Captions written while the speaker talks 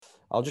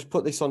I'll just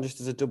put this on just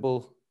as a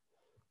double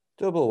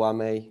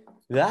whammy.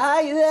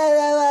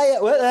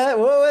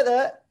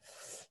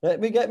 Let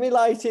me get me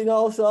lighting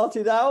all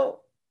sorted out.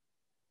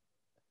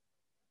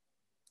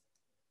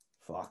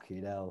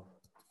 Fucking hell.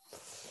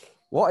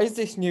 What is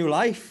this new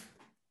life?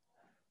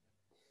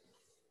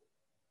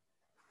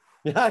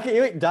 Yeah, I can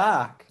hear it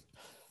dark.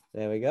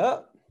 There we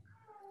go.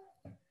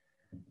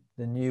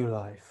 The new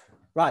life.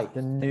 Right.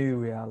 The new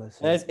reality.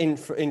 There's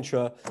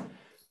intro.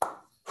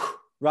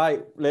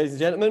 Right, ladies and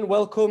gentlemen,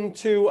 welcome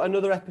to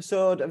another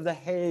episode of the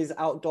Haze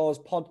Outdoors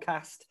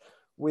podcast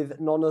with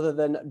none other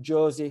than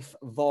Joseph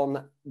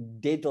Von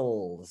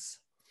Diddles.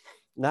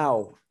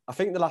 Now, I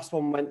think the last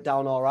one went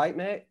down all right,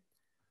 mate.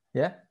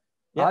 Yeah,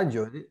 yeah. I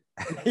enjoyed it.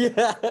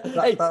 Yeah.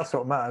 That's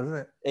what matters,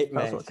 isn't it?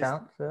 That's what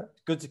counts. Yeah.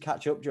 It's good to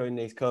catch up during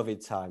these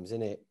COVID times,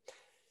 isn't it?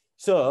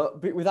 So,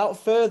 but without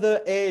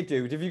further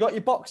ado, have you got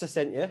your box I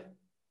sent you?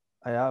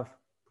 I have.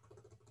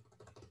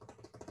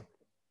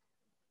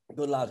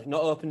 Good lad.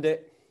 Not opened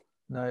it?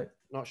 No.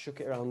 Not shook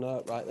it around,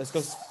 no. Right, let's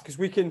go, because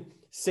we can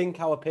sync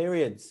our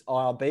periods,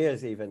 or our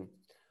beers even.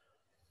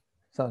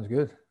 Sounds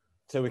good.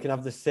 So we can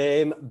have the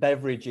same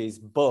beverages.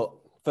 But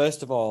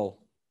first of all,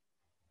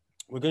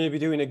 we're going to be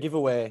doing a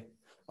giveaway.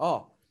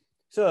 Oh,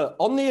 so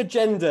on the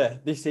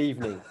agenda this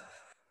evening,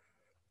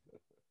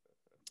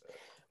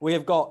 we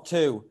have got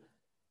to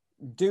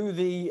do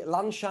the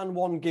Lanshan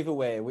 1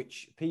 giveaway,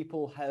 which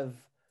people have...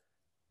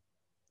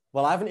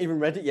 Well, I haven't even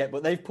read it yet,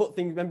 but they've put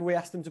things... Remember we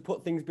asked them to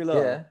put things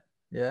below?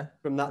 Yeah.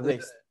 From that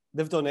list.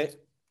 They've done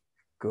it.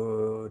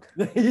 Good.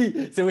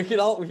 So we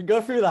can go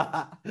through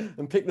that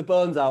and pick the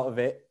bones out of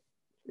it.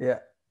 Yeah.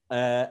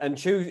 And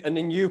choose, and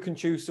then you can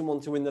choose someone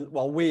to win the...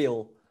 Well,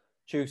 we'll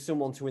choose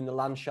someone to win the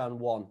Lanshan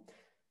 1.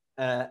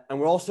 And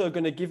we're also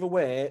going to give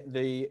away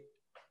the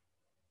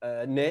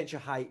Nature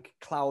Hike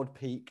Cloud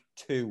Peak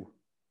 2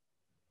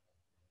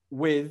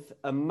 with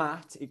a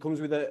mat. It comes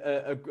with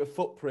a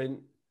footprint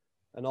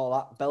and all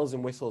that, bells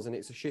and whistles, and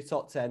it's a shit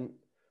hot tent.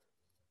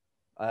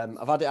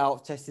 I've had it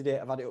out, tested it.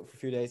 I've had it up for a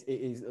few days.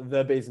 It is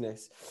the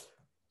business.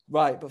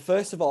 Right, but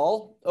first of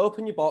all,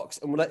 open your box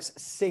and let's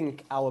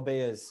sync our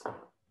beers.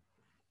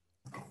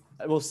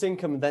 We'll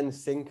sync them, then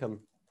sync them.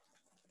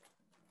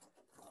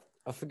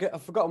 I've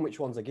forgotten which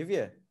ones I give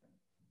you.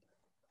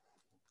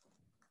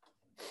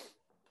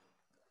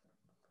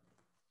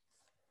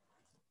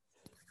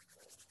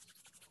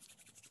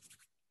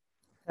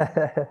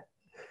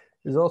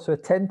 There's also a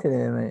tent in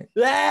here, mate.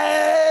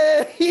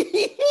 Yeah!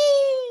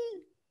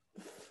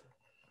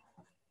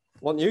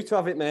 Want you to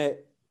have it, mate.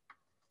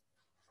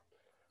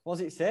 What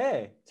does it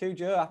say? To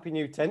Joe, happy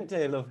new tent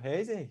day, love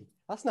Hazy.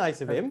 That's nice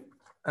of him.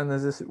 And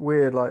there's this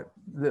weird, like,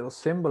 little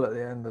symbol at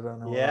the end. I don't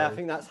know. Yeah, I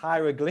think that's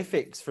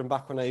hieroglyphics from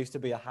back when I used to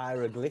be a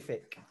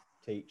hieroglyphic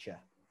teacher.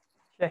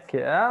 Check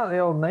it out, the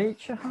old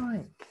nature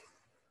hike.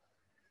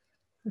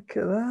 Look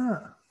at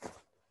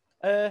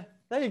that.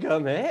 There you go,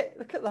 mate.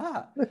 Look at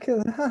that. Look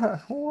at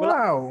that. Wow.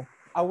 Well,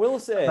 I will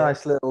say...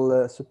 Nice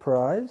little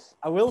surprise.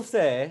 I will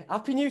say,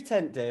 happy new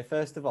tent day,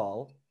 first of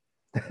all.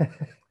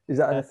 Is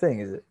that a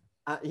thing, is it?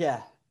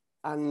 Yeah.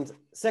 And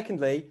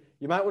secondly,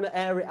 you might want to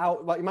air it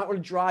out, like you might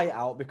want to dry it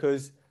out,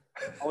 because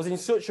I was in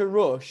such a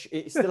rush,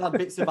 it still had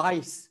bits of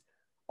ice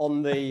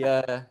on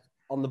the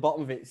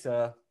bottom of it.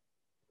 So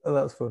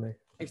that's funny.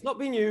 It's not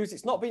been used,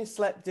 it's not been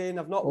slept in,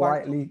 I've not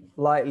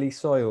lightly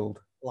soiled.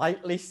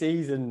 Lightly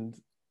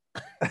seasoned.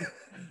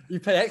 You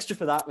pay extra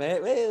for that,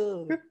 mate.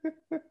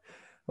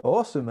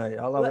 Awesome, mate.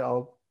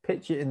 I'll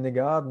pitch it in the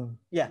garden.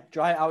 Yeah,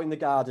 dry it out in the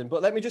garden.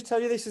 But let me just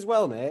tell you this as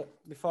well, mate,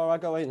 before I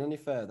go in any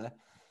further,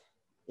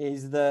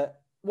 is that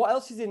what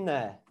else is in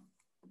there?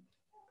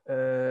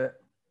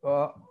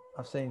 Well,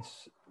 I've seen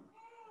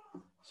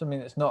something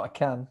that's not a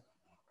can.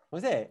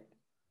 Was it?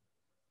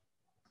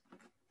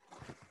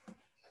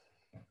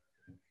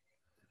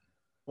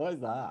 What is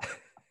that?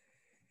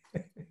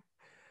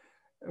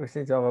 We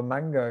seem to have a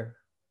mango.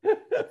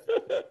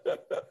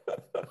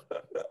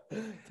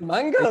 It's a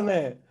mango,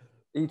 mate.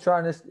 Are you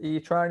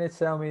trying to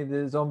tell me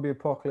the zombie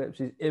apocalypse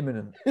is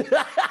imminent? Is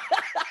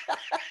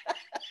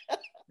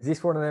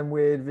this one of them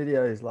weird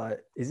videos?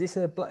 Like, is this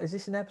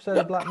an episode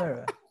of Black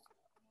Mirror?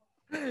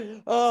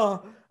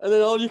 Oh, and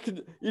then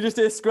you just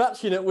hear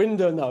scratching at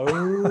window now.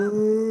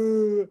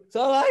 It's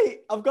all right.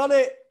 I've got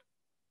it.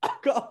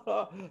 I've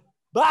got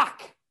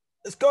back.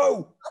 Let's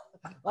go.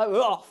 Like,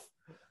 we're off.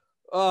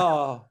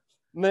 Oh,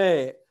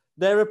 mate.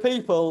 There are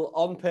people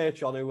on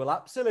Patreon who will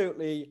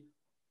absolutely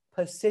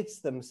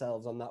persist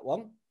themselves on that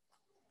one.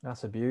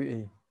 That's a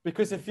beauty.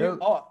 Because it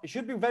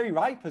should be very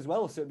ripe as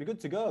well, so it'd be good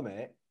to go,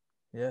 mate.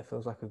 Yeah, it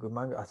feels like a good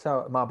mango. I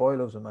tell my boy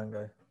loves a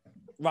mango.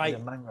 Right.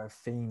 He's a mango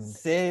fiend.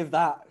 Save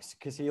that,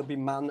 because he'll be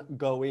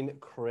going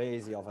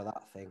crazy over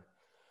that thing.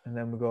 And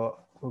then we've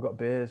got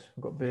beers.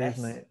 We've got beers, yes.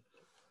 Mate.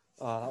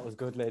 Oh, that was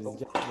good, ladies and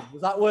gentlemen.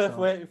 Was that worth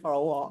waiting for a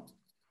lot?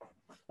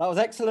 That was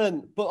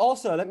excellent. But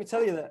also, let me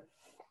tell you that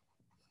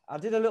I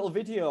did a little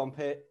video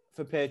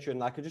for Patreon.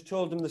 Like, I just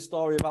told them the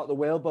story about the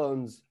whale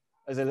bones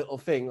as a little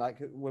thing, like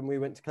when we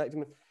went to collect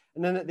them.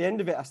 And then at the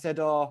end of it, I said,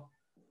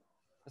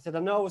 I said, I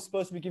know I was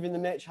supposed to be giving the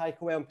Nature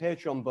Hike away on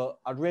Patreon, but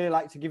I'd really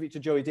like to give it to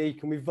Joey D.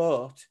 Can we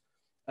vote?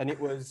 And it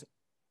was,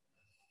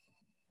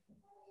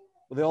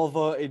 well, they all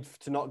voted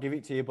to not give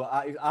it to you, but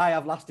I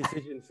have last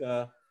decision,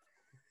 so.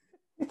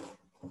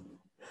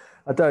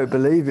 I don't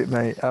believe it,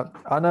 mate.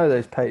 I know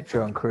those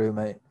Patreon crew,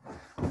 mate.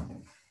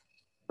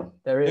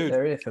 They're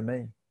here for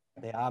me.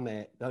 They are,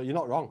 mate. No, you're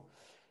not wrong.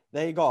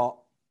 You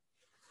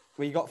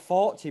got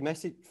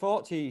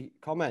 40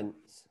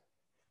 comments.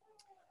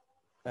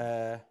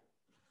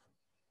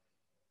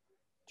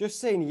 Just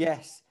saying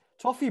yes.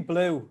 Toffee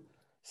Blue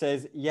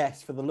says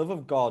yes, for the love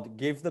of God,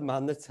 give the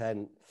man the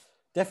tent.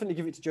 Definitely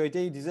give it to Joey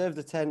D. Deserves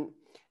the tent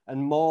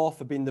and more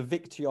for being the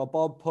victor or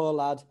Bob. Poor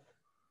lad.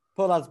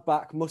 Poor lad's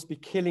back must be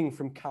killing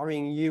from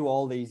carrying you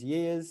all these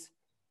years.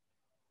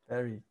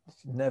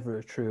 Never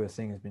a truer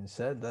thing has been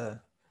said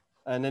there.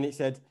 And then it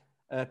said,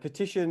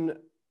 petition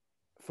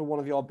for one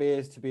of your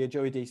beers to be a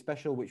Joey D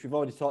special, which we've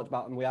already talked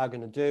about and we are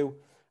going to do.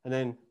 And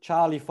then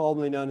Charlie,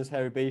 formerly known as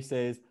Harry B,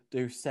 says,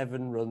 do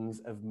 7 runs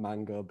of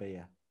mango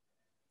beer.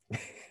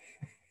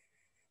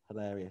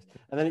 Hilarious.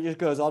 And then it just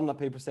goes on, like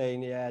people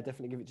saying, yeah,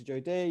 definitely give it to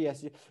Joey D.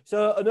 Yes.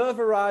 So an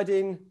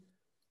overriding,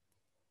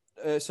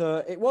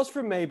 so it was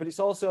from me, but it's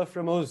also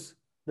from us,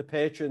 the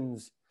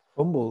patrons.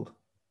 Humbled.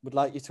 Would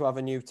like you to have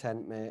a new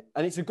tent, mate.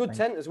 And it's a good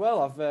tent as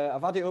well.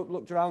 I've had it up,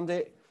 looked around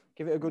it,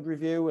 give it a good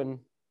review, and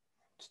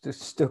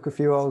just stuck a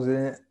few holes in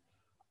it.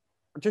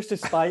 Just to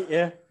spite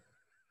you.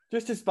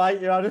 Just to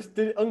spite you. I just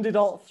undid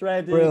all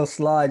thread. Real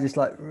slide, just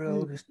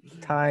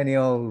tiny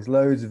holes,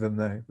 loads of them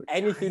though.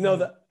 Anything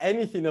over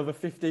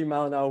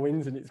 15-mile-an-hour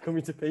winds and it's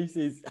coming to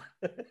pieces.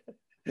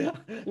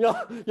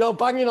 you're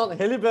banging on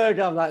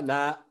Hillyberg. I'm like,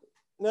 nah.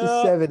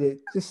 No.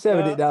 Just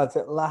severed it down to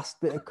that last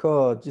bit of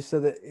cord, just so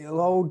that it'll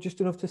hold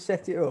just enough to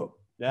set it up.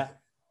 Yeah.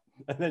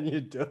 And then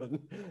you're done.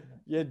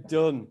 You're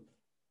done.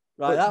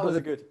 Right, that was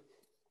good.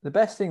 The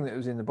best thing that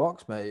was in the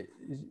box, mate,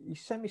 is you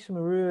sent me some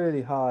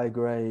really high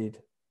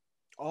grade.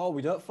 Oh,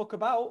 we don't fuck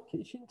about.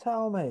 Kitchen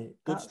towel, mate.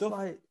 Good stuff.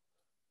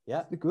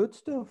 Yeah. The good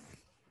stuff.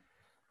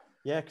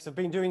 Yeah, because I've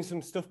been doing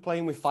some stuff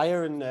playing with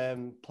fire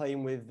and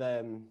playing with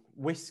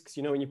whisks,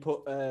 you know, when you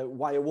put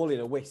wire wool in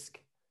a whisk.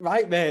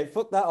 Right, mate,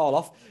 fuck that all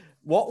off.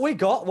 What we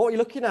got? What are you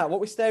looking at? What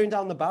are we staring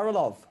down the barrel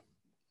of?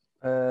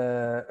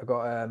 I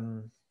got a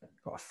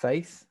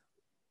Faith.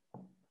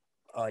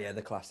 Oh, yeah,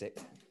 the classic.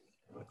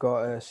 I've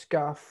got a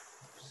Scarf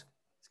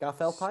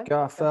Alpine?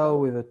 Scarfell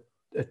with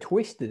a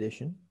twist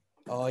edition.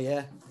 Oh,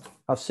 yeah.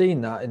 I've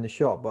seen that in the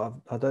shop, but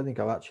I don't think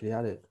I've actually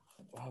had it.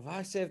 Have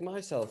I saved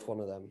myself one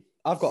of them?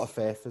 I've got a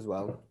Faith as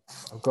well.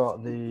 I've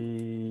got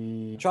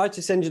the... Tried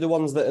to send you the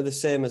ones that are the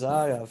same as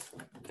I have.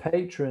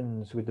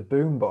 Patrons with the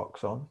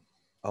boombox on.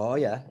 Oh,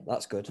 yeah,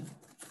 that's good.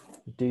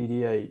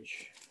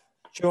 DDH.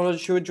 Do you want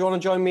to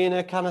join me in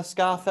a can of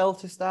Scarfell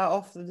to start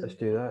off? Let's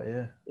do that,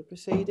 yeah. The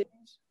proceedings.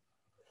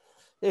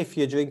 If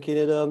you're drinking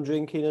at home,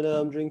 join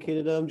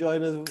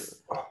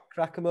us.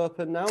 Crack them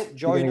open now.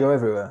 You're going to go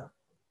everywhere.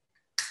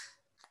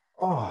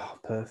 Oh,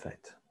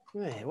 perfect.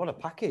 Hey, what a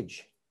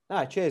package. All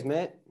right, cheers,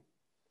 mate.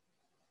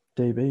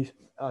 DBs.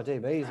 Oh,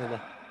 DBs.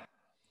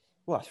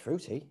 Well, that's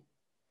fruity,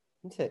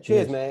 isn't it?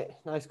 Cheers, mate.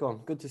 Nice one.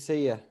 Good to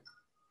see you.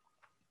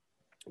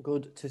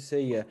 Good to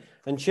see you.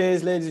 And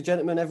cheers, ladies and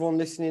gentlemen, everyone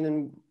listening,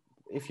 and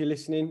if you're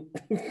listening.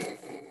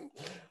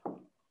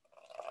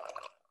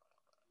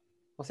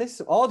 What's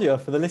this? Audio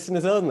for the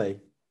listeners only?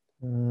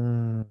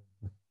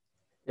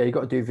 Yeah, you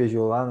got to do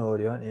visual and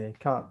audio, haven't you?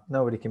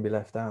 Nobody can be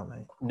left out,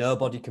 mate.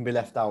 Nobody can be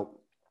left out.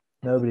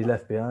 Nobody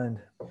left behind.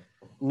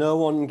 No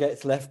one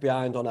gets left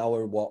behind on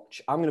our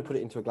watch. I'm going to put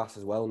it into a glass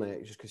as well,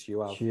 mate, just because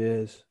you have.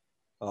 Cheers.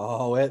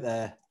 Oh, wait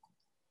there.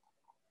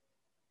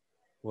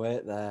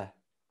 Wait there.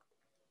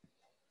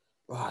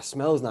 Oh, it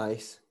smells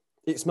nice.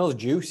 It smells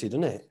juicy,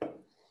 doesn't it?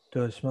 It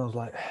does. It smells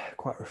like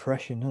quite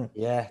refreshing, doesn't it?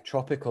 Yeah,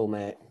 tropical,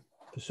 mate.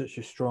 For such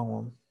a strong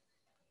one.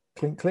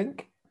 Clink,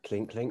 clink.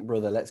 Clink, clink,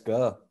 brother. Let's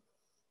go.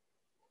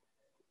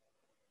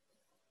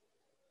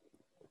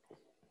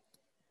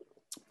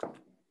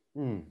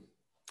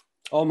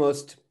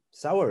 Almost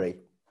soury.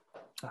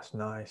 That's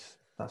nice.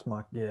 That's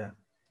my, yeah.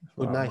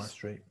 Good, nice. My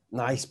street.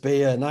 Nice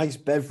beer, nice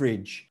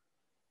beverage.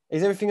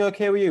 Is everything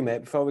okay with you,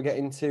 mate, before we get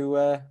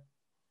into...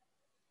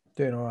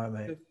 Doing all right,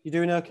 mate. You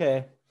doing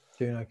okay?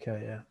 Doing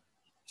okay, yeah.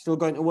 Still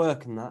going to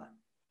work and that?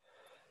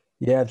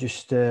 Yeah,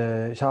 just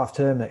it's half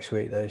term next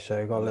week though,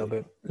 so got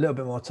a little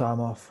bit more time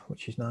off,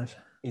 which is nice.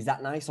 Is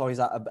that nice, or is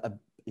that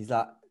is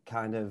that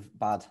kind of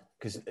bad?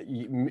 Because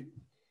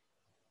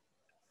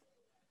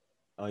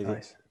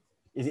Nice.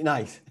 Is it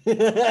nice?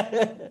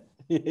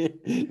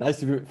 Nice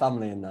to be with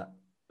family and that.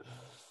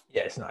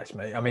 Yeah, it's nice,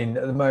 mate. I mean,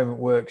 at the moment,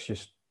 work's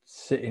just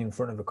sitting in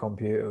front of a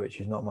computer, which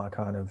is not my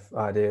kind of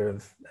idea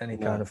of any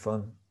kind of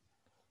fun.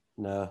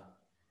 No,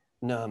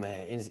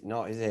 mate, is it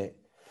not? Is it?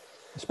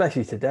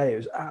 Especially today, it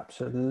was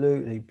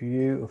absolutely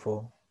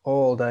beautiful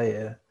all day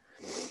here.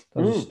 I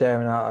was just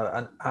staring out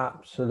at an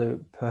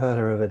absolute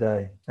perler of a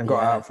day and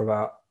got out for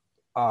about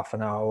half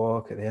an hour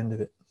walk at the end of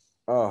it.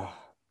 Oh,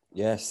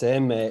 yeah,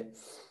 same, mate.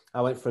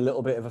 I went for a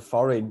little bit of a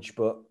forage,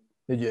 but...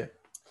 Did you?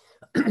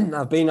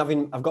 I've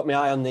got my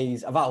eye on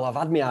these. I've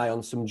had my eye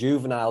on some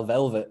juvenile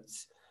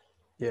velvets.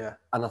 Yeah.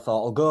 And I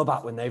thought I'll go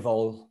back when they've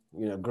all,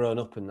 grown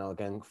up and I'll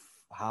again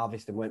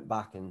harvest and went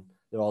back and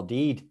they're all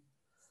deed.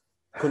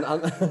 Couldn't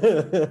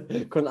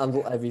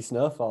handle heavy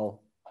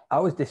snowfall. I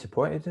was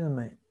disappointed in them,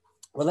 mate.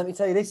 Well, let me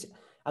tell you this.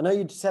 I know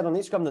you said on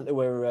Instagram that they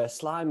were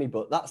slimy,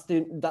 but that's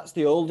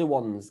the older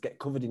ones get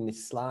covered in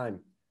this slime.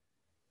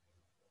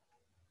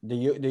 They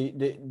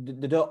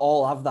don't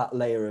all have that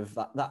layer of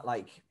that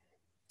like.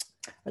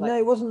 And no,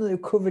 it wasn't that they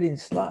were covered in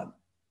slime.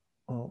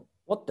 Oh.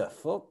 What the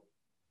fuck?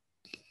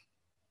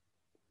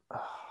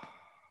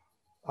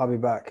 I'll be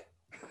back.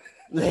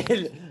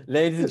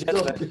 Ladies and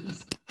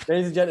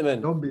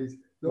gentlemen, Zombies.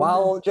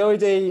 While Joey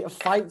D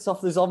fights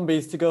off the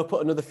zombies to go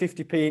put another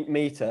 50p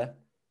meter,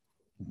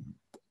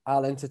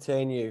 I'll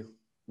entertain you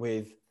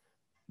with.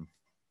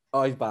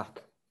 Oh, he's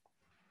back.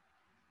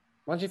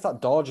 Imagine if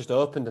that door just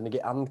opened and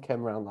a hand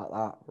came around like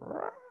that.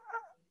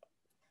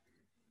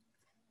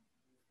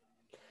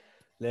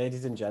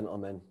 Ladies and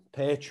gentlemen,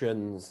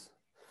 patrons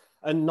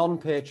and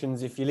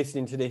non-patrons, if you're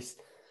listening to this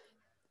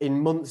in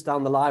months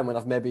down the line when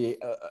I've maybe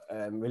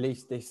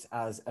released this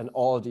as an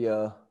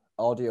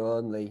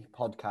audio-only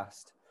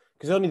podcast,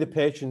 because only the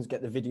patrons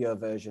get the video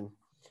version.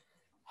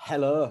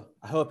 Hello.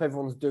 I hope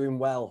everyone's doing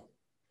well.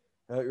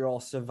 I hope you're all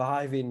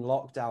surviving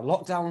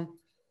lockdown.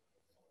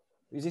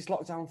 Is this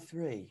lockdown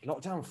 3?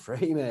 Lockdown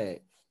 3,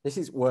 mate. This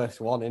is worst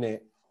one, isn't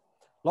it?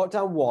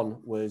 Lockdown 1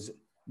 was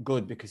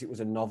good because it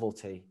was a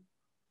novelty.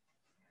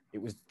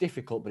 It was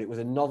difficult, but it was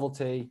a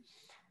novelty,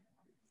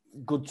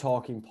 good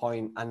talking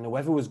point, and the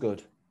weather was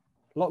good.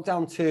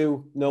 Lockdown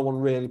 2, no one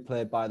really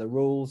played by the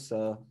rules,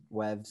 so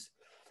wevs.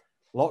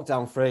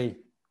 Lockdown 3,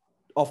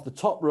 off the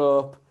top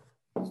rope,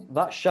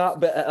 that sharp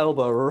bit at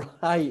elbow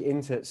right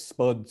into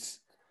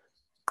spuds.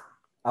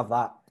 Have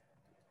that.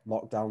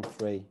 Lockdown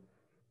 3.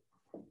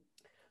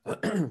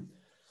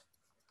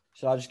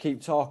 Shall I just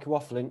keep talking,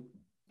 waffling?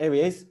 Here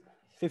he is.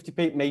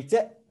 50p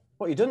meter.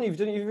 What have you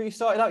done? You've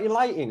sorted out your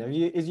lighting.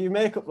 Is your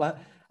makeup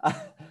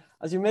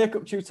has your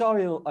makeup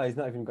tutorial? Oh, he's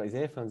not even got his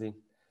earphones in.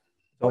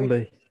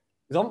 Zombie.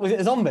 Was it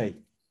a zombie?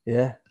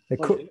 Yeah. They've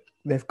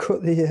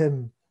cut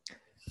the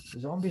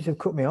zombies have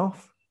cut me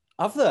off.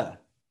 Have they?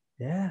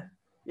 Yeah.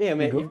 Yeah,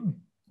 mate.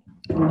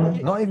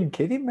 I'm not even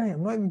kidding, mate.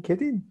 I'm not even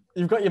kidding.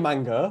 You've got your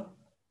mango.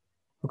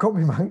 I've got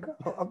my mango.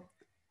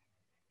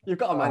 You've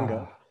got a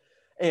mango.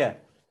 Here.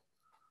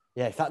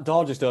 Yeah, if that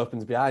door just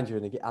opens behind you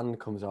and a hand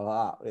comes out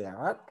like that. Yeah,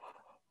 right?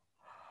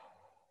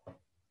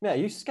 Mate, are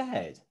you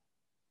scared?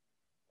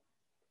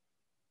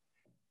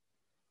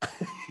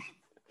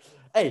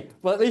 Hey,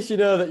 well, at least you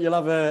know that you'll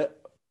have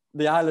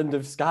the island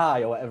of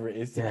Skye or whatever it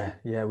is.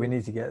 Yeah, we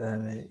need to get there,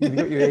 mate.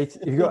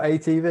 You've got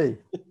ATV.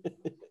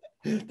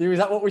 Is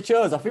that what we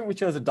chose? I think we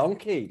chose a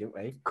donkey, didn't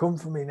we? Come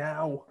for me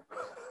now.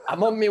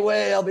 I'm on my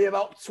way. I'll be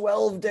about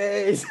 12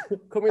 days.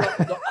 Coming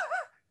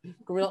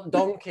up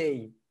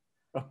donkey.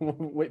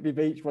 Whitby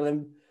Beach, one of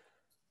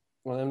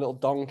them little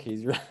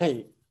donkeys,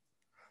 right?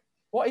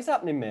 What is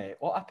happening, mate?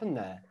 What happened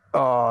there?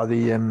 Oh,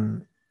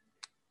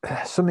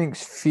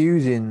 something's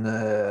fusing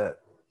the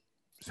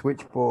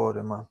switchboard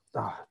and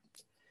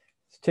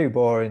it's too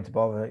boring to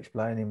bother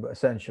explaining, but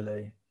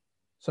essentially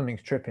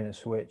something's tripping a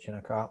switch and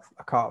I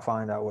can't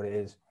find out what it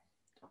is.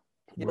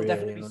 It'll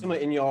definitely be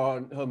something in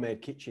your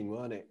homemade kitchen,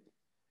 won't it?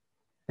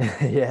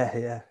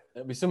 Yeah.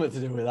 It'll be something to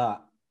do with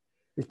that.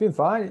 It's been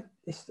fine.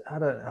 I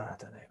don't know,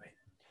 mate.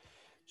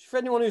 For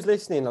anyone who's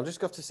listening, I'll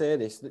just have to say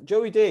this: that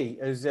Joey D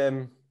has,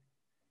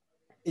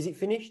 is it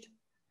finished?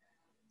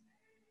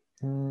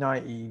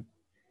 92%.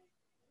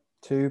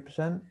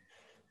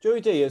 Joey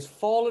D has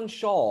fallen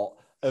short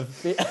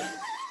of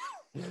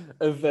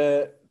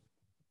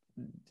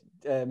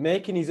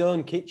making his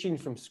own kitchen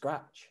from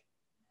scratch,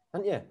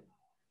 haven't you?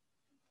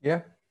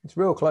 Yeah, it's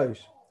real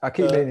close. I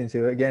keep meaning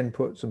to again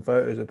put some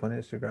photos up on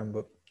Instagram,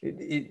 but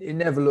it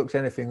never looks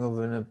anything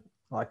other than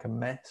a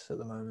mess at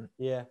the moment.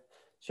 Yeah.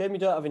 Shame you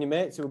don't have any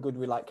mates who are good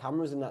with like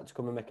cameras and that to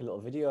come and make a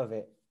little video of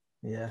it.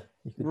 Yeah,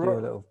 you could do a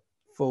little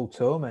full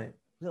tour, mate.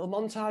 Little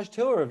montage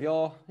tour of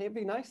it'd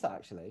be nice that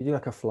actually. You do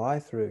like a fly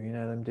through,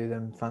 them do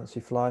them fancy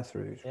fly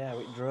throughs. Yeah,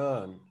 with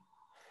drone.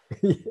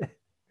 Yeah.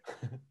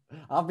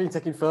 I've been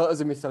taking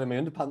photos of me selling my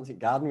underpants at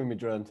garden with my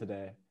drone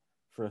today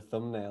for a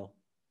thumbnail.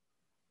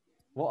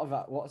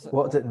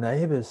 What did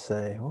neighbours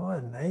say? What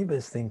are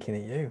neighbours thinking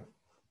of you?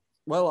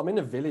 Well, I'm in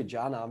a village,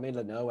 aren't I? I'm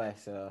in nowhere,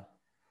 so.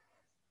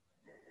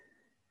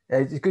 Yeah,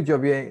 it's a good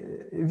job. Have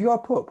you got a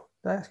pup?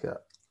 Did I ask you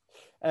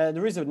that?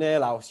 There is a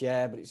nail house,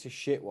 yeah, but it's a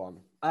shit one.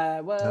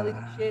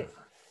 It's shit.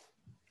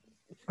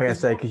 I gotta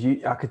say, because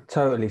I could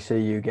totally see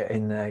you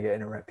getting there,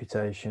 getting a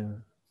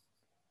reputation.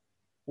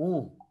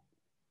 Ooh.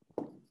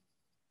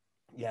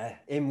 Yeah,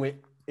 in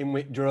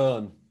with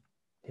drone.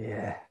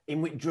 Yeah.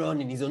 In with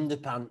drone in his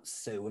underpants,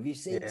 Sue. Have you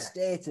seen the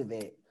state of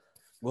it?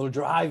 We'll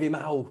drive him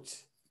out.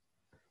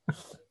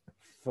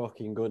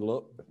 Fucking good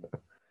luck.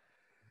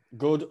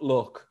 Good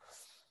luck.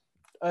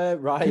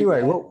 Right.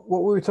 Anyway, what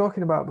were we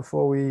talking about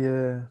before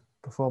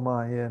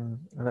my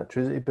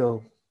electricity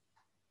bill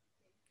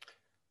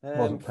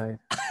wasn't paid?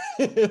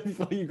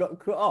 before you got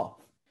cut off.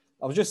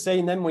 I was just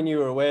saying then when you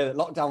were away that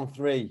lockdown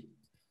 3,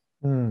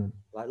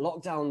 like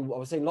lockdown, I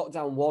was saying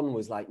lockdown 1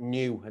 was like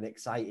new and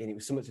exciting. It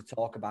was something to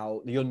talk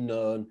about, the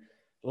unknown.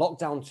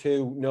 Lockdown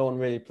 2, no one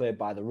really played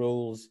by the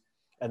rules.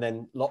 And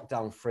then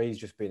lockdown 3 has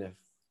just been a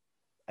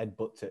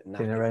headbutt to it. It's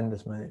been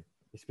horrendous, mate.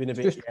 It's been a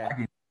bit, just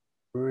dragging,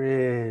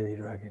 really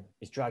dragging.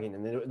 It's dragging.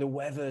 And the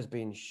weather's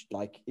been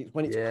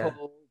when it's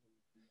cold.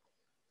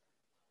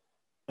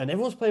 And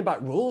everyone's playing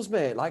back rules,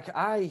 mate. Like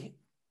I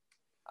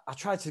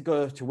tried to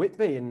go to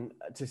Whitby and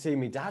to see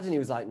my dad, and he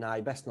was like, "Nah,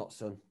 you best not,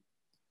 son.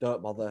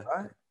 Don't bother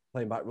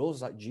playing back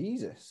rules." I was like,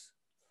 Jesus,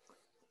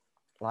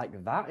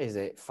 like that is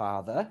it,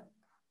 Father.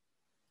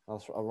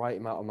 I'll write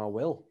him out on my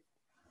will.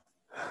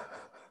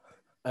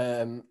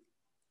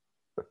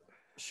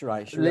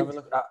 Right, should we have a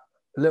look? A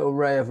little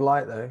ray of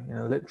light, though, in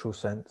a literal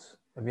sense.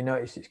 Have you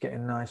noticed it's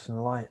getting nice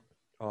and light?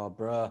 Oh,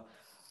 bro,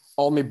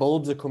 all my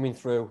bulbs are coming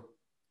through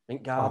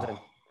in garden.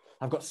 Oh.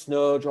 I've got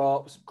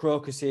snowdrops,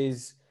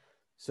 crocuses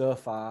so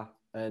far,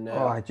 and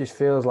it just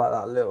feels like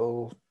that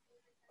little,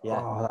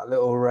 that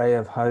little ray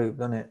of hope,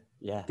 doesn't it?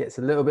 Yeah, gets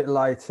a little bit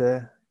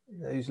lighter.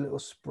 Those little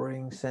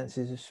spring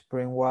senses of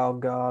spring, wild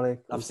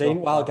garlic. I've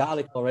seen wild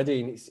garlic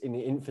already, and it's in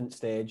the infant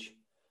stage.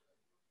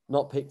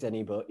 Not picked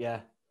any, but yeah.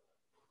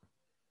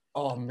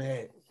 Oh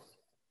mate,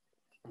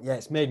 yeah,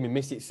 it's made me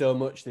miss it so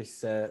much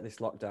this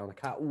lockdown. I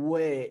can't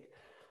wait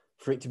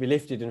for it to be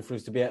lifted and for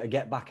us to be able to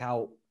get back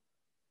out.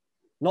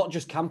 Not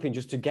just camping,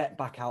 just to get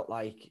back out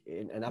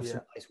and have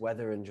some nice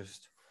weather and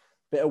just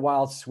a bit of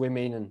wild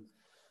swimming and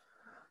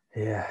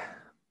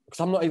because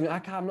I'm not even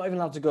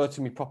allowed to go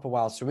to my proper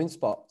wild swimming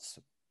spots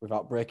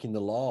without breaking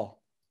the law.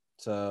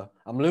 So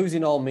I'm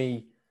losing all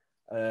my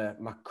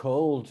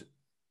cold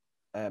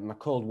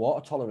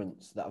water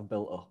tolerance that I've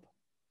built up,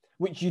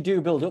 which you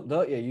do build up,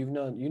 don't you? You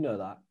know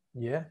that.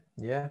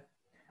 Yeah.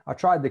 I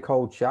tried the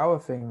cold shower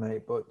thing,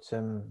 mate, but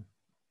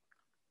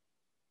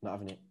not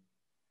having it.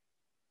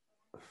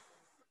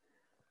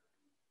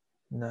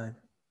 No.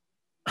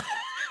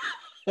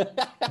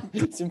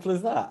 Simple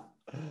as that.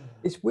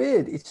 It's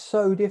weird. It's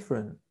so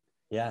different.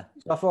 Yeah.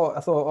 I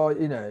thought, oh,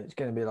 it's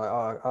going to be like,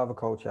 I'll have a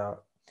cold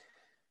shower.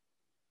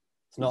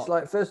 It's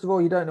like, first of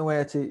all, you don't know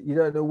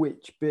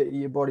which bit of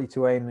your body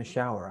to aim the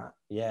shower at.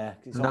 Yeah.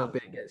 And that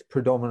bit gets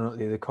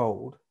predominantly the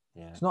cold.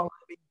 Yeah. It's not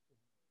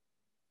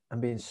like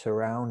being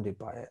surrounded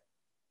by it.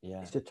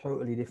 Yeah. It's a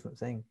totally different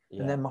thing. Yeah.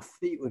 And then my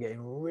feet were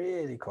getting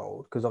really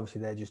cold because obviously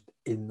they're just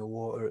in the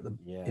water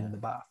in the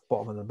bath,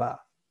 bottom of the bath.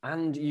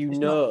 And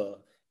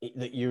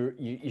that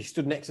you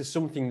stood next to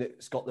something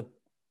that's got the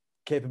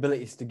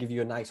capabilities to give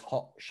you a nice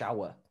hot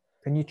shower.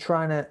 And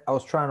I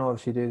was trying to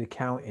obviously do the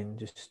counting,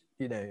 just,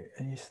 and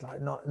it's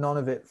like none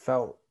of it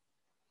felt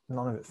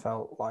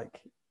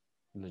like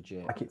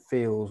legit. Like it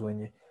feels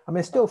when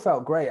it still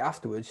felt great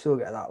afterwards. Still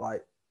get that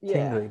like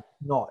tingling.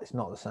 It's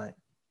not the same.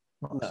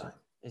 Not the same.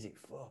 Is it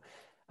for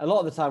a lot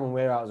of the time when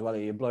we're out as well,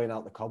 you're blowing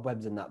out the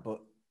cobwebs and that, but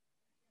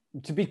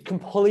to be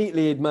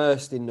completely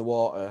immersed in the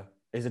water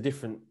is a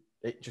different.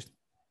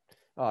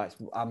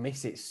 I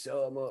miss it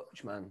so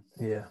much, man.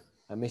 Yeah,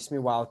 I miss me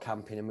wild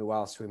camping and me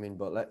wild swimming,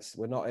 but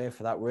we're not here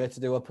for that. We're here to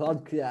do a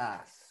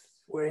podcast.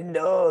 We're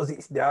indoors.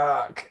 It's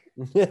dark.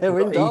 Yeah,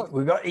 we're indoors.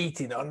 We got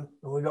eating on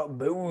and we got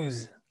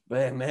booze.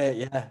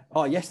 Mate, yeah.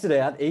 Oh,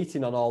 yesterday I had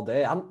eating on all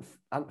day and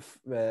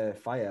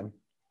fire.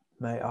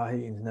 Mate, our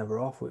heating's never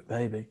off with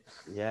baby.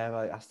 Yeah,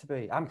 well, it has to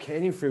be. I'm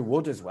caning through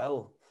wood as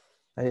well.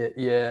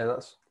 Yeah,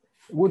 that's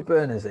wood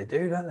burners. They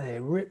do, don't they? They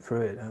rip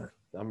through it, don't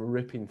they? I'm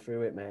ripping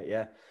through it, mate.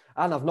 Yeah,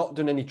 and I've not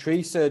done any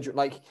tree surgery.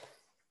 Like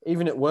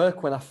even at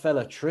work, when I fell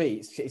a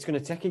tree, it's going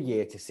to take a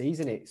year to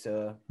season it,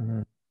 so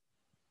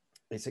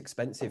it's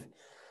expensive.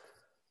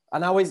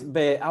 And how is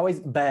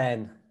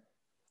Ben?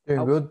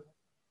 Doing good.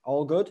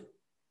 All good.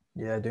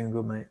 Yeah, doing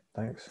good, mate.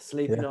 Thanks.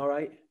 Sleeping all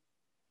right.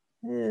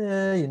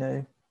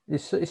 Yeah,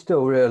 it's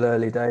still real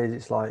early days.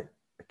 It's like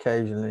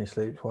occasionally he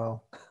sleeps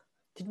well.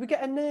 Did we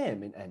get a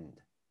name in end?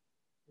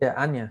 Yeah,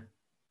 Anya.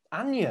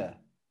 Anya.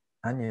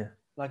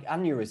 Like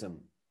aneurysm.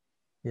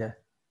 Yeah.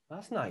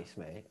 That's nice,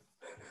 mate.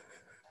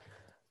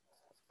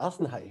 That's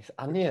nice.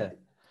 Anya.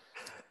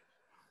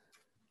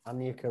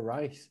 Anya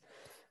Rice.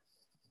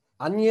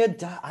 Anya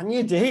D.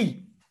 Anya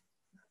D.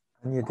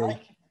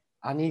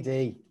 Annie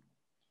D.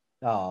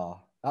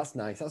 Oh, that's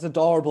nice. That's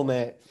adorable,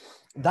 mate.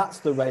 That's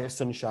the ray of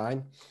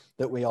sunshine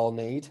that we all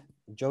need.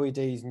 Joey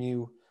D's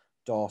new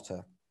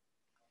daughter.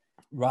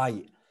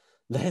 Right.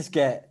 Let's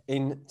get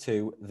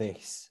into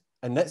this.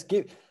 And let's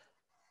give...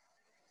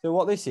 So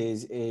what this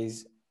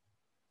is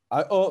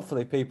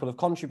hopefully people have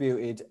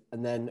contributed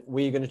and then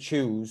we're going to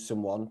choose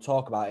someone,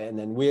 talk about it, and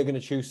then we're going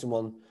to choose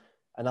someone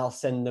and I'll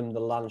send them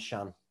the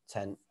Lanshan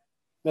tent.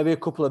 Maybe a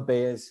couple of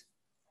beers,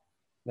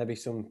 maybe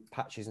some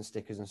patches and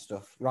stickers and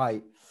stuff.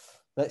 Right,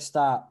 let's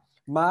start.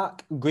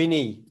 Mark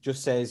Grinny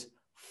just says,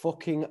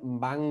 fucking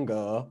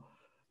mango,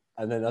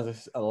 and then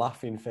there's a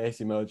laughing face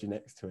emoji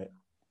next to it.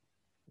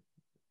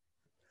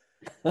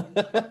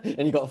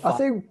 And you got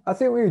I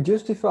think we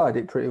justified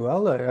it pretty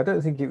well though. I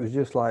don't think it was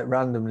just like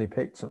randomly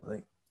picked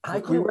something. I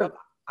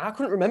I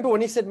couldn't remember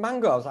when he said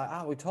mango. I was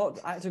like, we talked.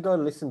 I had to go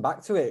and listen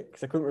back to it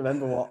because I couldn't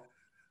remember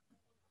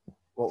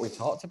what we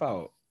talked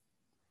about.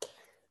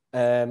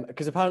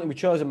 Because apparently we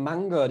chose a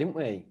mango, didn't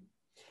we?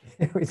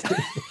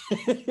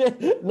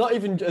 Not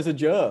even as a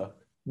joke.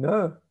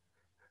 No,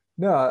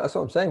 that's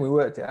what I'm saying. We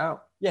worked it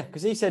out. Yeah,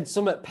 because he said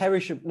somewhat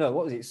perishable. No,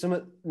 what was it?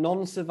 Somewhat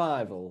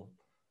non-survival.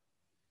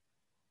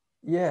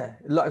 Yeah,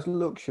 like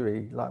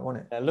luxury, like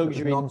wasn't it?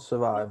 Luxury,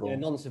 non-survival. Yeah,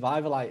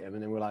 non-survival item,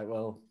 and then we're like,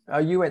 well. Oh,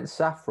 you went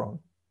saffron.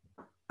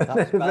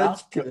 That's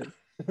eventually,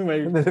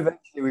 and then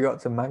eventually we got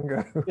to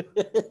mango.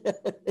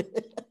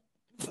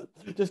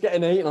 Just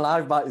getting eaten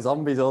alive by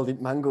zombies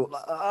holding mango.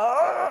 Like,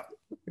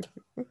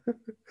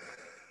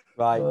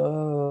 right.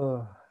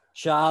 Oh.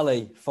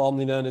 Charlie,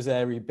 formerly known as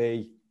Airy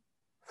B.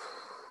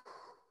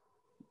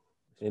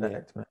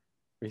 Respect, man.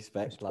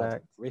 Respect,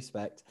 lad.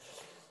 Respect.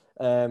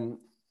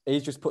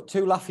 He's just put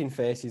 2 laughing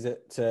faces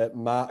at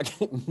Mark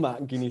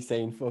Guinness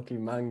saying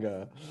fucking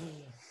mango.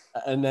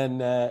 And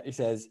then he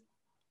says,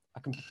 I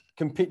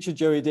can picture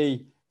Joey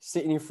D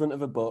sitting in front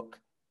of a book,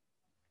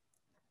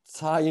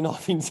 tying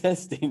off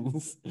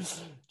intestines,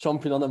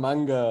 chomping on a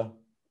mango.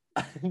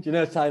 Do you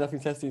know tying off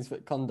intestines for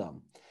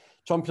condom?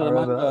 Chomping on a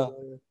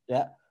mango.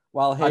 Yeah.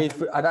 While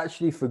I'd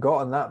actually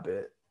forgotten that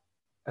bit.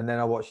 And then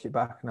I watched it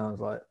back and I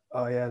was like,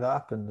 oh yeah, that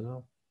happened as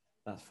well.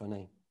 That's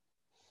funny.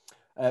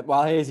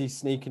 While Hazy's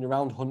sneaking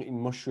around hunting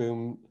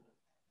mushroom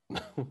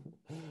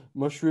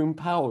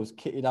pows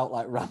kitted out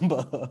like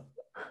Rambo.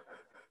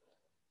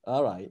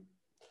 All right.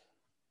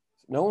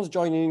 No one's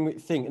joining in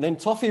with thing. And then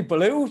Toffee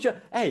Blue.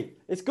 Hey,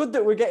 it's good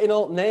that we're getting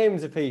alt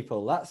names of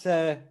people. That's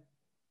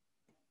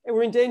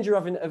we're in danger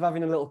of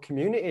having a little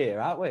community here,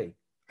 aren't we?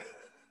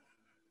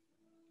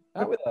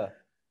 Aren't we there?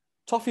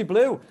 Toffee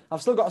Blue.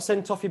 I've still got to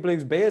send Toffee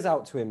Blue's beers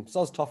out to him.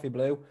 So's Toffee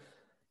Blue.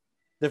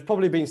 They've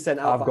probably been sent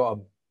out. I've got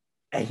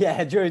them.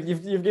 Yeah, Joey,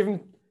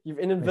 you've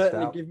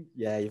inadvertently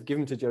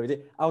given to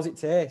Joey. How's it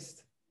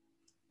taste?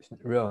 It's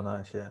real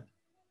nice, yeah.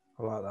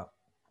 I like that.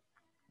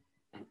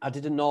 I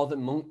did a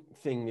Northern Monk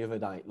thing the other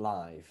night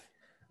live.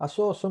 I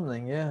saw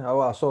something, yeah.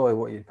 Oh, I saw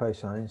what you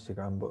posted on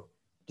Instagram, but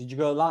did you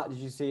go live? Did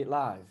you see it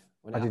live?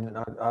 I didn't.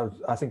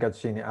 I think I'd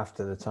seen it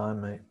after the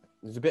time, mate.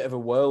 There's a bit of a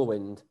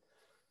whirlwind.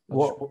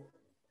 Well,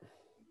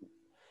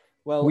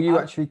 were you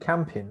actually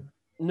camping?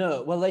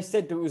 No. Well, they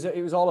said it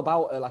was all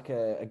about like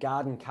a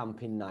garden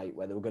camping night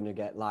where they were going to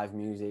get live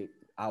music.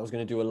 I was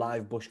going to do a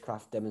live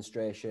bushcraft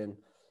demonstration,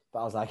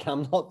 but I was like,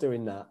 I'm not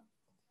doing that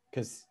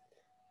because.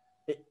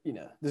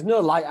 There's no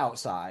light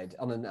outside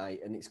on a night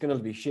and it's going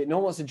to be shit. No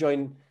one wants to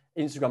join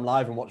Instagram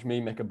Live and watch me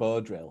make a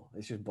bow drill.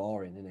 It's just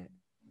boring, isn't it?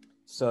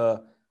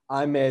 So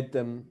I made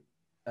them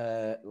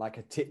like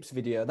a tips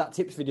video. That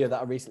tips video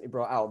that I recently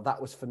brought out, that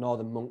was for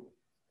Northern Monk.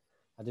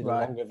 I did a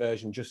longer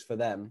version just for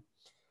them.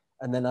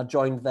 And then I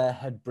joined their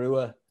head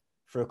brewer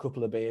for a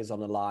couple of beers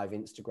on a live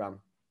Instagram.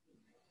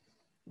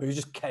 It was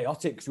just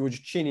chaotic because we were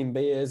just chinning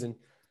beers and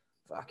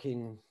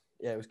fucking...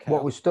 Yeah, it was chaotic.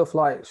 What was stuff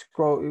like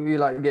were you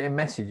like getting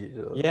messages?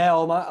 Or? Yeah,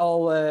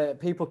 all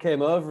people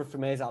came over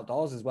from Haze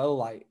Outdoors as well.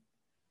 Like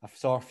I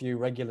saw a few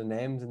regular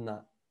names in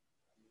that.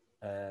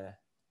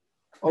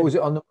 Was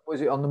it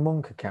on the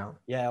Monk account?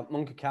 Yeah,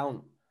 Monk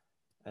account,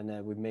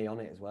 and with me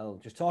on it as well.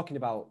 Just talking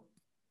about,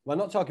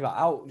 not talking about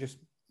out. Just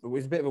it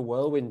was a bit of a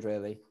whirlwind,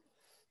 really.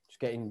 Just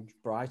getting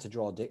Bri to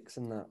draw dicks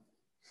and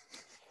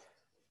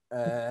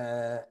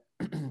that.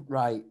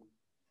 Right.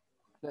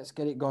 Let's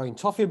get it going.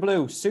 Toffee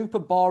Blue, super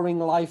boring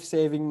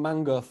life-saving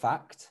mango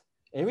fact.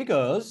 Here he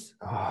goes.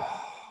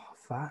 Oh,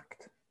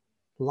 fact.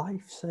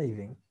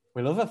 Life-saving.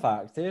 We love a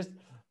fact.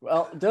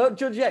 Well, don't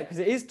judge yet because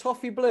it is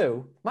Toffee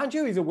Blue. Mind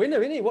you, he's a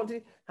winner, isn't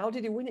he? How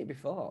did he win it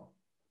before?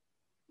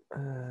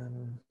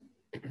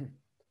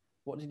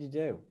 What did he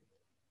do?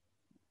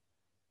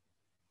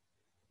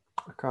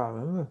 I can't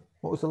remember.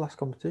 What was the last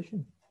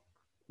competition?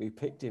 We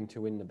picked him to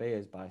win the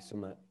beers by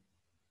Summit.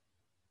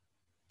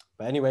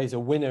 But anyway, he's a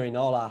winner in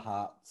all our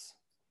hearts.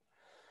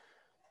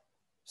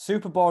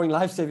 Super boring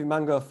life-saving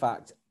mango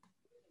fact.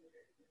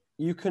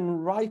 You can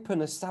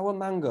ripen a sour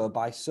mango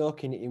by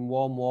soaking it in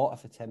warm water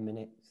for 10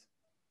 minutes.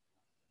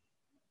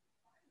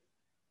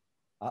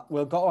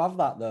 We've got to have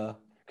that, though,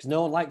 because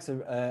no one likes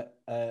an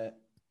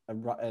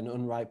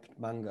unripe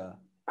mango.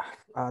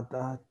 I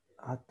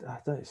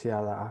don't see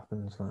how that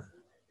happens. Like.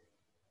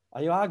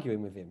 Are you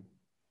arguing with him?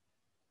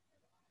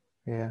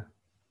 Yeah.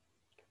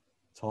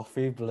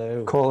 Toffee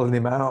Blue. Calling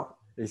him out.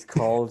 He's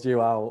called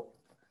you out.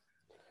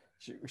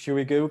 Should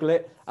we Google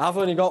it? I've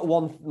only got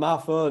my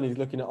phone. He's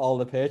looking at all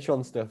the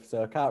Patreon stuff,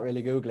 so I can't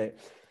really Google it.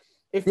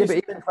 But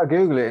even if I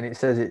Google it and it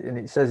says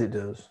it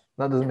does,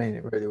 that doesn't mean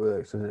it really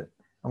works, does it?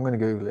 I'm going to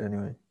Google it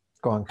anyway.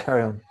 Go on,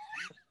 carry on.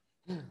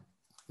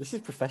 This is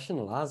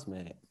professional as,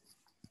 mate.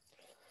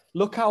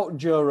 Look out,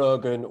 Joe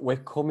Rogan. We're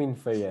coming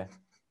for you.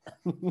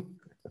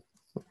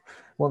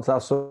 Once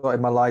I've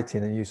sorted my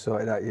lighting and you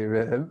sorted out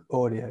your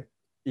audio.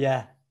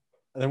 Yeah.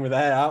 And then we're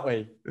there, aren't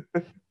we?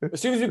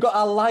 As soon as we've got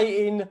our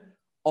lighting,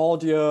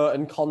 audio,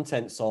 and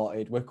content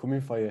sorted, we're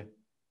coming for you.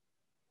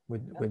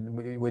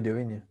 We're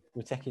doing you.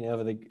 We're taking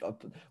over the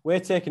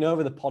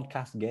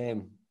podcast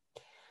game.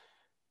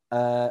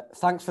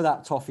 Thanks for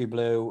that, Toffee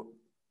Blue.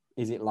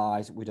 Is it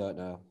lies? We don't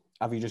know.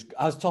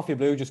 Has Toffee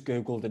Blue just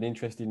Googled an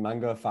interesting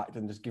mango fact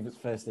and just give us the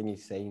first thing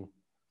he's seen?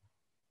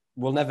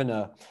 We'll never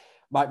know.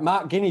 Like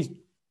Mark Guinea's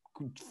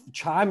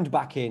chimed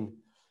back in.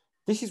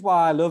 This is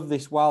why I love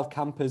this Wild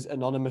Campers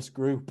Anonymous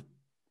group.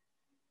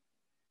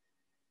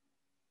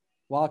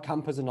 Wild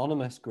Campers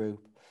Anonymous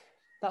group.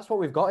 That's what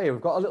we've got here.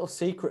 We've got a little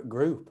secret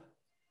group.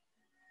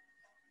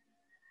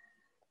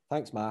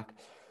 Thanks, Mark.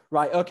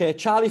 Right, okay,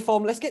 Charlie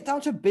Form. Let's get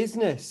down to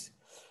business.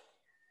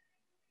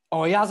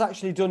 Oh, he has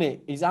actually done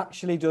it. He's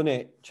actually done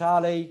it.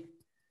 Charlie.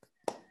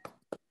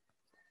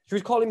 Should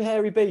we call him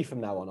Hairy B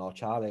from now on, or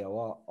Charlie,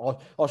 or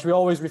what? Or should we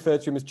always refer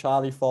to him as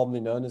Charlie, formerly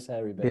known as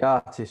Hairy B? The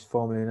artist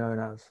formerly known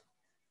as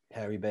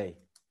Hairy B.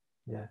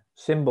 Yeah.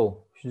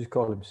 Symbol. We should just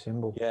call him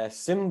Symbol. Yeah,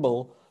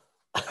 Symbol.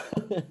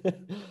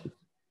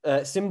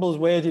 Symbol's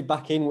waded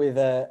back in with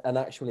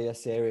actually a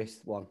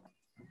serious one.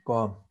 Go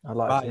on. I'd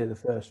like to hear the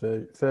first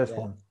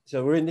one.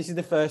 So this is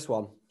the first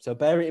one. So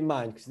bear it in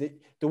mind, because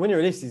the winner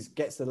of this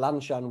gets the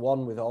Lanshan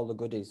one with all the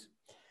goodies.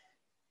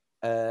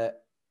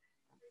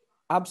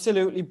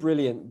 Absolutely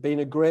brilliant.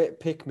 Been a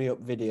great pick-me-up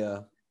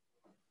video.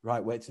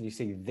 Right, wait till you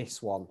see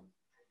this one.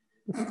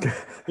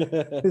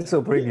 This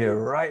will bring you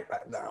right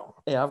back down.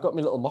 Yeah, I've got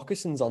my little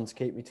moccasins on to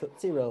keep me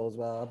Tootsie Rolls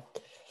well.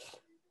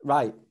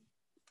 Right.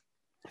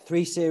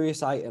 3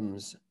 serious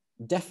items.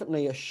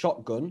 Definitely a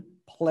shotgun.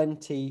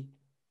 Plenty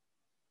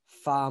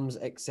farms,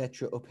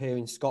 etc. up here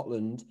in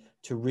Scotland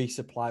to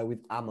resupply with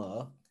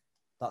ammo.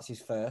 That's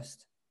his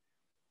first.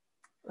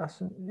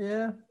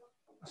 Yeah.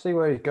 I see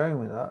where he's going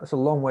with that. It's a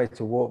long way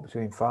to walk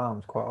between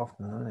farms quite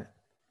often, isn't it?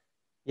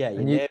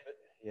 Yeah,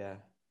 yeah.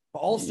 But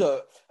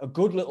also a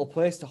good little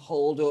place to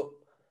hold up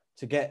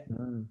to get.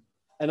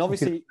 And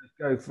obviously,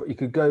 you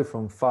could go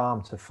from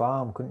farm to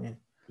farm, couldn't you?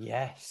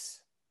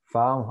 Yes.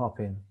 Farm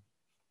hopping.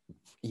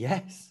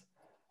 Yes.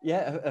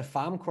 Yeah, a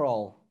farm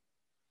crawl.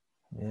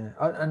 Yeah,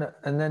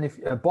 and then if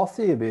a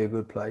bothy would be a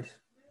good place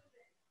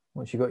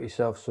once you got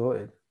yourself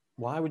sorted.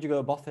 Why would you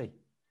go bothy?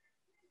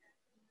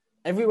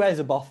 Everywhere's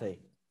a bothy.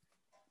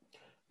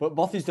 But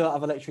bothies don't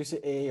have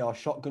electricity or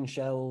shotgun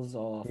shells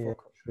or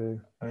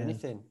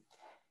anything.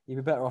 You'd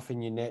be better off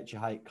in your nature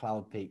hike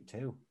Cloud Peak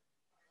too.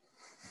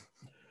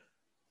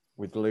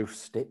 With loose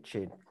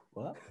stitching.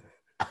 What?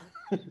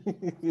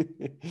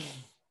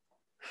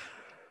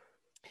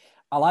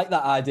 I like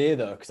that idea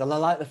though, because I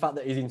like the fact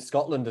that he's in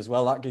Scotland as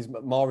well. That gives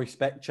more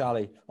respect,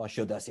 Charlie. Or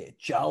should I say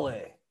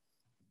Charlie?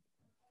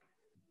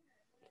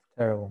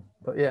 Terrible.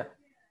 But yeah.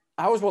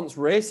 I was once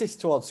racist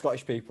towards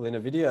Scottish people in a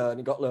video and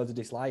it got loads of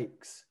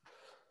dislikes.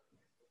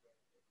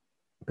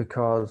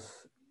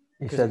 Because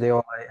you said they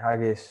all ate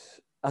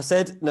haggis. I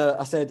said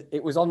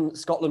it was on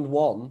Scotland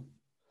 1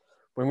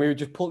 when we were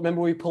just remember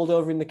we pulled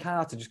over in the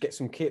car to just get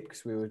some kip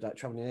because we were like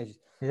traveling ages.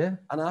 Yeah.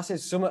 And I said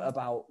something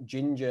about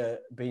ginger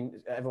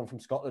everyone from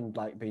Scotland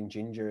like being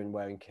ginger and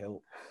wearing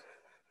kilts.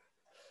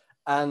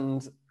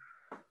 And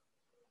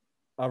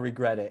I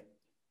regret it.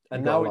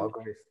 And now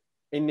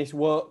in this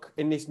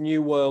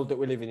new world that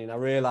we're living in, I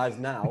realise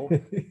now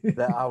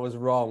that I was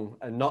wrong,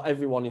 and not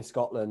everyone in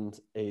Scotland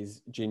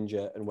is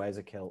ginger and wears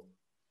a kilt.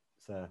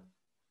 So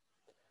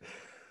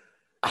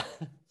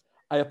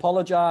I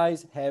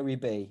apologise, Hairy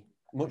B.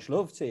 Much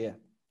love to you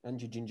and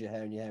your ginger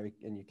hair and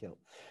your kilt.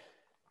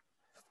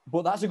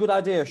 But that's a good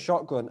idea, a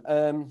shotgun.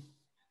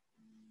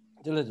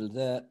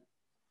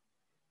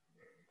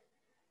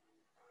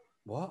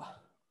 What?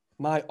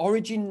 My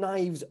Origin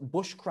Knives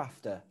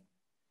Bushcrafter.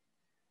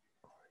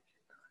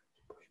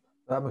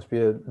 That must be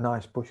a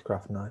nice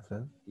bushcraft knife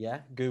then. Yeah,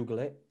 Google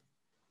it.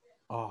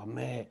 Oh,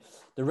 mate.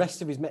 The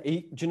rest of his...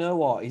 do you know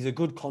what? He's a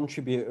good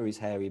contributor, is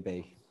Hairy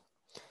B.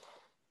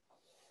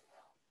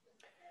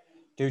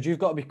 Dude, you've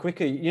got to be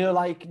quicker. You know,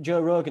 like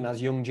Joe Rogan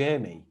has Young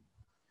Jamie?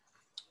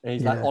 And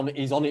he's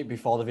he's on it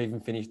before they've even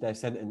finished their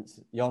sentence.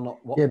 You're not...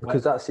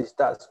 because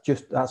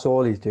that's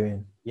all he's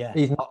doing. Yeah.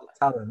 He's not the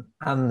talent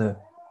and the...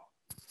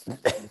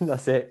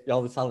 That's it.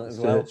 You're the talent as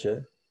well.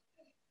 Do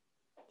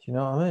you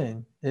know what I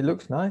mean? It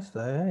looks nice though,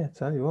 eh? I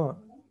tell you what.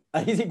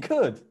 Is it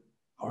good?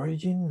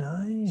 Origin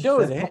nice. Show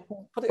us it.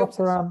 Put it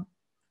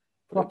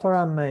proper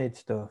handmade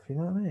stuff, you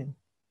know what I mean?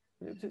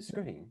 Put it up to the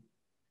screen.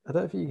 I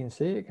don't think you can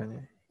see it, can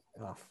you?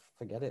 Oh,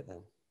 forget it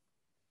then.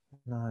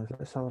 No,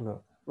 let's have a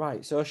look.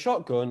 Right, so a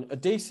shotgun, a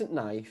decent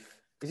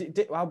knife.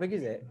 How big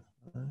is it?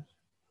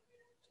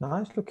 It's a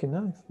nice looking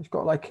knife. It's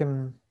got like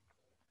 3/4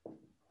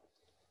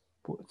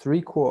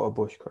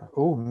 bushcraft.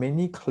 Oh,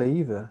 mini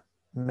cleaver,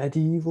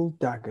 medieval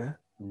dagger.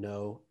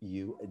 No,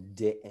 you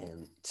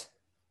didn't.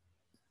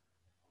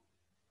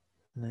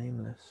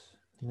 Nameless,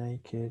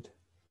 naked.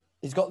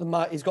 He's got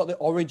the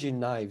Origin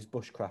Knives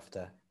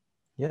Bushcrafter.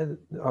 Yeah.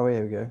 Oh,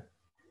 here we go.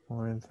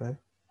 More info.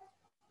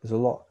 There's a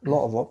lot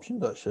of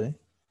options actually.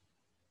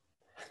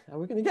 Are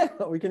we gonna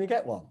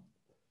get one?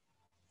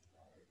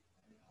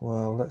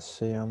 Well, let's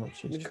see how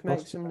much it's just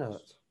make some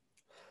notes.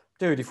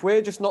 Dude, if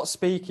we're just not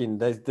speaking,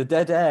 the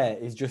dead air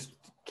is just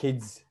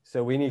kids.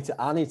 So I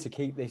need to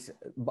keep this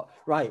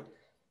right.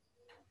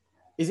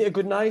 Is it a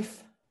good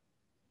knife?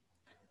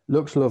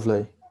 Looks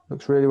lovely.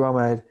 Looks really well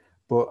made.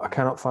 but I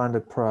cannot find a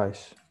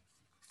price.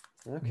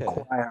 Okay.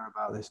 Inquire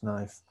about this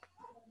knife.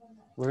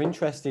 We're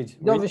interested.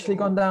 He's obviously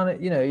gone down it.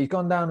 He's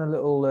gone down a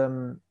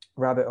little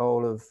rabbit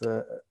hole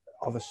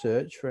of a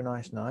search for a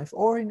nice knife,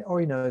 or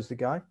he knows the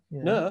guy.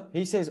 No,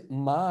 he says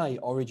my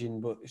origin,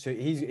 but so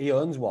he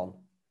owns one.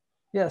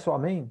 Yeah, that's what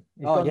I mean.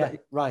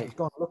 Right. He's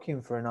gone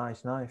looking for a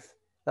nice knife.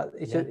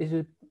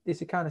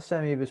 It's a kind of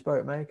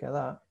semi-bespoke maker.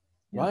 That.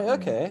 Right.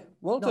 Okay.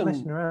 Well Not done.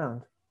 messing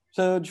around.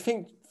 So do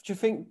you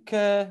think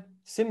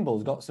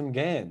Symbol's got some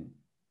game?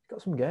 He's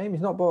got some game.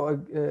 He's not bought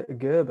a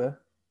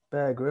Gerber,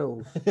 Bear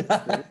Grylls.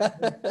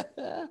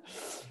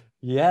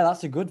 Yeah,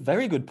 that's a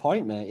very good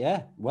point, mate.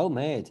 Yeah, well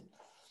made.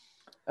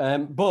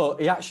 But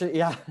he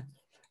actually,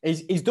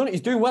 he's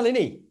doing well, isn't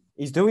he?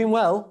 He's doing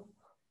well.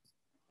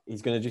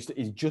 He's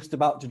just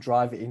about to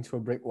drive it into a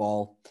brick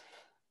wall.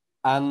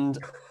 And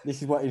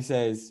this is what he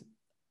says.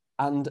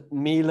 And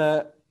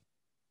Mila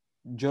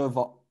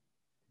Jovovich.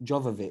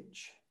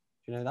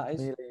 Do you know who that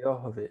is? Mila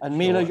Jovovich. And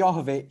Mila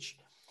Jovovich,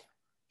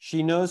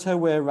 she knows her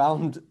way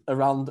around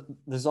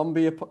the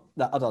zombie.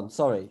 Hold on,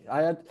 sorry.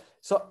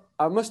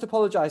 I must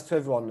apologise to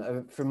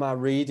everyone for my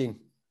reading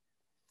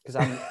because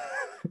I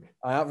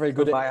aren't very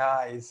good at my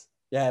eyes.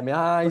 Yeah, my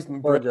eyes.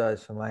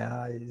 Apologise for my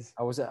eyes.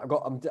 I'm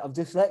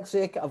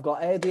dyslexic. I've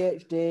got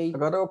ADHD. I've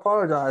got to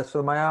apologise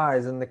for my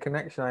eyes and the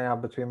connection I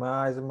have between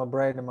my eyes and my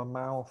brain and my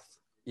mouth.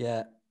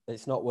 Yeah,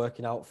 it's not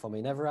working out for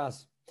me. Never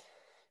has.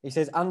 He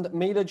says, and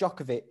Mila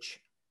Djokovic,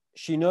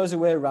 she knows her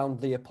way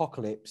around the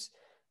apocalypse,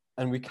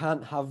 and we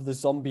can't have the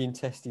zombie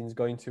intestines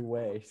going to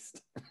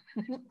waste.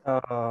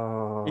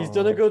 Oh, he's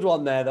done a good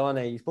one there, though,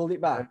 hasn't he? He's pulled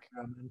it back.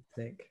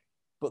 Romantic.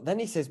 But then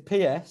he says,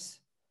 P.S.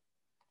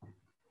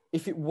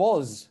 If it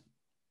was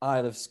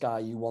Isle of Skye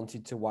you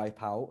wanted to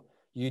wipe out,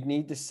 you'd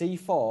need the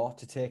C4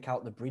 to take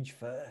out the bridge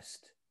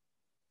first.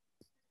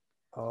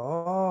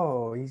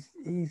 Oh, he's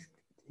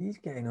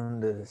getting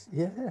under this.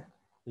 Yeah.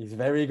 He's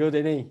very good,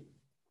 isn't he?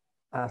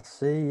 I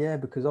see, yeah,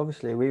 because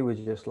obviously we were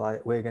just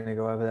like, we're going to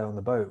go over there on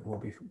the boat.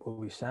 We'll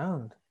be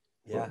sound.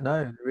 Yeah. But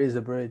no, there is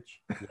a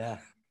bridge. Yeah.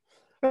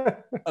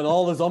 And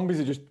all the zombies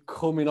are just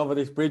coming over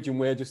this bridge, and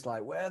we're just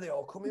like, where are they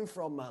all coming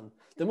from, man?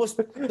 They've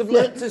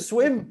learnt to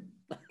swim.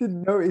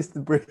 Didn't notice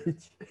the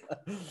bridge.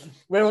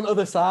 We're on the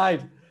other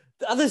side.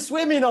 Are they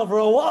swimming over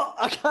or what?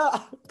 I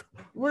can't.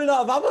 I'm running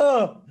out of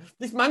ammo.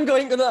 This mango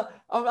ain't gonna.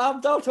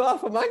 I'm down to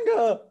half a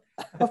mango.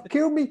 I've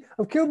killed me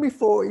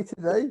 40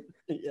 today.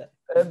 Yeah.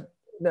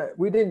 No,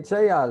 we didn't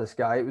say Isle of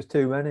Skye. It was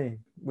too many.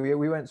 We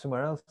went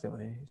somewhere else, didn't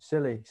we?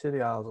 Silly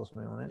Isles or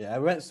something on it. Yeah,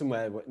 we went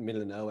somewhere in the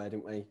middle of nowhere,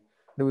 didn't we?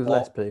 There was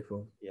less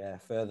people. Yeah,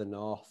 further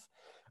north.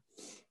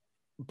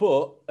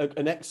 But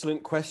an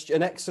excellent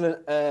question,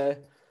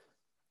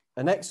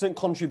 an excellent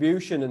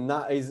contribution, and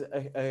that is,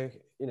 So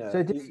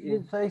he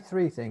didn't say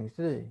three things,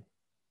 did he?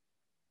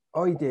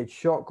 Oh, he did.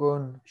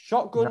 Shotgun,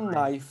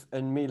 knife,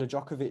 and Mila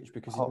Djokovic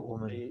because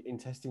the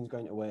intestines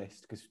going to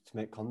waste to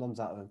make condoms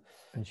out of them.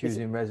 And she was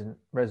in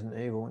Resident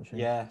Evil, wasn't she?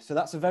 Yeah, so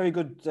that's a very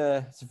good.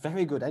 It's a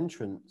very good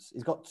entrance.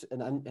 He's got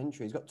an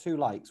entry. He's got 2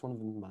 likes. One of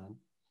them, man.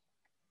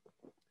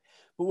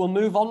 But we'll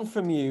move on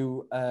from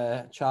you,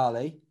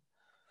 Charlie.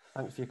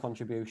 Thanks for your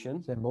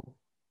contribution.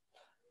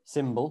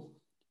 Symbol.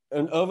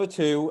 And over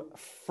to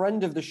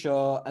friend of the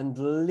show and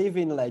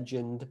living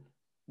legend,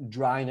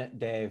 Drynet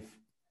Dave.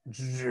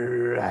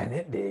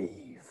 Drynet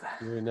Dave.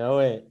 You know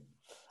it.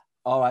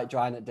 All right,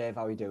 Drynet Dave,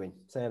 how are you doing?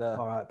 Say hello.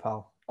 All right,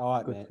 pal. All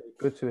right, mate.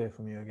 Good to hear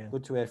from you again.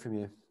 Good to hear from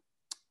you.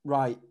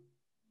 Right.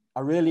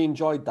 I really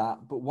enjoyed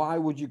that, but why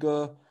would you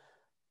go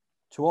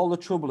to all the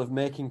trouble of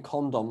making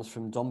condoms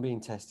from zombie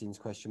intestines, ?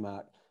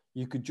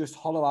 You could just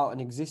hollow out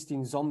an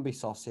existing zombie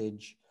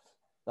sausage.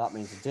 That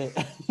means a dick.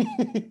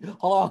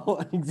 Hollow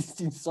out an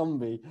existing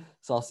zombie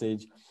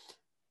sausage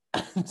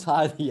and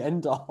tie the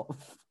end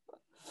off.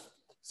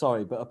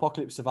 Sorry, but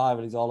apocalypse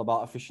survival is all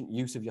about efficient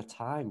use of your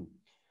time.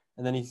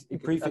 And then he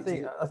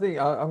prefixes. I think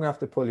I'm gonna have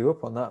to pull you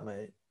up on that,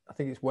 mate. I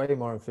think it's way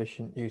more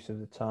efficient use of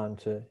the time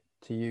to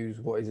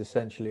use what is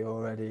essentially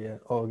already an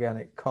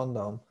organic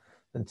condom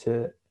than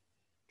to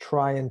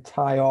try and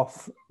tie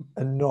off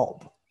a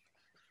knob.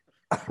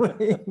 I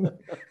mean,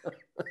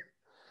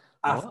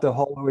 after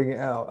hollowing it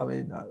out.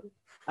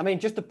 I mean,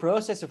 just the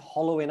process of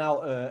hollowing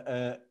out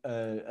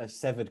a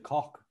severed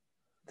cock.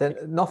 Then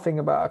nothing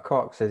about a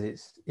cock says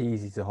it's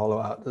easy to hollow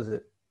out, does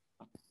it?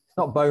 It's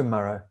not bone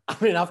marrow. I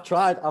mean, I've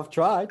tried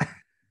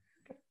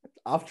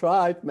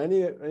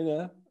many,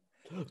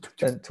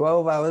 Spent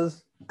 12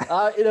 hours.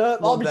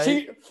 All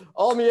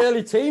my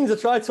early teens, I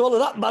tried to hollow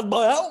that bad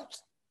boy out.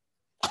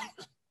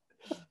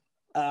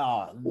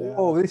 Oh, no.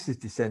 Oh, this is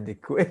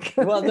descended quick.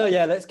 Well, no,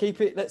 yeah, let's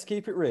keep it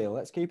real.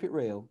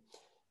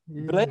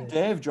 Yeah. Blame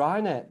Dave,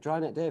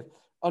 Drynet Dave.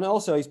 And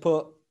also he's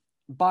put,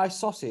 by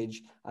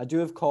sausage, I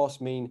do of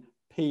course mean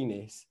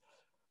penis,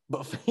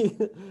 but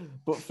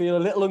feel a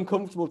little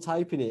uncomfortable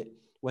typing it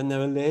when there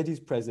are ladies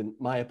present.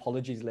 My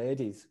apologies,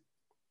 ladies.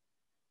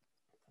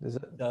 I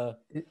don't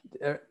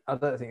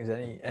think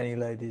there's any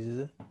ladies, is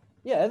there?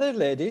 Yeah, there's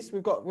ladies.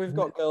 We've got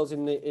girls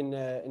in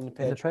the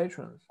patrons.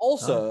 patrons.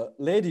 Also,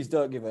 ladies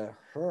don't give a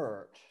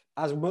hurt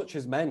as much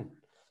as men.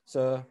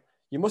 So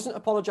you mustn't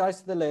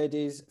apologise to the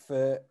ladies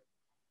for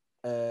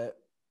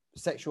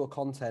sexual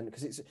content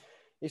because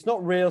it's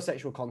not real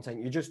sexual content.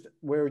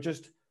 We're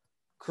just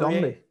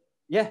Zombie.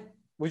 Yeah,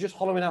 we're just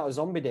hollowing out a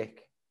zombie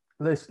dick.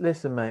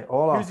 Listen, mate.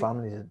 All our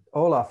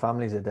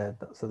families are dead.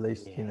 That's the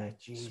least,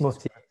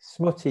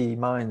 Smutty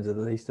minds are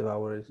the least of our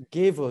worries.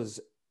 Give us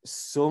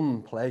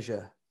some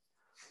pleasure.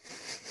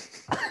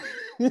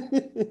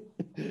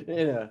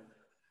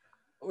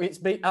 It's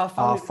been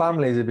our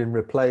families have been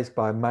replaced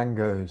by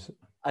mangoes.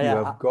 You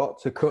have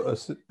got to cut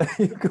us.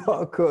 You've got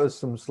to cut us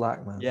some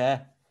slack, man.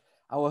 Yeah,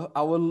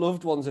 our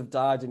loved ones have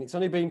died, and it's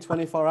only been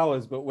 24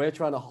 hours, but we're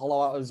trying to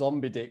hollow out a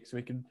zombie dick so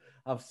we can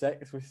have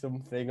sex with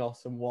something or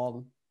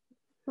someone.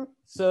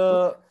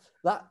 So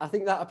I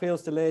think that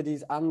appeals to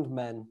ladies and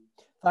men.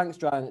 Thanks,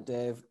 Giant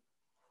Dave.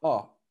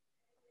 Oh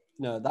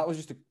no, that was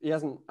just he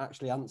hasn't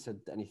actually answered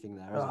anything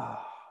there, has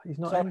he? He's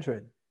not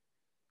entering.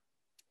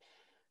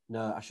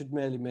 No, I should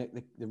merely make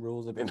the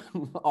rules of him.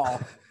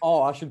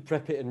 or I should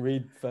prep it and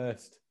read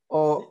first.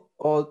 Or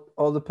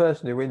the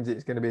person who wins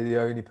it's going to be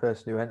the only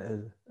person who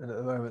enters. And at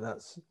the moment,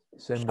 that's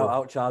Symbol. Shout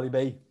out Charlie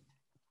B.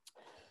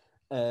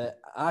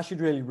 I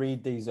should really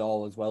read these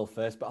all as well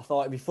first, but I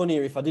thought it'd be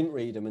funnier if I didn't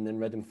read them and then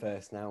read them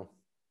first now.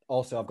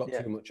 Also, I've got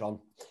too much on.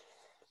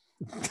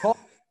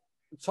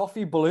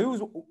 Toffee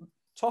Blue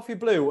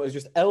has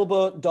just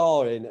elbowed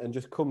door in and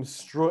just come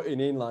strutting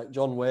in like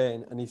John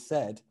Wayne, and he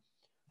said,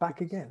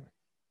 "Back again."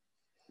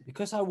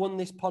 Because I won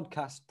this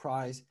podcast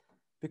prize,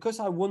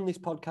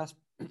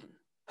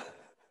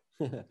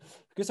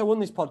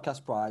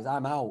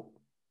 I'm out.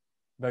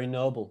 Very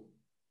noble.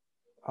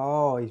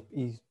 Oh,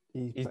 he's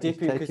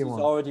dipping because he's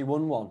already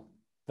won one.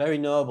 Very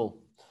noble.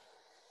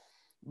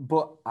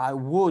 But I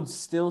would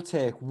still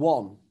take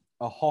 1,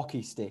 a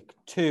hockey stick,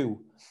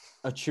 2,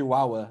 a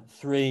chihuahua,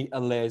 3, a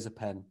laser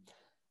pen.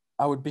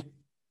 I would be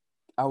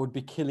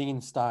killing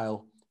in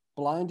style,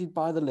 blinded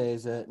by the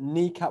laser,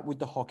 kneecapped with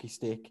the hockey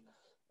stick,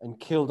 and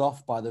killed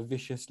off by the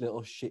vicious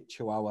little shit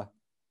chihuahua.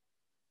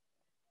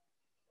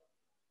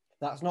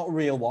 That's not a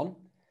real one.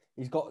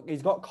 He's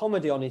got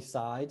comedy on his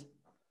side,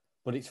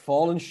 but it's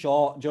fallen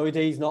short. Joey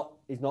D, he's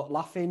not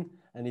laughing,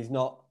 and he's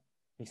not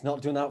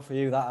doing that for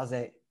you. That has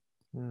it.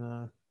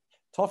 No.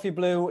 Toffee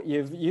Blue,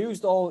 you've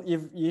used all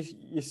you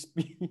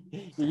spent.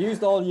 You've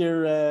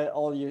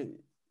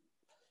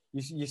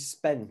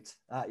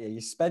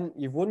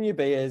won your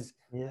beers.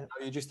 Yeah.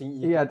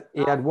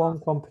 He had one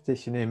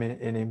competition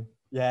in him.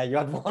 Yeah, you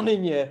had one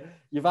in you.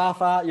 You've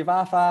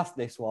half-assed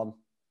this one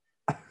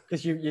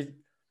because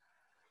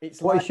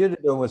it's what he should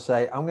have done was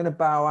say, "I'm going to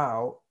bow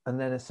out," and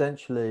then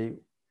essentially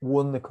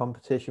won the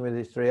competition with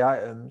his 3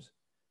 items.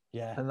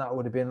 Yeah, and that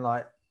would have been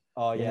like,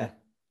 oh yeah.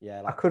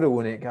 I could have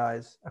won it,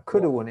 guys. I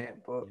could have won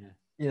it, but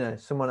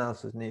someone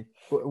else has need.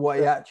 But what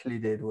he actually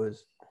did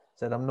was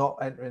said, "I'm not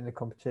entering the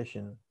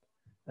competition,"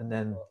 and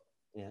then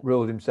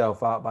ruled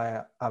himself out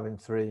by having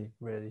 3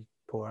 really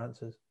poor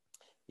answers.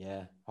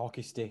 Yeah,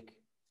 hockey stick,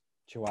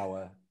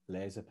 chihuahua,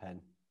 laser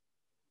pen.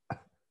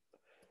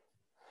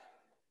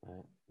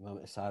 Right,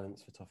 moment of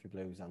silence for Toffee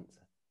Blue's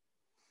answer.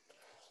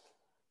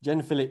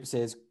 Jen Phillips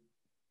says,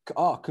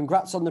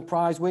 congrats on the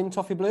prize win,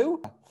 Toffee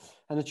Blue.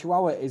 And the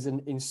chihuahua is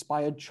an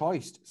inspired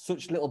choice.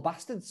 Such little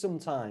bastards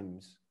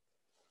sometimes.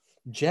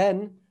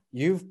 Jen,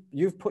 you've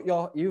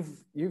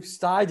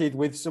sided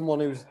with someone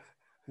who's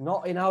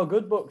not in our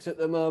good books at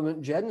the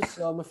moment, Jen.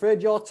 So I'm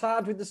afraid you're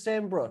tarred with the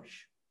same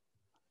brush.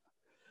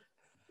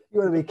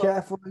 You got to be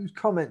careful whose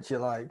comments you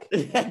like.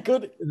 Yeah,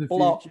 good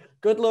luck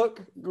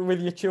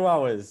with your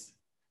chihuahuas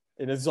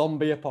in a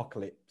zombie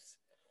apocalypse.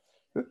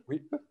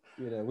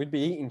 We'd be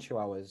eating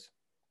chihuahuas.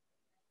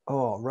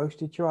 Oh,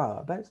 roasted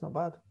chihuahua. I bet it's not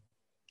bad.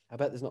 I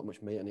bet there's not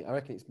much meat in it. I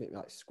reckon it's maybe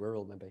like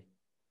squirrel, maybe.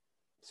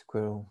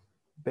 Squirrel.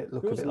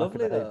 Look a bit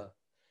lovely, like though.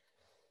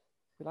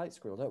 We like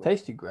squirrel, don't we?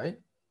 Tasted great.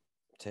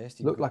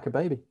 Looked like a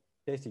baby.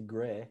 Tasted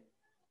grey.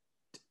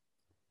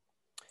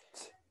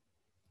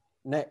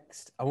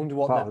 Next, I wonder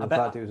what the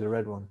fact it was a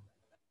red one.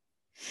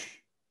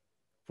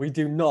 We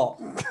do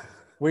not.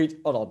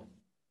 Hold on.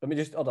 Let me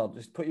just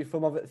Just put your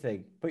thumb over the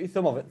thing. Put your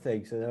thumb over the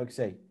thing so they can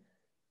see.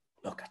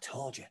 Look, I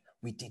told you.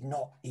 We did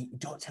not eat.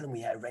 Don't tell them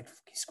we ate a red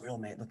fucking squirrel,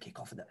 mate. They'll kick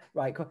off of that.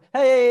 Right.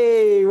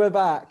 Hey, we're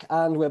back.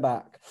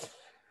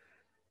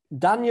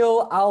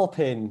 Daniel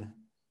Alpin.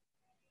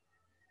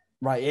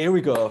 Right, here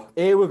we go.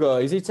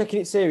 Is he taking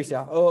it seriously?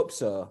 I hope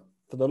so.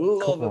 For the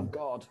love of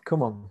God.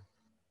 Come on.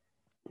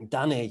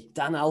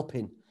 Dan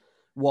Alpin.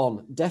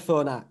 1,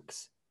 Defo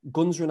axe.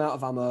 Guns run out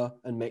of ammo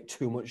and make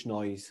too much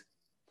noise.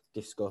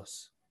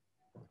 Discuss.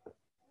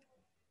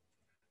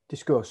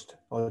 Disgust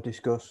or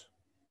discuss?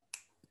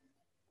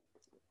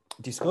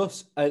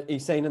 Discuss.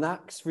 He's saying an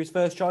axe for his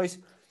first choice.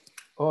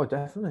 Oh,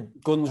 definitely.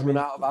 Guns run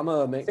out of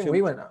ammo. I think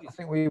we went axe,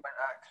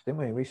 didn't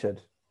we? We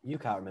said. You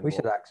can't remember. We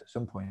said axe at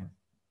some point.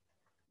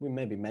 We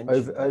maybe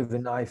mentioned over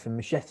knife and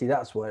machete.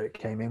 That's where it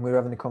came in. We were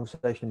having a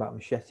conversation about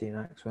machete and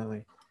axe, weren't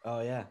we? Oh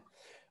yeah.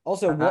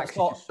 Also, axe is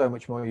just so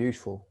much more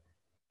useful.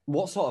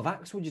 What sort of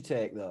axe would you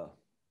take though?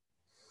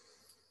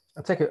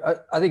 I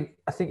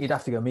think you'd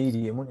have to go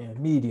medium, wouldn't you?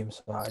 Medium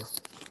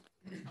size.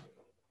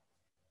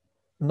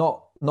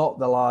 Not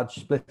the large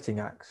splitting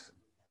axe.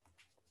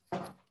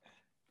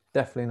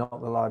 Definitely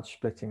not the large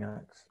splitting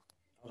axe.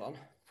 Hold on.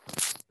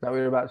 Is that what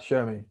you're about to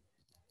show me?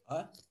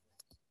 Huh?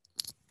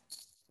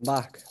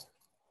 Back.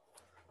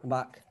 I'm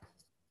back.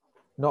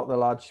 Not the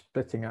large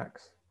splitting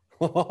axe.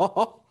 It's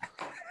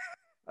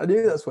I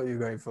knew that's what you were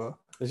going for.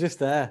 just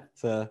there.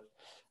 So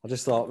I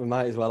just thought we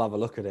might as well have a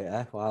look at it,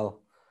 eh? While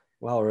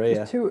we're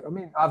here. It's too. I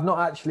mean, I've not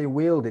actually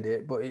wielded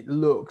it, but it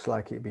looks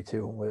like it'd be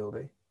too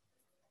unwieldy.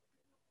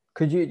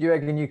 Do you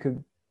reckon you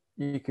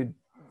could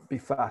be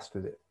fast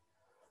with it?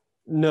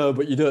 No,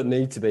 but you don't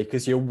need to be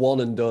because you're one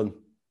and done.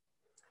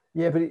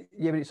 Yeah, but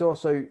it's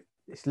also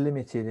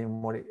limited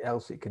in what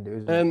else it can do,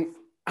 isn't it?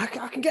 I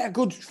can get a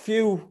good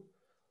few.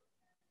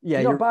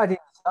 Yeah, you're not biding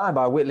time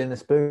by whittling the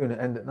spoon at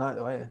end at night,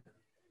 though, are you?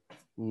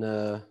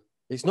 No,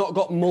 it's not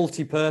got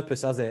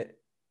multi-purpose, has it?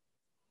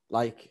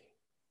 Like,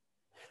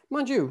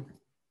 mind you,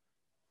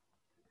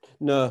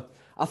 no.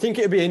 I think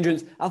it'd be a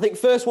hindrance. I think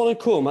first one would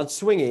come, I'd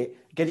swing it,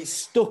 get it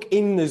stuck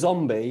in the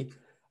zombie,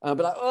 and I'd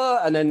be like, oh,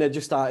 and then they'd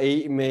just start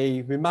eating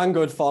me. My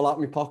mango would fall out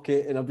my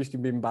pocket, and I'm just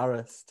gonna be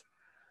embarrassed.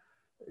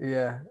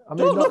 Yeah, I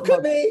mean, don't look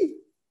at me.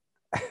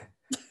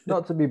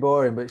 Not to be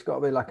boring, but it's got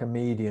to be like a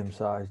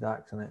medium-sized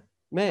axe, isn't it?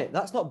 Mate,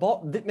 that's not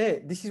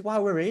mate, this is why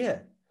we're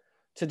here.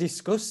 To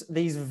discuss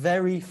these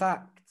very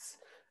facts.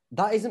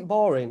 That isn't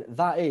boring.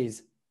 That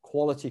is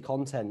quality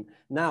content.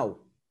 Now,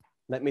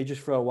 let me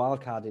just throw a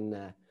wild card in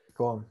there.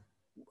 Go on.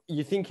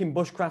 You're thinking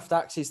bushcraft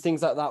axes,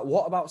 things like that.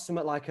 What about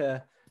something like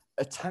a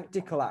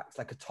tactical axe,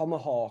 like a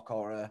tomahawk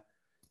or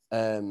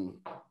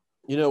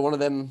one of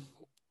them?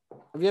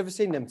 Have you ever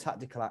seen them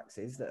tactical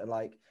axes that are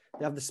like,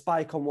 they have the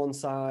spike on one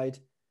side?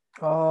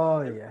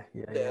 Oh, yeah.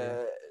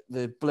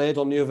 The blade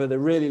on the other. They're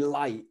really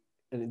light.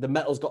 And the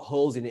metal's got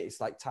holes in it.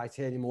 It's like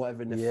titanium or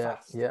whatever. And they're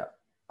fast. Yeah.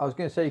 I was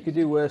going to say you could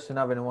do worse than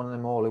having one of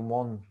them all in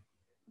one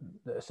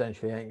that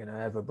essentially ain't going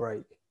to ever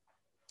break.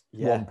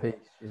 Yeah. One piece.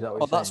 Is that what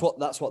you're saying?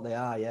 That's what they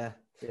are. Yeah.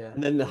 Yeah.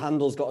 And then the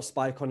handle's got a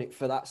spike on it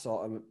for that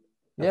sort of.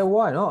 Yeah.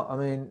 Why not? I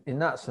mean, in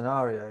that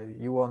scenario,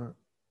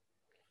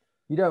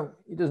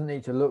 it doesn't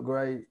need to look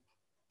great.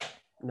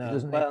 No. It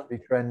doesn't need to be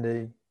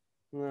trendy.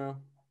 No.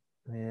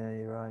 Yeah,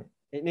 you're right.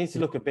 It needs to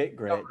look a bit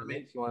great. And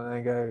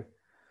then go,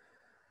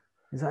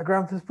 is that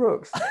Gramphus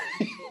Brooks?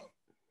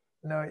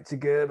 No, it's a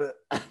Gerber.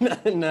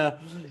 No.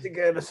 It's a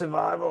Gerber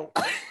Survival.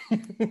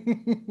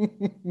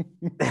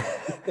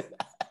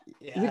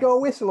 Yeah. Has it got a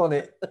whistle on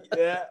it?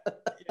 Yeah.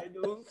 Yeah, it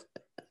does.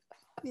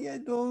 Yeah,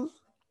 it does.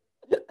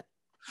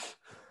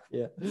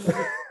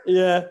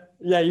 Yeah.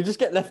 Yeah, you just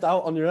get left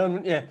out on your own,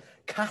 wouldn't you?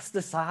 Cast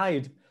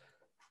aside.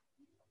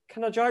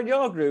 Can I join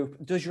your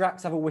group? Does your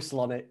axe have a whistle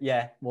on it?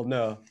 Yeah. Well,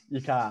 no, you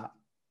can't.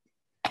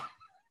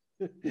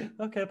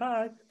 Okay,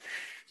 bye.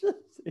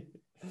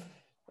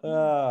 Hang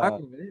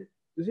on a minute.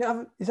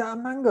 Is that a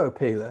mango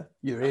peeler?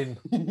 You're in.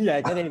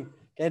 Yeah, get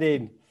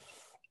in.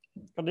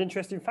 Got an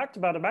interesting fact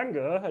about a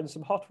mango and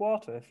some hot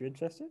water if you're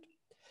interested.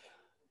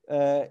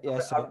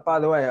 By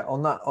the way,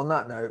 on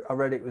that note, I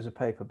read it was a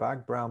paper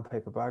bag, brown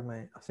paper bag,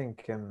 mate. I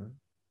think.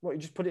 What, you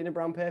just put it in a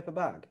brown paper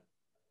bag?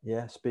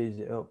 Yeah, speeds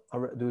it up.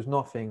 There was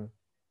nothing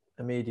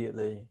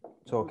immediately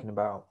talking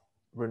about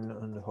running it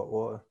under hot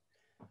water.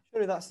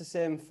 Surely that's the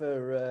same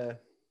for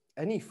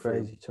any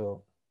fruit. Crazy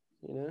talk.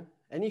 You know,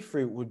 any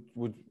fruit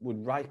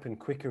would ripen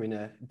quicker in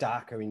a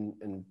darker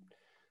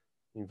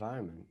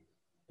environment.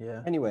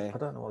 Yeah. Anyway, I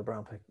don't know what the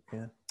brown paper.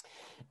 Yeah.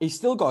 He's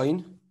still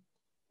going.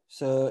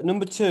 So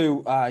number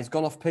 2, he's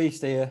gone off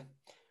piste here.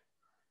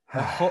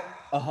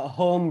 A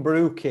home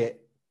brew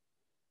kit.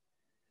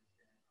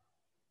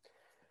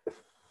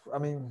 I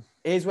mean,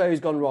 here's where he's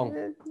gone wrong.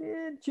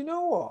 Yeah, do you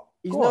know what?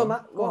 He's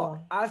nomadic.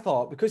 What I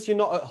thought, because you're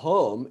not at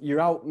home, you're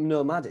out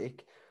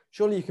nomadic.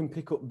 Surely you can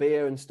pick up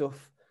beer and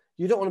stuff.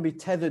 You don't want to be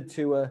tethered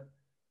to a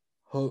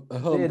home.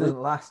 Beer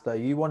doesn't last though.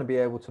 You want to be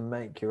able to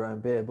make your own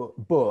beer,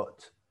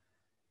 but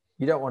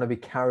you don't want to be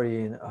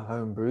carrying a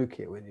home brew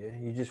kit with you.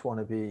 You just want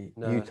to be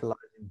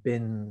utilising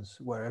bins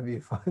wherever you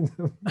find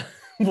them.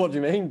 What do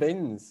you mean,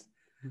 bins?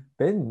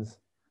 Bins.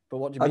 But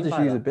what do you mean? I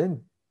just use a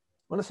bin.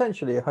 Well,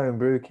 essentially, a home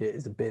brew kit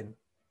is a bin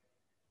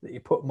that you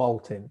put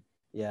malt in.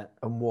 Yeah.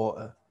 And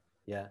water.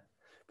 Yeah.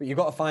 But you've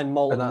got to find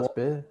malt. And that's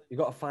beer. You've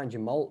got to find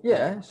your malt.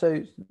 Yeah.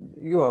 So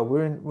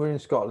we're in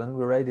Scotland.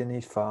 We're raiding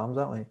these farms,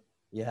 aren't we?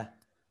 Yeah.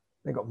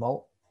 They got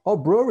malt. Oh,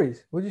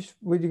 breweries. We're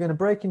you going to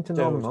break into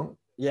Norman Monk?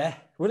 Yeah.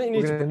 Wouldn't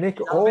you need to nick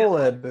all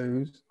their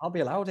booze? I'll be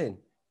allowed in.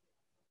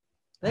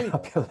 I'll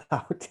be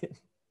allowed in.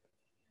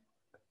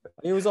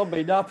 He was on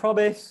me. No, I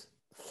promise.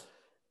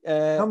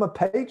 I'm a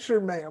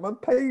patron, mate. I'm a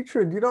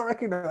patron. Do you not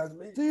recognise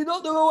me? Do you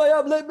not know who I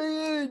am? Let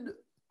me in.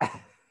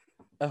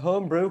 A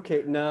home brew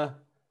kit? No.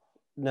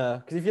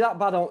 Because if you're that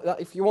bad on,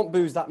 if you want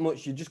booze that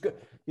much, you just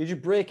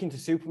break into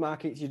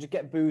supermarkets. You just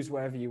get booze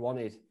wherever you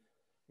wanted.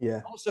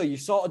 Yeah. Also, you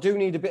sort of do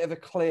need a bit of a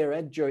clear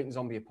head during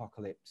zombie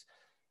apocalypse.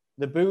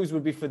 The booze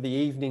would be for the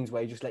evenings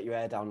where you just let your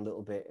hair down a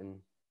little bit and.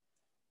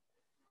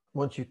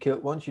 Once you've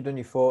done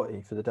your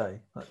 40 for the day,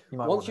 you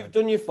might. Once you've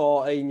done your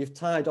 40 and you've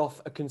tied off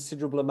a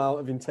considerable amount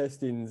of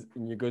intestines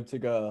and you're good to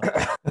go,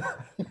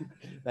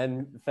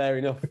 then fair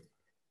enough.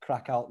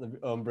 crack out the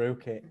own brew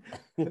kit.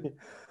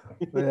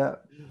 Yeah.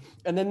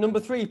 And then number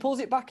 3, he pulls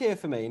it back here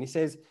for me, and he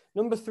says,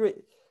 number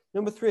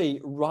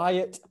three,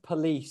 riot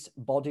police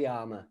body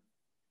armor.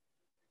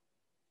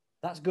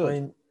 That's good. I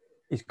mean,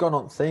 he's gone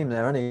on theme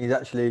there, hasn't he? He's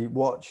actually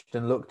watched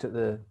and looked at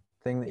the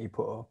thing that you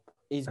put up.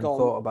 He's and gone.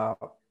 Thought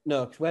about.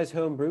 No, because where's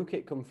home brew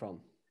kit come from?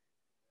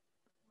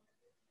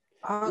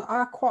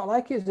 I quite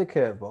like it as a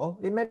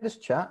curveball. He made us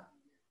chat.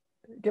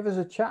 Give us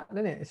a chat,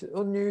 didn't it? It's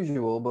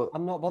unusual, but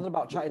I'm not bothered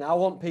about chatting. I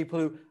want people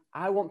who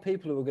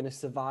are going to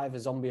survive a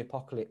zombie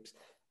apocalypse.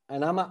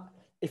 And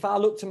if I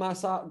look to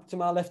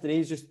my left and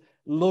he's just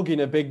lugging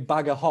a big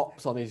bag of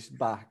hops on his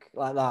back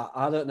like that,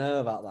 I don't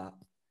know about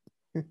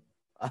that.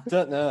 I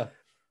don't know.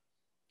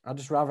 I'd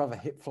just rather have a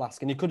hip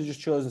flask, and he could have just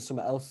chosen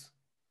something else.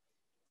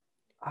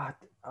 I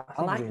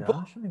like,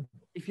 but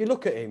if you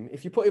look at him,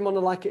 if you put him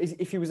on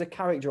if he was a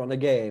character on a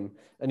game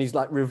and he's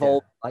like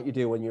revolving like you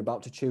do when you're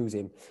about to choose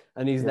him,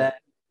 and he's there,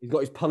 he's got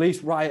his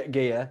police riot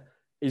gear,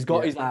 he's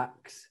got his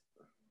axe,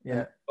 he's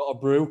got a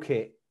brew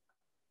kit.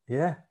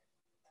 Yeah,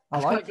 I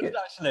That's like quite it. good,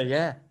 actually.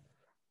 Yeah,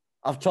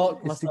 I've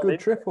talked. It's a good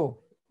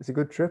triple. It's a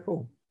good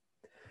triple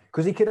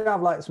because he could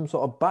have like some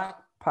sort of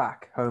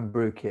backpack home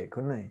brew kit,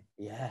 couldn't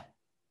he? Yeah.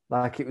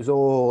 Like it was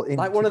all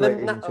like one of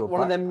them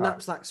backpack.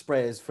 knapsack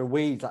sprays for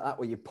weeds like that,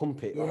 where you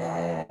pump it.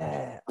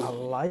 Yeah, I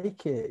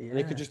like it. Yeah. And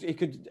he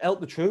could help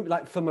the troop,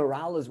 like for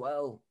morale as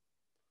well.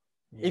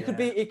 Yeah.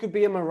 It could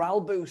be a morale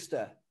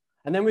booster,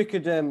 and then we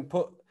could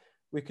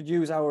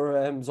use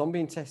our zombie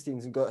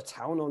intestines and go to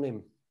town on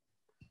him.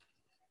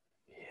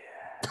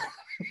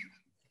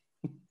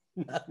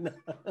 Yeah. No.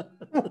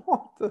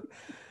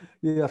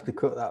 You have to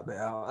cut that bit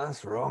out.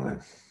 That's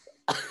wrong.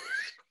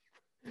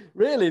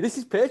 Really, this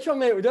is Patreon,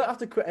 mate. We don't have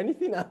to cut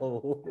anything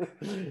out.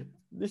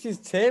 This is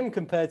tame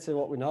compared to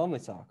what we normally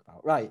talk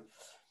about. Right.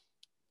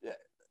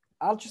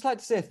 I'd just like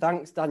to say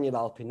thanks, Daniel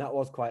Alpin. That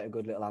was quite a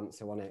good little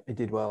answer, wasn't it? He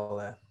did well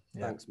there.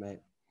 Yeah. Thanks, mate.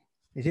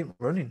 He's in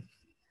running.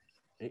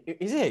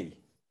 Is he?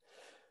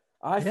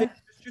 I think,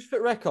 just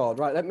for record,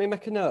 right, let me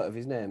make a note of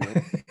his name,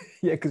 mate.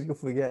 Yeah, because you'll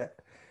forget.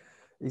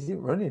 He's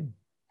in running.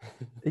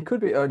 He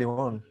could be only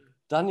one.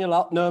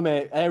 No,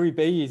 mate. Airy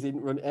B is in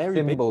run.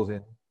 Symbol's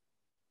in.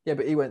 Yeah,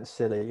 but he went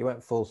silly. He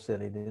went full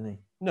silly, didn't he?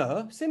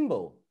 No,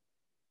 Symbol.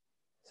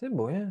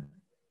 Symbol, yeah.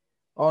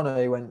 Oh, no,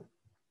 he went...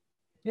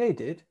 Yeah, he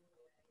did.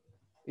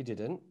 He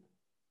didn't.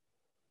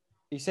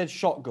 He said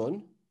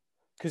shotgun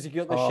because he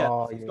got the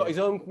shell. He's got his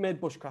own made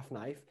bushcraft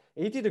knife.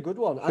 He did a good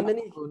one. And then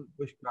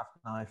bushcraft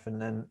knife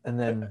and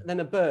then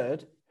a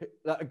bird,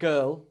 a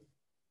girl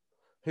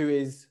who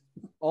is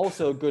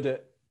also good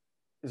at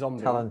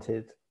zombie.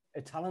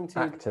 A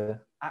talented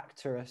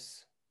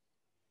actress.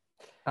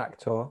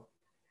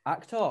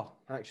 Actor,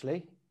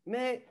 actually.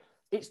 Mate,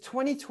 it's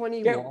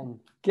 2021.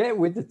 Get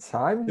with the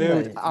time,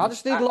 dude. Mate. I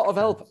just need a lot of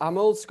help. I'm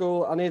old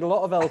school. I need a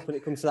lot of help when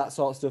it comes to that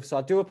sort of stuff. So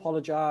I do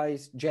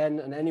apologise,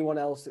 Jen, and anyone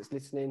else that's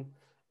listening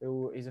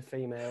who is a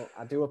female.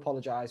 I do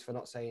apologise for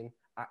not saying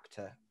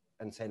actor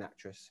and saying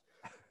actress.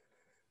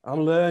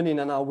 I'm learning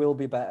and I will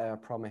be better, I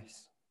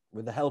promise,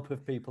 with the help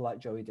of people like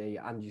Joey D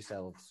and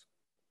yourselves.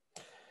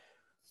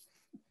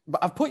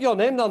 But I've put your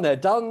name down there,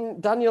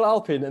 Daniel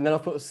Alpin, and then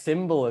I've put a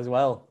symbol as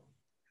well.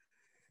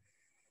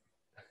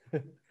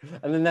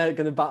 And then they're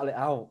going to battle it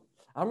out.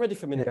 I'm ready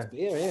for my next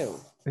beer. Ew.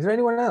 Is there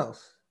anyone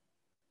else?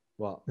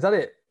 What? Is that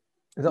it?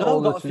 Is that no,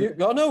 all? Got a few.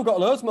 Oh, no, we've got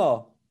loads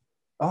more.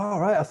 Oh,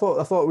 right. I thought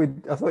that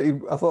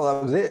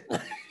was it.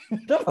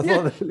 I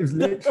thought it was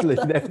literally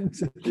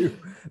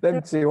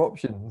them two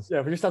options.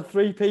 Yeah, we just had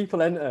 3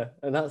 people enter,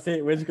 and that's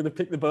it. We're just going to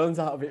pick the bones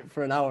out of it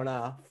for an hour and a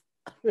half.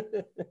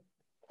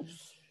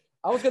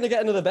 I was going to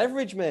get another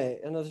beverage,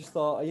 mate, and I just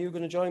thought, are you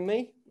going to join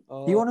me?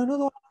 Or... You want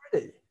another one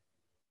already?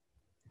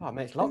 Oh,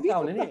 mate, it's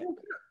lockdown, isn't it?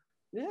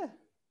 Yeah.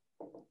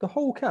 The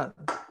whole can?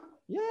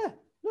 Yeah.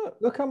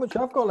 Look how much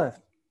I've got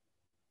left.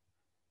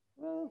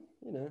 Well,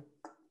 you know.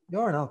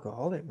 You're an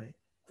alcoholic, mate.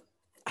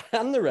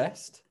 And the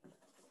rest.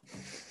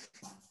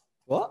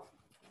 What?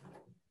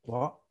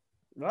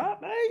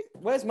 Right, mate.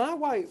 Where's my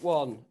white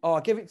one? Oh,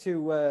 I'll give it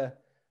to...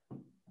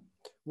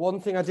 one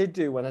thing I did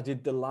do when I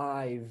did the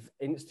live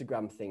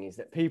Instagram thing is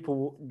that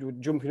people were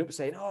jumping up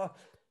saying, oh,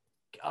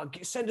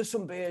 send us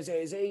some beers,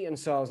 AZ. And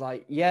so I was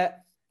like, yeah,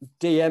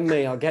 DM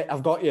me.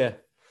 I've got you.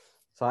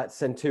 So I had to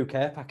send 2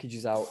 care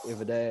packages out the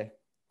other day.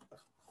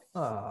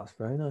 Oh, that's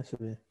very nice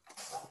of you.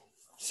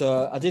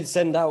 So I did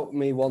send out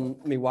me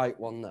white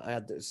one that I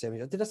had the same.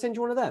 Did I send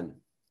you one of them?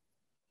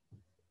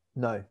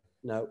 No.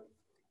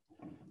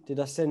 Did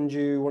I send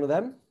you one of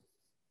them?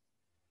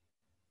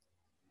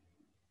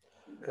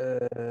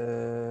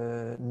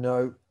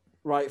 No.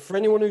 Right. For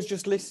anyone who's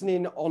just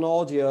listening on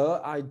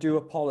audio, I do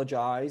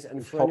apologise.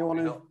 And for anyone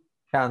who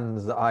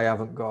cans that I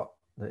haven't got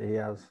that he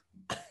has.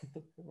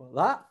 What,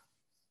 that?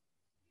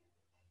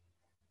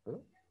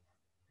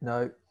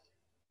 No.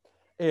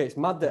 Yeah, it's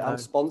mad that I'm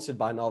sponsored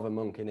by Northern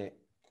Monk, innit?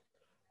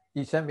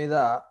 You sent me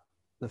that,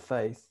 the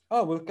Faith.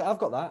 Oh, well, I've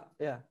got that,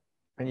 yeah.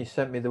 And you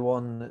sent me the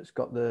one that's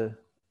got the...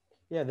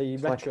 Yeah, the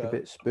it's retro. like a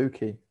bit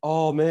spooky.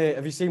 Oh, mate,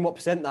 have you seen what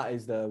percent that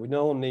is, though?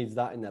 No one needs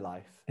that in their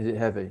life. Is it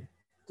heavy?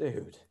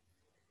 Dude,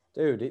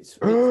 it's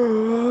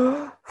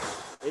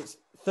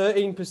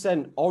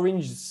 13%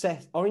 orange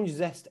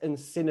zest and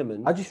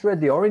cinnamon. I just read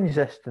the orange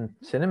zest and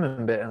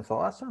cinnamon bit and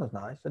thought that sounds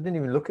nice. I didn't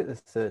even look at the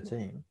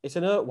 13. It's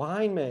an oat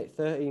wine, mate.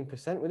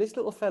 13% with this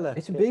little fella.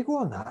 It's a big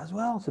one, that as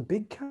well. It's a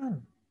big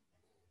can.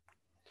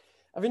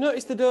 Have you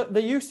noticed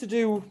they used to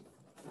do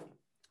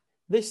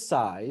this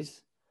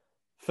size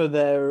for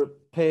their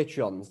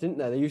Patreons, didn't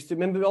they? They used to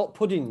remember all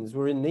puddings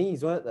were in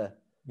these, weren't they?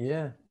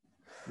 Yeah.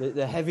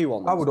 The heavy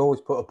ones. I would always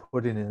put a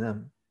pudding in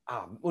them.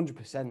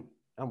 100%.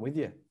 I'm with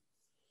you.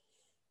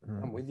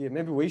 I'm with you.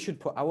 Maybe we should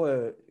put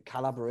our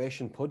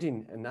collaboration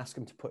pudding and ask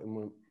them to put in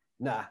one.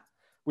 Nah,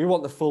 we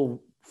want the full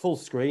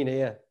screen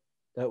here,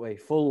 don't we?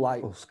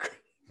 Full screen.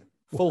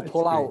 Full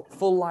pull out.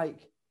 Full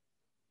like.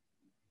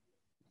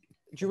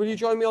 Will you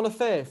join me on a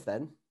faith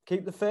then?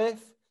 Keep the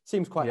faith.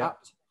 Seems quite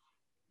apt.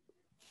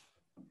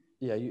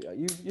 Yeah,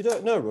 you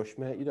don't no rush,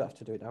 mate. You don't have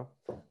to do it now.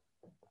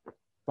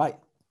 Right,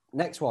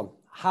 next one.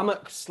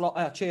 Hammock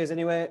slot. Cheers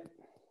anyway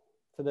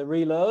for the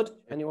reload.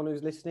 Anyone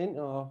who's listening,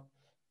 or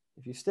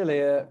if you're still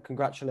here,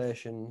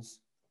 congratulations.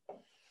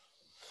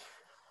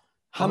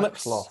 Hammock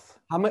sloth.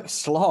 Hammock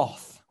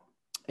sloth.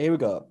 Here we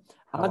go.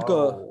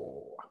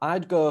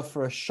 I'd go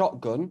for a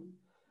shotgun,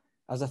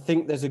 as I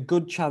think there's a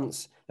good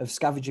chance of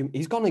scavenging.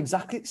 He's gone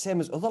exactly the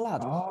same as other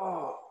lad.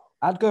 Oh.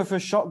 I'd go for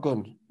a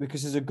shotgun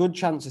because there's a good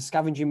chance of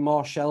scavenging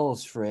more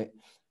shells for it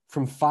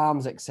from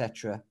farms,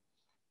 etc.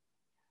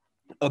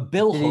 A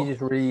bill hook. Did he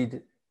just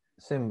read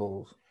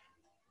symbols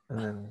and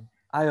then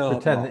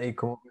pretend that he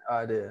come up with the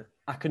idea?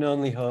 I can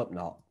only hope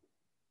not.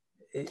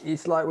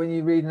 It's like when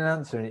you read an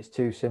answer and it's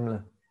too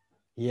similar.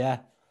 Yeah,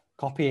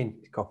 copying.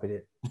 He's copied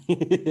it.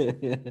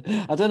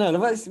 I don't know.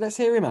 Let's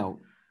hear him out.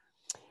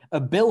 A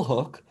bill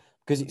hook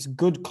because it's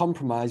good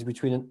compromise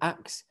between an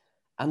axe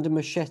and a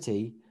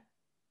machete.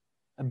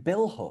 A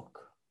bill hook.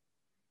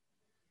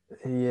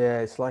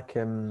 Yeah, it's like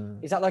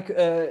Is that like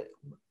a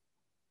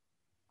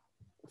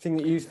thing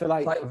that you use for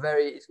like?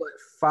 It's like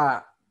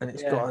fat and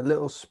it's got a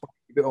little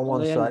spiky bit on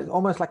one side. It's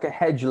almost like a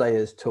hedge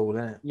layers tool,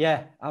 isn't it?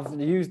 Yeah, I've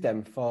used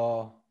them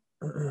for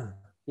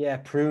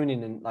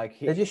pruning and like.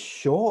 They're just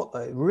short,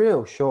 though,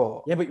 real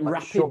short. Yeah, but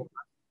rapid. Short.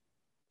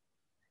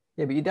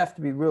 Yeah, but you'd have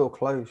to be real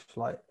close.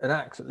 Like an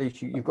axe, at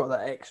least you've got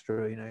that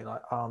extra,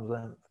 like arm's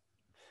length.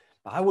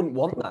 But I wouldn't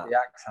want that. The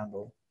axe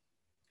handle.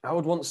 I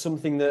would want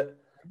something that,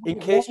 in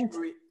case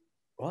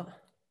what?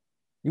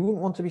 You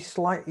wouldn't want to be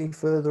slightly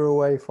further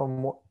away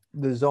from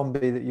the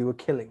zombie that you were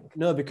killing.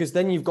 No, because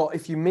then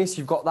if you miss,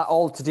 you've got that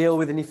all to deal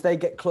with, and if they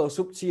get close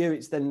up to you,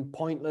 it's then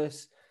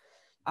pointless.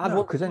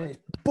 Because then it's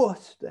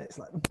bust. It's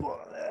like,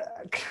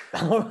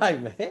 all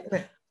right,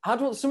 mate.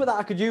 I'd want some of that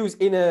I could use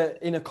in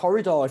a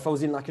corridor if I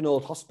was in like an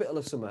old hospital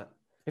or something.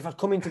 If I'd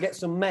come in to get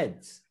some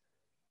meds.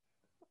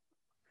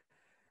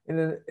 In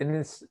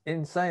an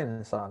insane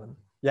asylum.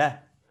 Yeah.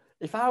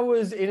 If I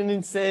was in an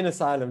insane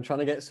asylum trying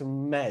to get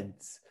some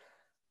meds,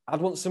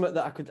 I'd want something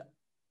that I could.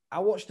 I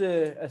watched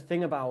a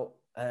thing about.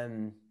 I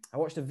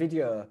watched a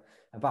video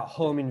about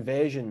home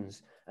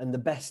invasions and the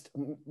best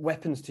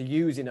weapons to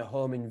use in a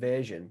home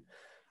invasion,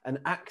 and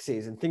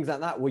axes and things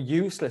like that were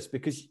useless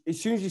because as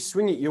soon as you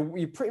swing it,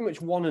 you're pretty much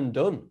one and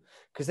done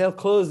because they'll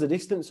close the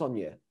distance on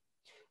you,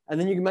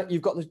 and then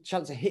you've got the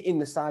chance of hitting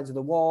the sides of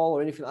the wall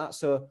or anything like that.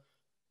 So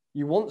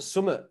you want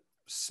something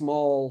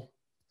small,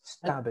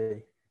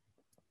 stabby.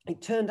 It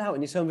turned out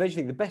in this home invasion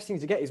thing, the best thing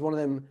to get is one of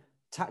them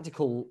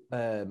tactical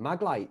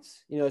mag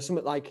lights.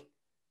 Something like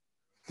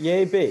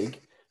yay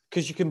big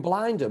because you can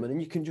blind them and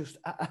then you can just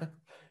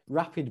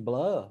rapid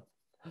blur.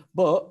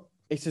 But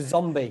it's a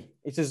zombie.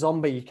 It's a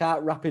zombie. You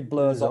can't rapid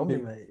blur a zombie,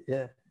 mate.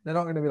 Yeah, they're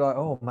not going to be like,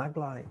 oh, mag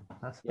light.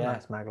 That's a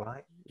nice mag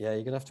light. Yeah, you're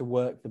going to have to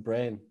work the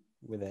brain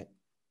with it.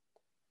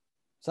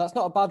 So that's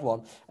not a bad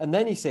one. And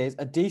then he says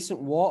a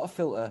decent water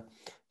filter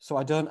so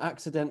I don't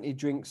accidentally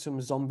drink some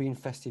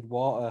zombie-infested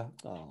water.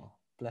 Oh.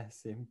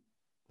 Bless him.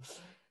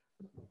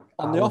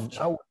 I wouldn't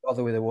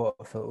bother with a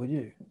water filter, would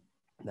you?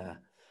 Nah.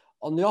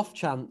 On the off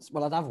chance,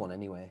 well, I'd have one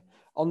anyway.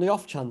 On the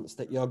off chance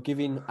that you're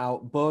giving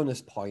out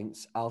bonus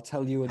points, I'll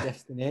tell you a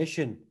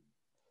destination.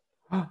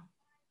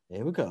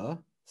 Here we go.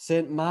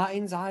 St.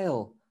 Martin's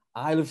Isle,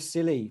 Isle of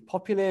Scilly,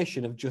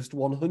 population of just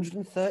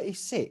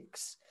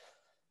 136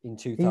 in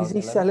 2011.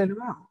 Is he selling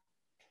them out?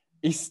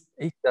 He's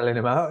selling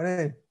them out,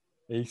 isn't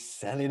he? He's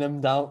selling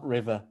them down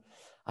river.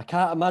 I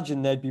can't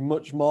imagine there'd be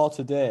much more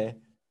today.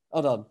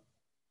 Hold on.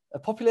 A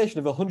population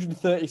of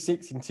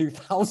 136 in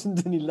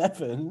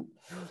 2011.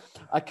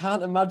 I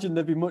can't imagine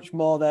there'd be much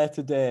more there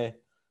today.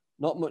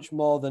 Not much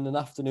more than an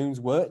afternoon's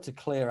work to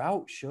clear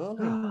out,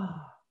 surely.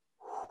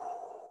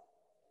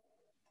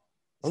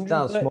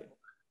 Sounds small.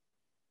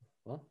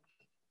 What?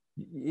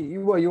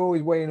 You're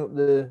always weighing up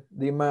the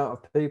amount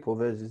of people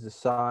versus the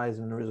size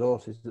and the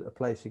resources that a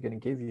place is going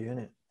to give you, isn't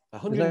it?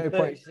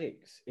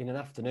 136 in an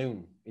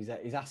afternoon. He's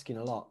asking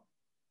a lot.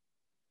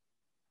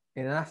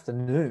 In an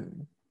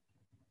afternoon?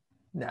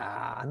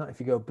 Nah, not if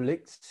you go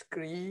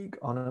blitzkrieg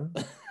on them.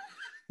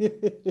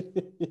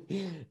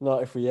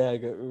 Not if we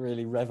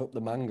really rev up the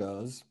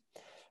mangoes.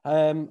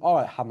 All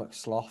right, hammock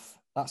sloth.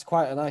 That's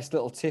quite a nice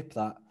little tip.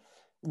 That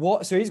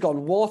what? So he's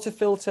gone water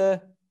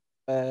filter.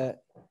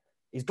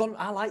 He's gone.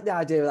 I like the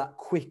idea of that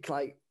quick,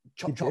 like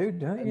chop chop. You do,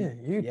 don't you?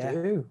 You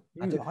do.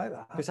 You like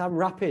that because I'm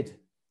rapid.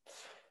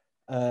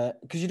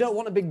 Because you don't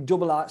want a big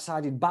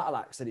double-sided battle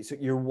axe that it's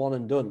you're one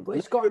and done. But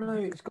it's got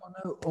no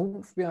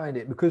oomph behind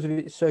it because of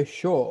it's so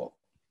short.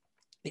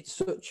 It's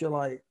such a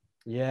like.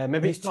 Yeah,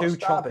 maybe it's too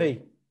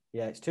choppy.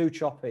 Yeah, it's too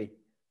choppy.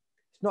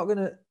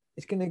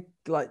 It's gonna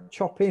like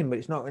chop in, but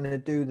it's not gonna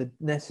do the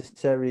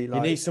necessary.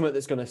 Like, you need something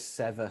that's gonna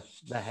sever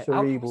the head.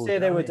 Cerebral Say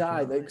they were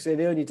damage, died. They say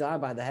they only die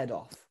by the head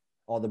off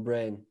or the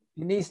brain.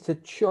 It needs to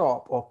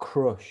chop or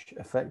crush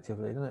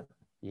effectively, doesn't it?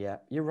 Yeah,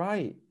 you're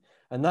right.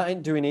 And that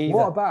ain't doing either.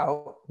 What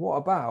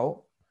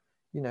about,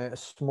 a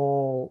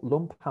small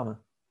lump hammer?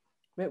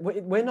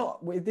 We're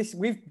not.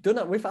 We've done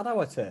it. We've had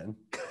our turn.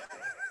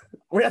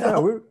 we had a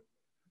whole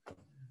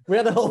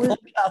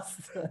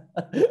podcast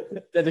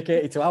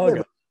dedicated to our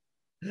guy.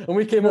 And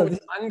we came up with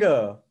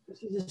mango.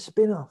 This is a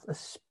spin-off.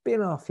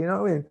 You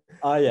know what I mean?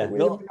 Oh yeah.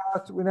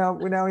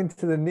 We're now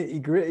into the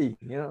nitty-gritty.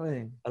 You know what I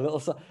mean?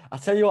 I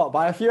tell you what.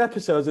 By a few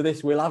episodes of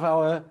this, we're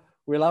going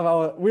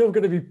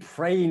to be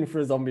praying for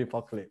a zombie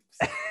apocalypse.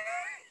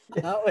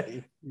 Aren't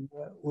we?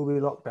 Yeah, we'll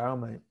be locked down,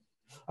 mate.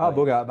 Our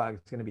bug out bag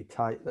is going to be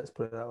tight. Let's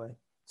put it that way.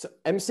 So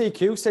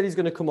MCQ said he's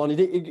going to come on.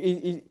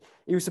 He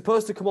was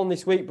supposed to come on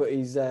this week, but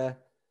he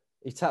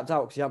tapped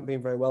out because he hadn't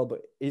been very well.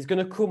 But he's going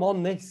to come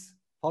on this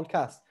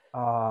podcast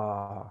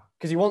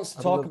because he wants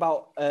to talk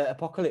about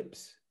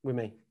apocalypse with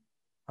me.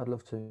 I'd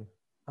love to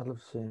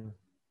see him.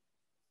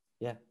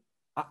 Yeah,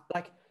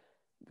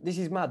 this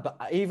is mad, but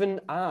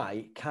even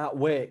I can't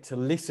wait to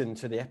listen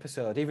to the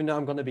episode, even though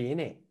I'm going to be in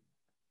it.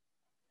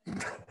 Do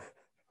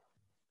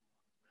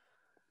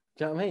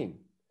you know what I mean?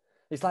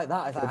 It's like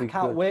that. It's like, I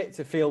can't wait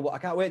to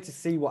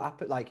see what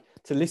happened. Like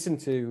to listen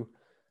to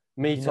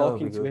me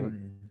talking to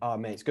him. Oh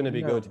mate, it's going to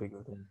be good.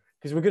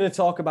 Because we're going to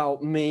talk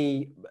about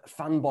me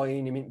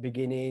fanboying him in the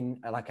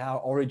beginning, like our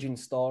origin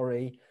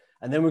story,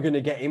 and then we're going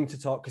to get him to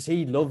talk because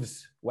he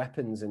loves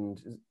weapons and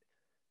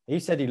he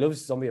said he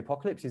loves zombie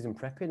apocalypses and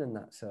prepping and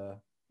that.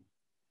 So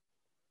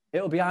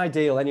it'll be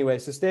ideal anyway.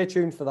 So stay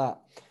tuned for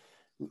that.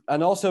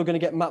 And also going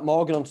to get Matt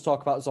Morgan on to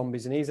talk about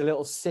zombies, and he's a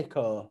little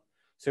sicko.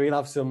 So he'll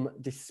have some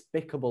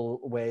despicable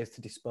ways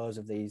to dispose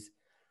of these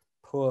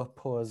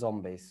poor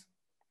zombies.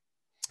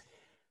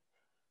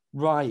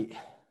 Right.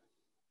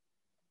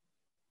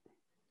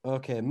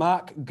 Okay,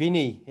 Mark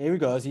Guinea. Here he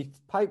goes. He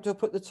piped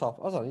up at the top.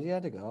 Hold on, he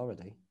had to go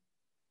already.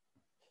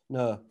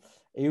 No,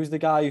 he was the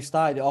guy who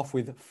started it off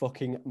with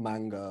fucking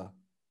mango.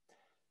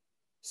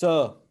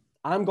 So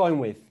I'm going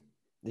with,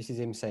 this is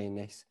him saying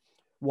this.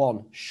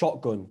 1,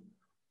 shotgun.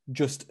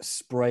 Just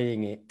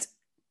spraying it.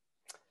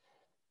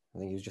 I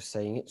think he was just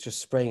saying it,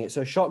 just spraying it.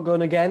 So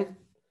shotgun again.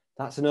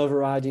 That's an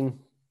overriding.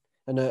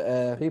 And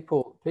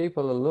people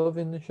are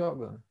loving the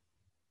shotgun.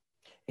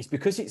 It's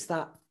because it's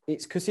that.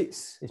 It's because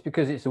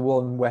it's the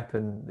one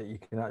weapon that you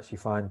can actually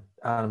find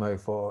ammo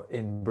for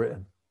in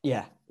Britain.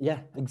 Yeah,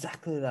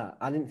 exactly that.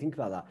 I didn't think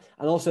about that.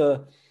 And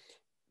also,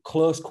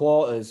 close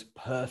quarters,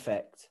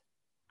 perfect.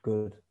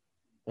 Good,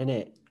 isn't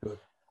it? Good.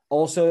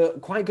 Also,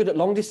 quite good at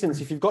long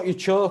distance. If you've got your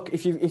choke,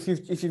 if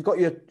you've got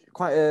your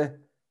quite a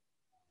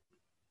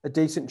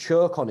decent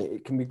choke on it,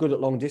 it can be good at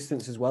long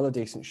distance as well. A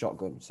decent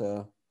shotgun.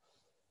 So,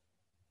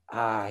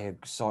 I'm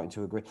starting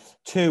to agree.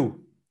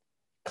 2,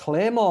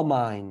 claymore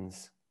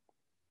mines.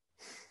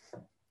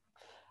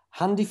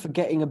 Handy for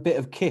getting a bit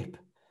of kip.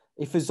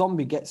 If a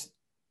zombie gets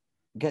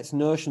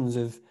notions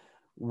of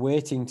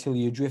waiting till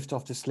you drift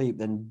off to sleep,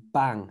 then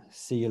bang,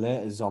 see you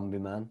later, zombie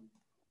man.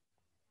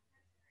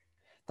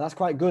 That's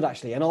quite good,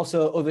 actually. And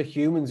also other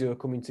humans who are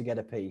coming to get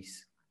a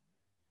piece.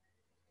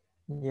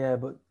 Yeah,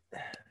 but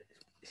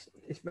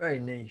it's very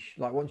niche.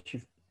 Like once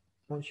you've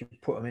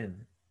put them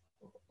in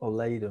or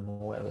laid them or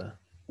whatever,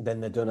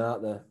 then they're done,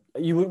 aren't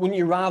they? Wouldn't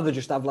you rather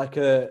just have like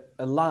a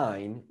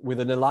line with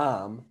an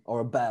alarm or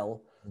a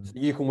bell so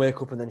that you can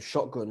wake up and then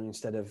shotgun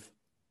instead of...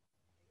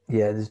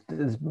 Yeah,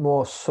 there's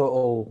more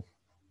subtle,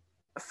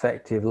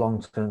 effective,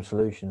 long-term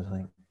solutions, I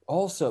think.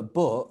 Also,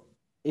 but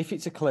if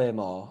it's a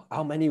claymore,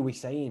 how many are we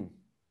saying?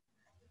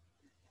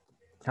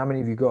 How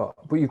many have you got?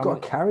 But you've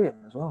got to carry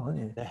them as well, haven't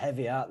you? They're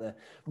heavy, aren't they?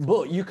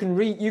 But you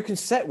can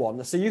set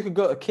one. So you could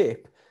go to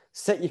Kip,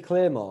 set your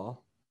claymore,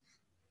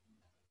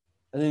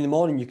 and in the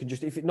morning you can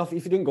just if it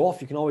didn't go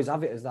off, you can always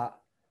have it as that.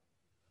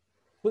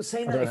 But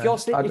saying that, I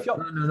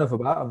don't know enough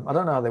about them. I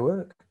don't know how they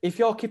work. If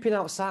you're keeping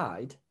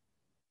outside,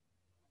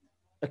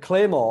 a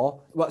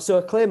claymore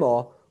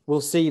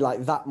will see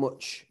like that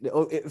much.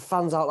 It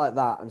fans out like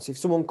that, and so if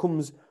someone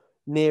comes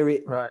near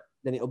it, right,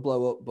 then it'll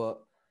blow up.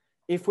 But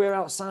if we're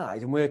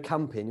outside and we're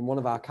camping in one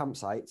of our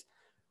campsites,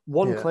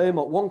 one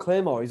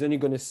claymore is only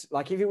going to,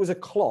 like if it was a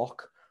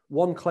clock,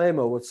 one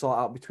claymore would sort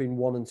out between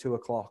 1 and 2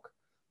 o'clock.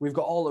 We've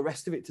got all the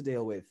rest of it to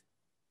deal with.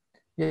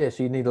 Yeah,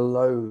 so you need a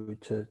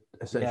load to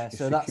essentially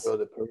secure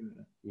the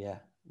perimeter. Yeah,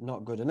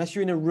 not good. Unless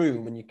you're in a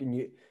room and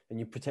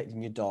you're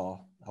protecting your door,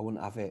 I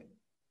wouldn't have it.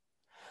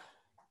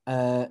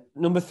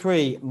 Number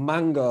 3,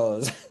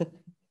 mangoes.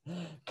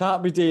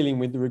 Can't be dealing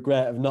with the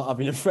regret of not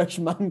having a fresh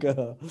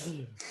mango.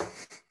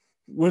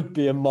 Would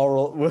be a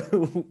moral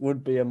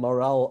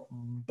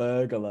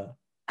burglar.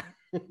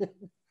 A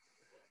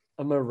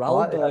I morale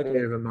like the idea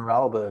burglar. of a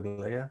morale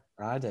burglar, yeah.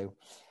 I do.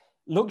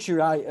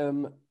 Luxury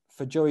item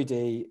for Joey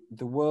D,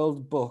 the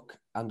World Book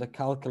and a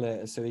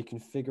calculator so he can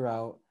figure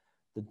out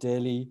the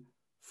daily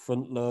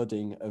front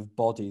loading of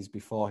bodies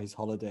before his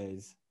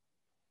holidays.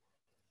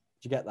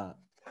 Did you get that?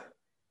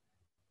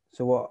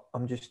 So what?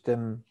 I'm just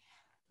The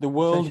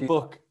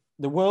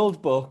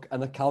World Book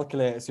and a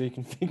calculator so he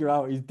can figure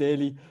out his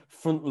daily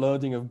front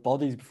loading of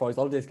bodies before his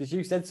holidays. Because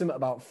you said something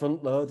about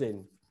front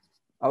loading.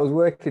 I was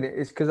working it.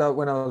 It's because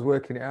when I was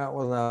working it out,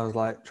 wasn't I? I was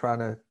like trying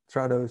to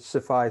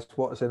suffice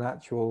what's an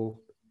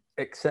actual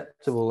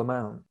acceptable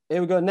amount.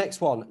 Here we go.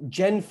 Next one.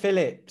 Jen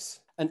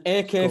Phillips, an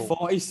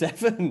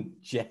AK-47.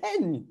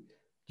 Jen.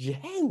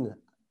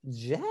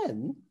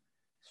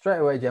 Straight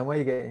away, Jen. Where are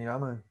you getting your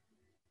ammo?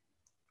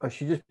 Oh,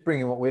 she's just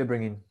bringing what we're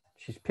bringing.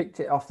 She's picked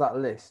it off that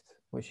list,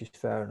 which is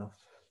fair enough.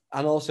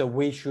 And also,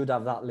 we should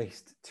have that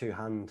list to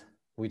hand.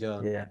 We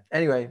don't. Yeah.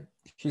 Anyway,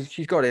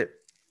 she's got it.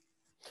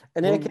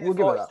 An We'll AK-47,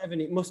 give her that.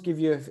 it must give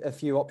you a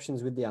few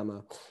options with the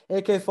ammo.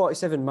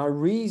 AK-47, my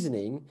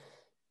reasoning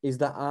is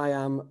that I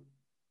am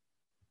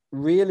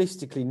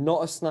realistically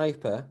not a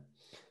sniper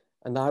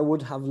and I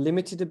would have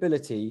limited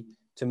ability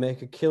to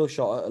make a kill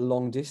shot at a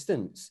long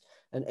distance.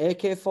 An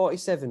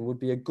AK-47 would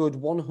be a good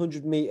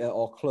 100 meter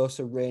or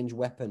closer range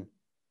weapon.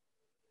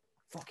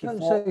 Don't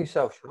sell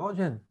yourself short,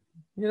 Jen.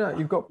 You know,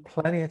 you've got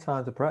plenty of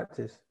time to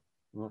practice.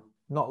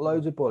 Not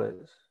loads of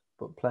bullets,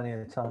 but plenty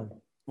of time.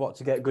 What,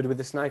 to get good with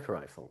the sniper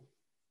rifle?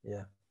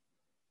 Yeah.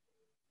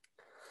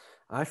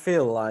 I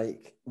feel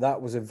like that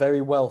was a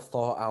very well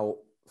thought out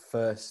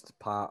first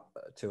part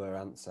to her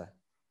answer.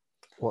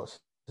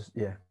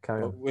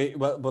 Carry on.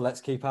 But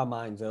let's keep our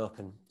minds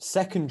open.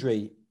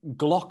 Secondary,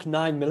 Glock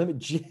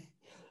 9mm.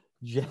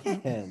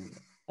 Jen.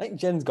 I think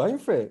Jen's going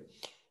for it.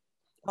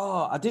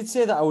 Oh, I did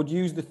say that I would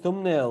use the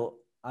thumbnail.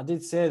 I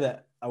did say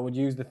that I would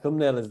use the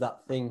thumbnail as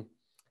that thing,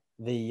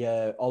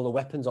 all the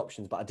weapons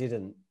options, but I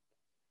didn't.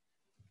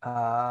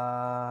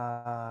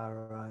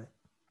 Right.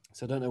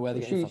 So I don't know where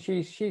they're getting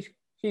from.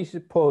 She's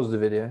paused the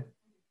video.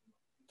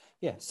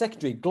 Yeah,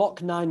 secondary, Glock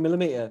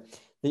 9mm.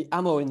 The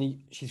ammo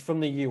she's from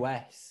the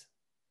US.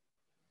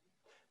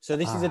 So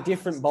this is a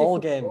different ball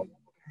game.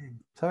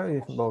 Totally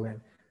different ball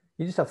game.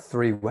 You just have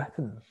 3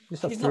 weapons. You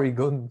just have 3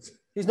 guns.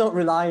 He's not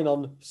relying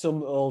on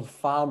some old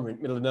farmer in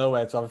the middle of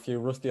nowhere to have a few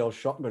rusty old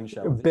shotgun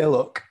shells.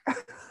 Billock.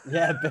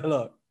 Yeah,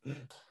 Billock.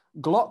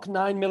 Glock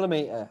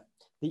 9mm.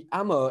 The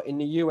ammo in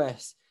the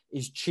US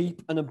is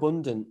cheap and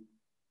abundant.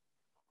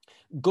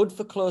 Good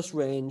for close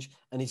range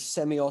and is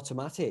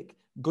semi-automatic.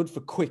 Good for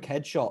quick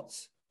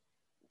headshots.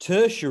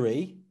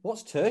 Tertiary.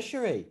 What's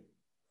tertiary?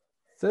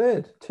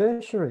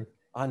 Tertiary.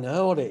 I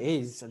know what it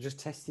is. I'm just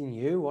testing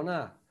you, wasn't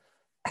I?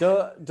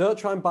 Don't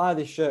try and buy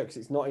this shirt because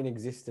it's not in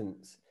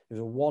existence. It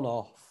was a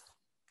one-off.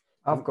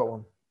 I've got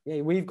one.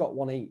 Yeah, we've got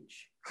one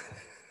each.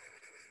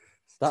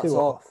 That's 2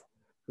 off.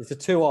 It's a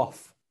 2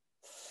 off.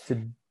 It's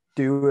a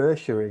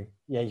tertiary.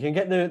 Yeah, you can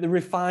get the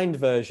refined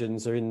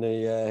versions are in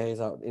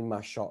the in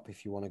my shop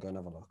if you want to go and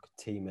have a look.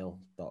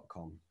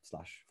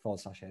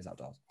 tmill.com//Haze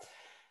Outdoors.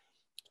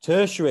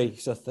 Tertiary,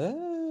 so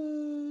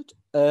third.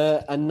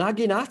 A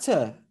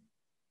naginata.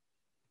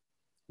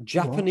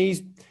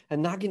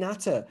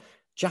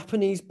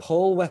 Japanese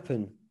pole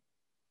weapon.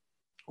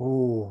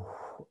 Oh,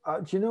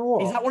 do you know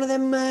what? Is that one of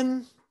them?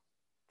 Do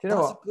you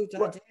know what? A good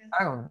idea.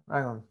 Hang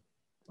on.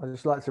 I'd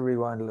just like to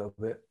rewind a little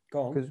bit.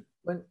 Go on. Because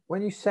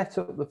when you set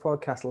up the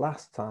podcast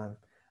last time,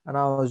 and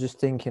I was just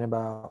thinking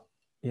about,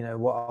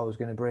 what I was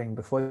going to bring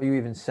before you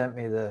even sent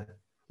me the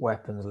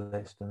weapons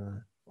list and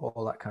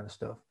all that kind of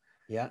stuff.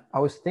 Yeah. I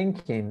was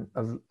thinking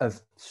of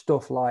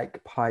stuff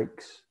like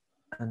pikes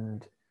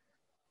and,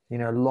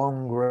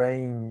 long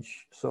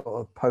range sort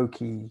of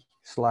pokey,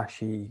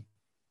 slashy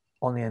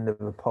on the end of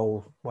a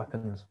pole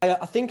weapons.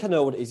 I think I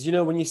know what it is.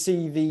 When you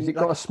see Has it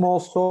got a small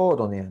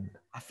sword on the end?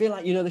 I feel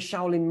like, the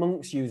Shaolin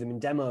monks use them in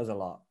demos a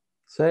lot.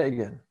 Say it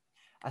again.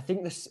 I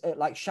think this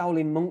like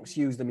Shaolin monks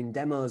use them in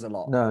demos a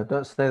lot. No,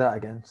 don't say that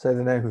again. Say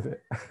the name of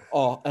it.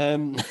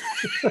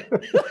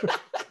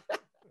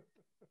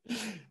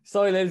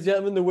 Sorry, ladies and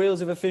gentlemen, the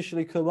wheels have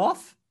officially come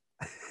off.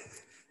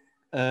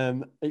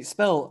 It's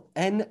spelled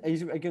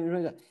N-A-G,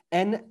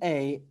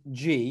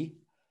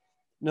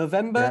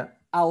 November,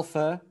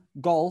 Alpha,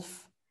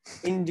 Golf,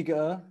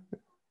 Indigo,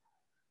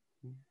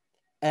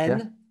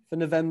 N for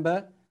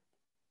November,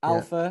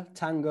 Alpha,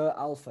 Tango,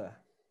 Alpha.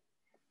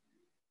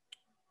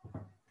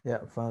 Yeah,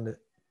 I found it.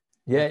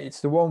 Yeah, it's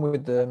the one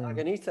with the...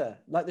 Naginata,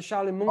 like the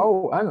Shaolin monk.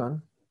 Oh, hang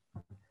on.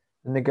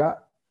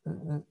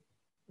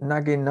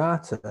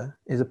 Naginata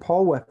is a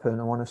pole weapon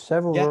and one of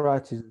several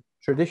varieties of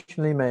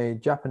traditionally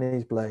made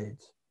Japanese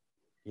blades.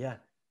 Yeah.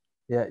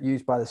 Yeah,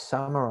 used by the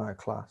samurai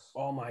class.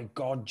 Oh my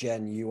God,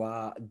 Jen, you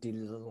are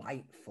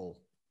delightful.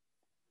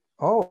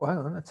 Oh, hang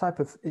on. It's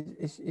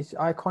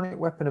iconic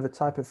weapon of a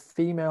type of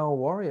female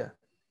warrior.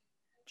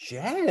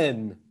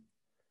 Jen!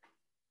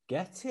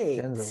 Get it.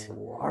 Jen's a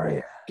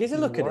warrior. Give us a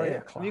He's look at warrior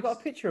it. class. Have you got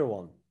a picture of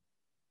one?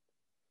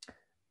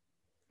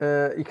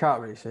 You can't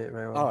really see it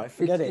very well. All right,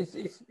 forget it.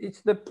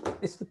 It's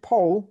the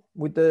pole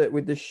with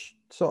the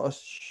sort of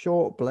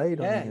short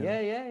blade on it.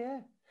 Yeah.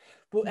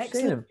 But I've seen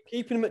excellent. them.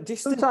 Keeping them at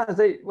distance. Sometimes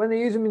when they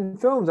use them in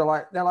films, they're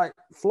like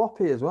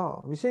floppy as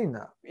well. Have you seen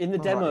that? In the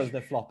demos,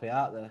 they're floppy,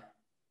 aren't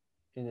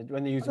they?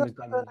 When they use them as I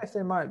demos. don't know if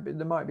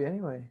they might be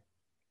anyway.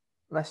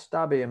 Less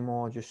stabby and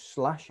more just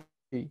slashy.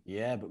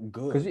 Yeah, but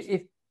good.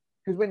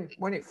 Because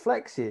when it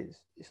flexes,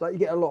 it's like you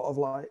get a lot of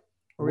like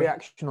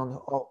reaction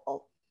on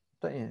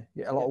don't you?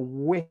 You get a lot of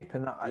whip,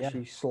 and that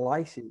actually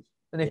slices.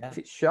 And if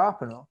it's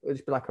sharp enough, it'll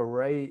just be like a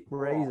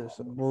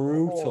razor.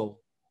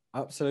 Brutal.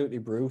 Absolutely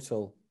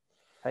brutal.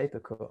 Paper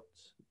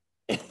cuts.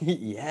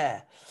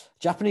 Yeah.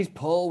 Japanese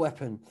pole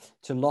weapon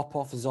to lop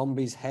off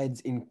zombies'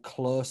 heads in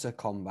closer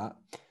combat.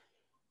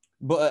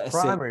 But at a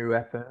primary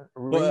weapon,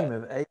 ream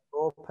of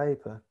A4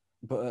 paper.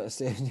 But at a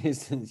certain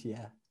distance,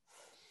 yeah.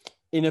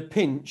 In a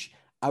pinch,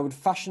 I would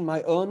fashion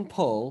my own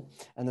pole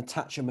and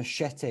attach a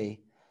machete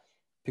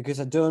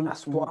because I don't.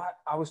 That's what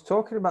I was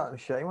talking about, the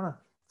machete, wasn't I?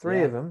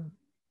 Three of them.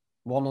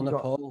 One on a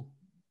pole.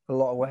 A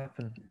lot of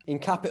weapon. In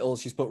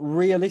capitals, she's put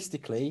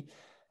realistically,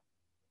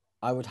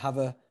 I would have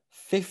a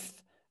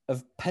fifth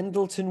of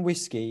Pendleton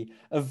whiskey,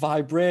 a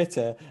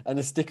vibrator, and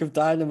a stick of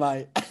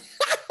dynamite.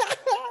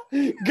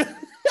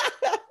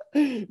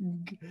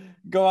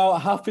 Go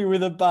out happy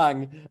with a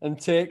bang and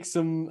take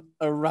some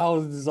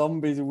aroused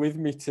zombies with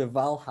me to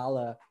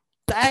Valhalla.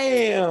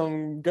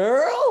 Damn,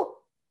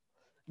 girl.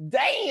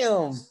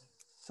 Damn.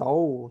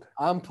 Sold.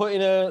 I'm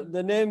putting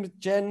the name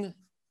Jen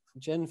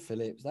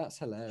Phillips. That's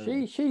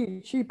hilarious.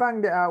 She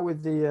banged it out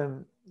with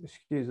the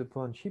excuse the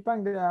pun. She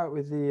banged it out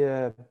with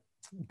the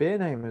beer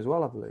name as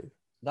well, I believe.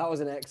 That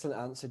was an excellent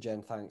answer,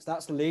 Jen. Thanks.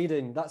 That's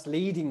leading. That's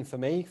leading for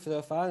me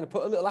so far. I'm gonna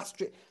put a little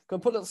asterisk. Gonna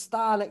put a little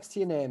star next to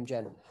your name,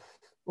 Jen.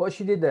 What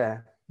she did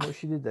there,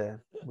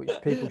 which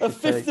people should a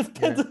fifth take, of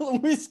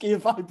Pendleton whiskey, a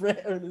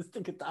vibrator, and a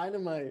stick of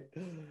dynamite.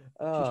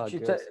 Oh,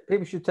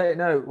 people should take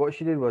note. What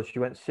she did was she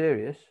went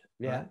serious.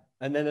 Yeah, right?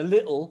 and then a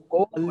little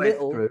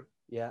through.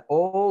 Yeah,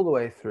 all the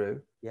way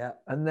through. Yeah,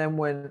 and then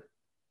went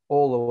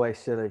all the way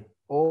silly,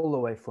 all the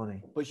way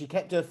funny. But she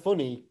kept her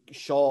funny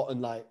short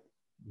and like.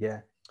 Yeah,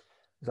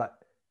 it's like.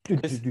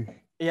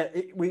 Yeah,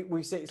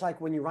 we say it's like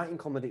when you're writing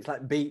comedy, it's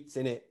like beats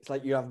in it. It's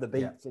like you have the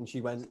beats, and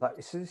she went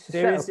like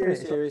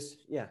serious.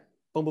 Yeah,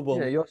 boom, boom, boom.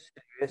 Yeah, you're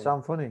serious.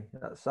 I'm funny.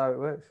 That's how it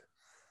works.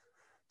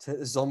 Take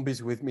the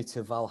zombies with me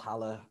to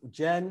Valhalla,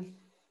 Jen.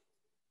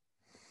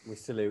 We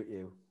salute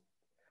you.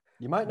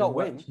 You might not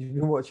win. You've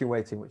been watching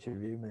way too much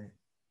of you, mate.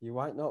 You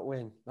might not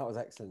win. That was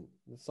excellent.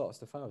 The sort of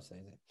stuff I was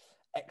saying.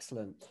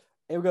 Excellent.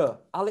 Here we go.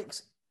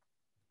 Alex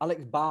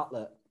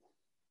Bartlett.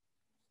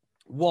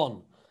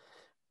 1.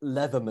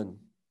 Leatherman.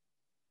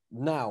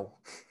 Now,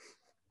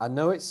 I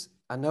know it's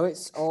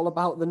all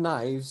about the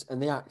knives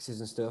and the axes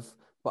and stuff,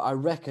 but I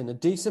reckon a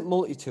decent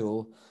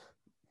multi-tool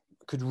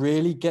could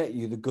really get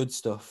you the good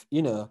stuff.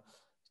 You know,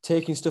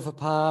 taking stuff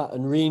apart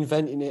and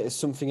reinventing it as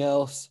something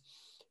else.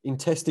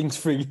 Intestines,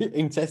 for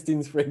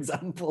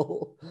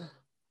example.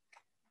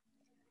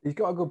 He's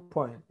got a good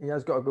point. He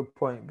has got a good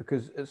point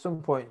because at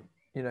some point,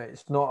 you know,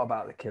 it's not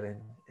about the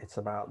killing; it's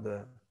about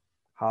the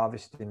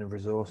harvesting of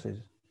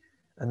resources.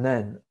 And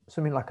then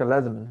something like a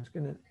Leatherman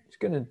it's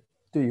gonna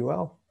do you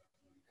well.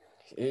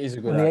 It is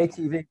a good. When the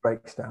ATV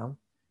breaks down,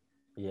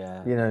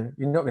 yeah, you know,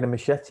 you're not going to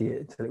machete it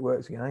until it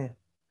works again, are you?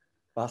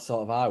 That's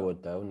sort of I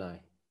would though, no.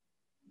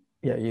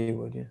 Yeah, you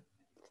would, yeah.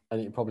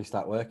 And it'd probably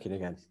start working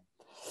again.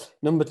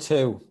 Number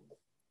 2,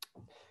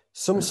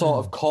 some sort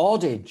of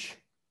cordage,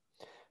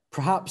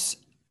 perhaps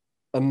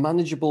a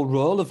manageable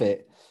roll of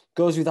it.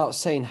 Goes without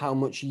saying how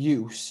much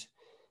use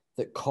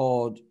that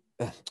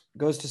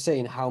goes to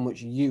saying how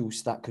much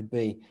use that could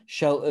be.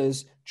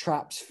 Shelters,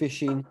 traps,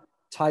 fishing,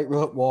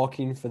 tightrope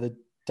walking for the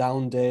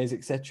down days,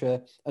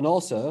 etc. And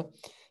also,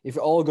 if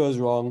it all goes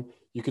wrong,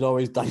 you could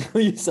always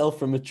dangle yourself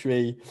from a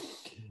tree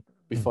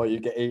before you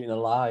get eaten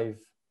alive.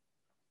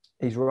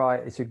 He's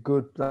right. That's a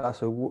good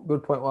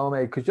point, well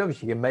made. Because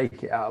obviously you can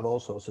make it out of all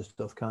sorts of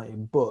stuff, can't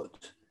you?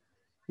 But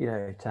you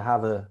know, to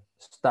have a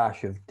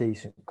stash of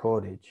decent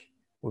cordage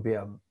would be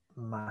a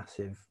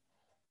massive.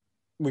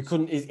 We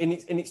couldn't,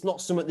 and it's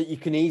not something that you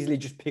can easily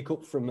just pick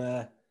up from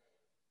a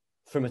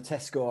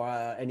Tesco or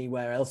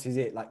anywhere else, is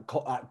it? Like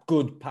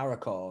good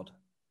paracord.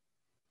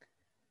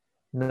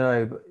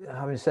 No, but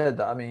having said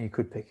that, I mean, you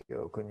could pick it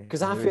up, couldn't you?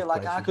 Because I feel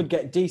like I could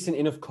get decent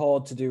enough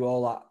cord to do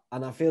all that,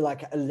 and I feel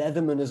like a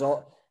Leatherman is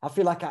all. I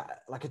feel like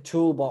a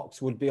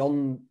toolbox would be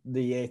on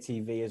the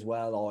ATV as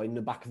well, or in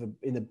the back of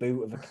in the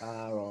boot of a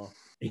car, or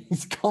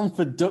it's gone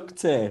for duct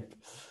tape.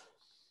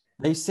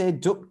 They say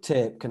duct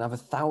tape can have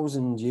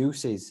 1,000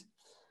 uses.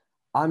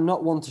 I'm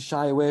not one to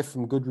shy away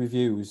from good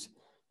reviews.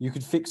 You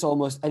could fix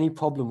almost any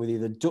problem with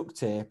either duct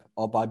tape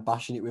or by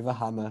bashing it with a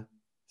hammer.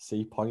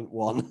 See point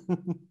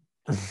 1.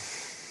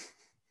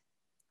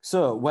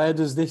 So where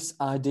does this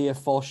idea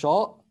fall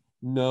short?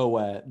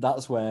 Nowhere.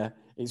 That's where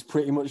it's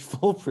pretty much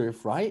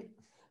foolproof, right?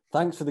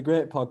 Thanks for the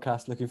great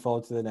podcast. Looking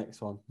forward to the next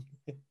one.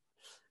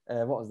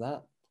 What was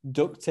that?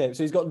 Duct tape.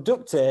 So he's got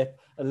duct tape,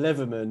 a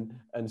Leatherman,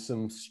 and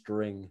some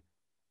string.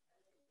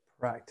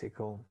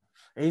 Practical.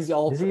 He's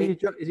all. Is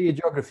he a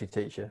geography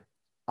teacher?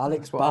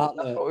 Alex That's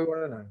Bartlett. what we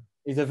want to know.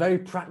 He's a very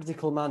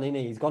practical man, isn't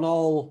he? He's gone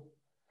all.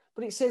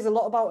 But it says a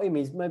lot about him.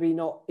 He's maybe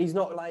not. He's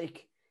not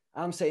like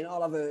I'm saying.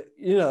 I'll have a.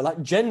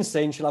 Like Jen's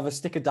saying she'll have a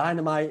stick of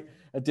dynamite,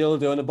 a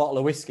dildo, and a bottle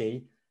of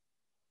whiskey.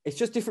 It's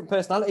just different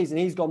personalities, and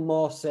he's gone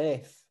more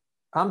safe.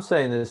 I'm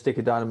saying that a stick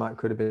of dynamite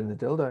could have been the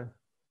dildo.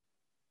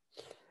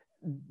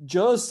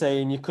 Joe's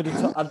saying you could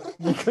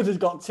have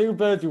got two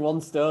birds with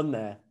one stone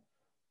there,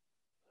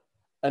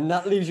 and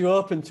that leaves you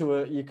open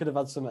to you could have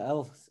had something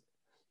else.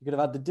 You could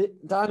have had the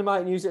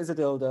dynamite and use it as a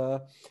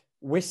dildo,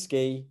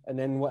 whiskey, and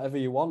then whatever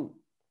you want.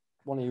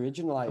 One of the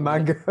original items.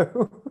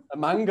 A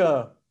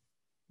mango.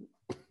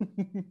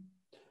 Oh,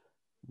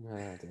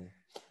 dear.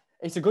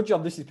 It's a good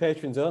job this is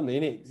patrons only,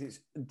 isn't it? It's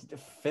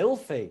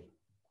filthy.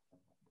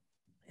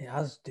 It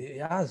has.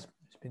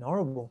 It's been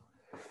horrible.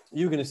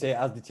 You were going to say it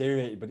has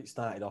deteriorated, but it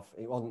started off.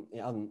 It wasn't.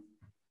 It hadn't.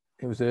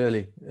 It was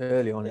early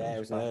on. Yeah, it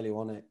was early,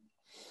 wasn't it?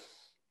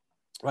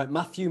 Right,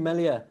 Matthew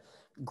Mellier.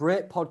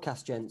 Great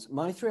podcast, gents.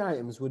 My 3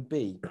 items would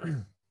be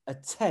a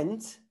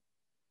tent.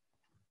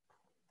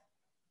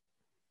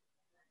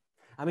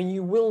 I mean,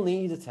 you will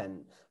need a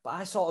tent, but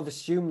I sort of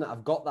assume that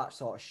I've got that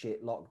sort of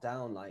shit locked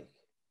down. Like,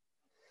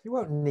 you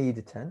won't need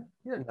a tent.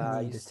 You don't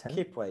need a tent.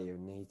 Skip where you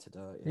need to,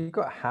 don't you? You've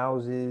got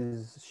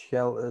houses,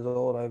 shelters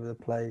all over the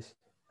place,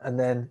 and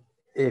then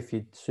if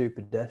you're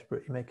super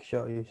desperate, you make a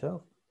shelter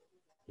yourself.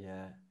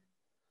 Yeah,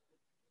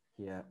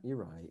 you're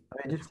right.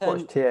 I mean, just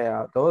watch TA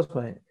Outdoors,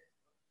 mate.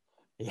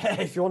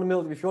 Yeah, if you want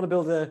to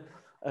build a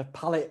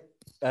pallet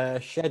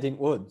shed in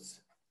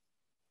woods.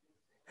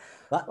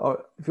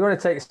 If you want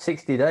to take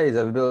 60 days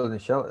over building a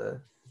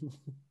shelter,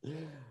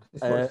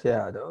 just watch TA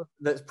Outdoors.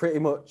 That's pretty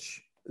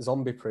much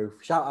zombie proof.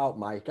 Shout out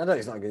Mike. I know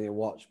he's not going to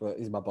watch, but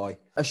he's my boy.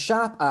 A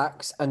sharp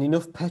axe and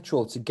enough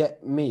petrol to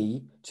get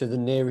me to the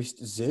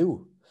nearest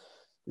zoo.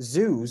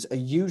 Zoos are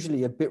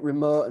usually a bit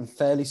remote and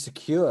fairly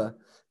secure.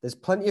 There's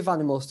plenty of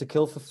animals to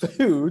kill for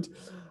food,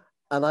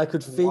 and I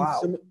could feed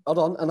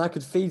I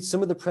could feed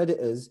some of the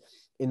predators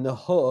in the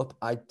hope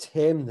I'd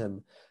tame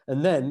them.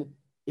 And then,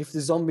 if the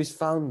zombies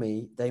found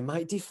me, they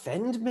might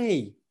defend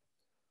me.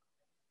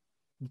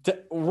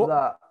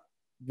 What?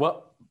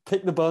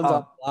 Pick the bones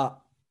out of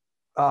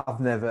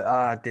that.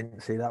 I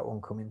didn't see that one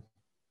coming.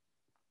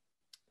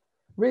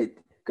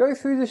 Go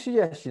through the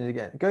suggestions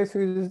again. Go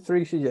through the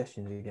 3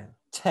 suggestions again.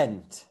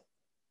 Tent,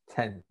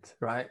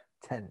 right?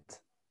 Tent.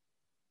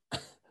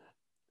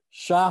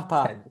 Sharp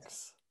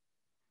axe.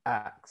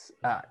 Axe.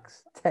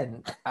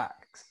 Tent,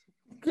 axe.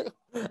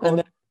 And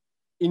then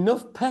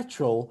enough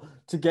petrol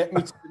to get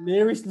me to the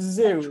nearest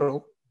zoo.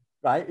 Petrol.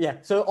 Right? Yeah.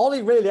 So all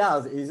he really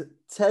has is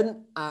tent,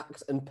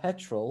 axe, and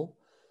petrol.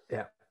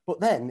 Yeah.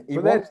 But then he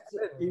wants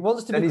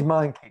to. Then his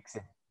mind kicks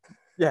in.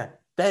 Yeah.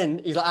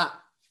 Then he's like,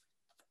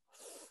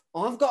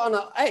 I've got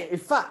in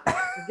fact,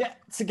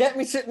 to get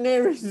me to the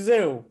nearest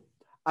zoo,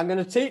 I'm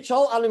going to teach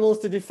all animals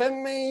to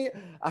defend me.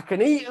 I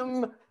can eat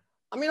them.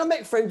 I mean, I'll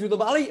make friends with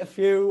them. I'll eat a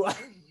few.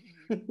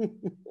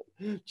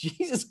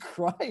 Jesus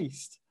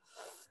Christ.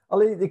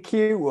 I'll eat the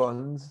cute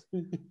ones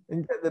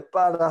and get the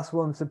badass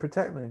ones to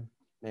protect me.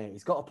 Yeah,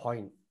 he's got a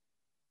point.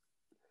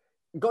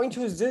 Going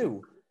to a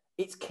zoo,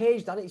 it's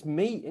caged and it's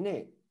meat, isn't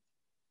it?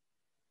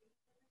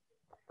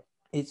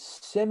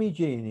 It's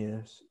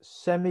semi-genius,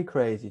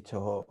 semi-crazy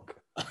talk.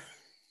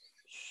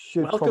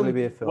 Should probably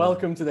be a film.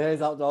 Welcome to the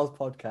Haze Outdoors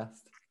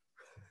podcast.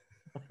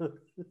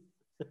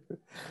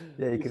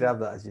 Yeah, you could have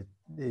that as your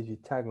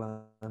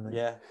tagline. Mate.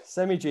 Yeah,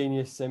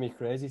 semi-genius,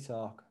 semi-crazy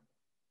talk.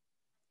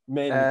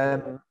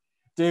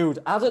 Dude,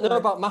 I don't know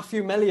about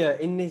Matthew Mellier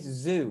in this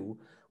zoo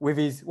with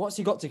his, what's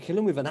he got to kill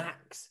him with, an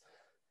axe?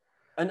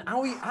 And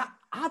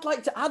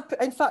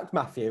in fact,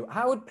 Matthew,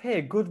 I would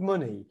pay good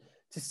money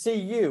to see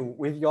you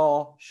with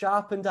your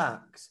sharpened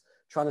axe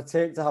trying to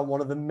take down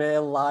one of the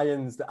male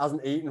lions that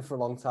hasn't eaten for a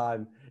long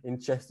time in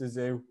Chester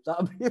Zoo.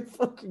 That would be a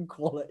fucking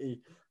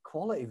quality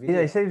video.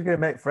 Yeah, he said he was going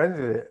to make friends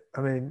with it.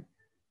 I mean,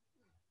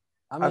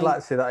 I'd like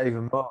to see that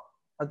even more.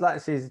 I'd like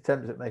to see his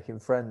attempts at making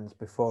friends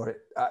before it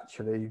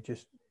actually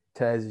just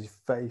tears his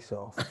face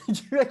off. Do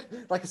you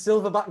reckon, like a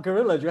silverback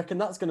gorilla, do you reckon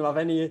that's going to have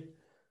any...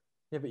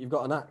 Yeah, but you've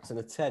got an axe and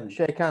a tent.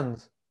 Shake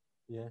hands.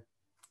 Yeah.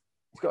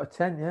 He's got a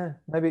tent, yeah.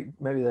 Maybe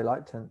they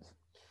like tents.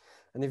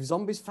 And if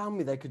zombies found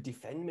me, they could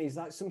defend me. He's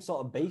like some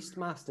sort of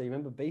Beastmaster. You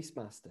remember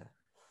Beastmaster?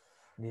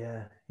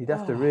 Yeah. You'd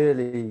have to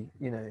really,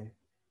 You'd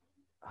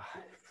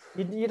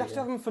have to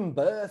have them from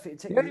birth.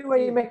 The only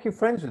way you're making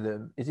friends with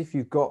them is if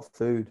you've got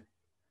food.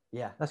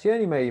 Yeah. That's the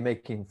only way you're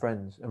making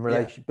friends and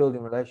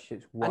building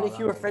relationships. And if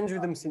you were friends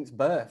with them since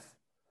birth.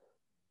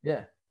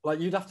 Yeah. Like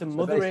you'd have to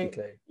mother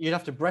it. You'd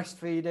have to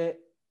breastfeed it.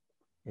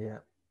 Yeah.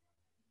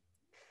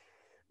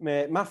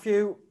 Mate,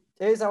 Matthew,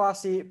 here's how I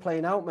see it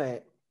playing out,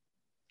 mate.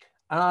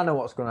 And I know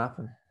what's going to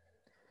happen.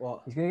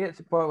 What? He's going to get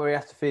to the point where he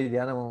has to feed the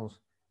animals.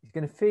 He's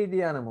going to feed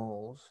the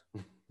animals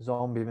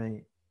zombie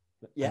meat.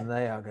 Yeah. And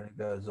they are going to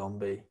go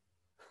zombie.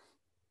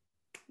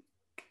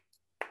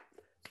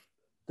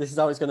 This is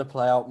how it's going to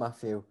play out,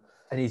 Matthew.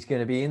 And he's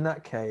going to be in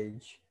that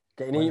cage.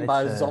 Getting eaten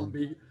by a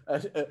zombie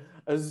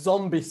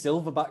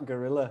silverback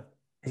gorilla.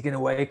 He's going to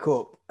wake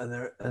up and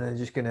they're going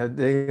to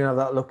have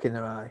that look in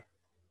their eye.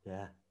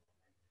 Yeah.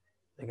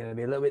 They're going to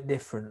be a little bit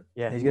different.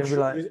 Yeah. He's going to be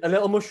like... A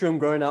little mushroom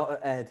growing out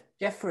at Ed.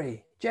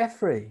 Jeffrey,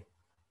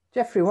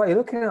 why are you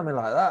looking at me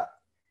like that?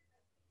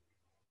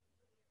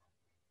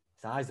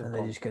 His eyes have and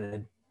gone.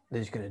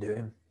 they're just going to do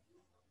him.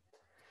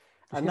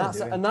 And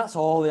that's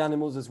all the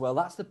animals as well.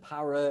 That's the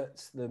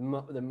parrots, and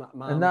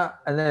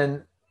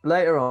then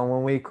later on,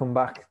 when we come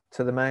back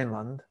to the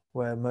mainland,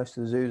 where most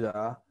of the zoos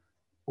are,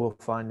 we'll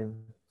find him,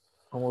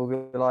 and we'll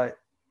be like,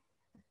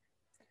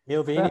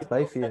 he'll be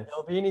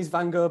in his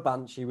Van Gogh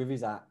Banshee with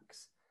his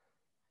axe,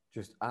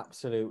 just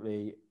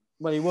absolutely.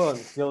 Well, he won't.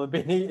 He'll have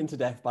been eaten to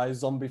death by a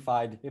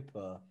zombified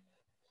hippo.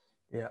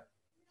 Yeah.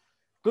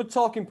 Good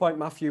talking point,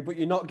 Matthew, but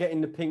you're not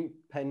getting the pink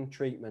pen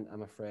treatment,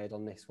 I'm afraid,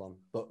 on this one.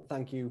 But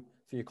thank you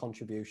for your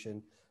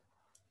contribution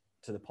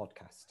to the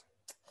podcast.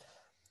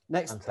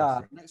 Next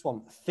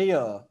one.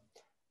 Theo.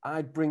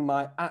 I'd bring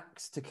my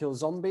axe to kill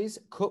zombies,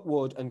 cut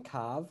wood and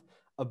carve,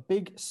 a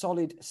big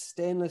solid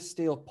stainless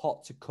steel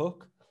pot to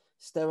cook,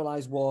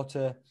 sterilize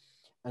water,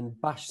 and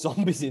bash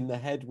zombies in the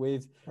head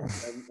with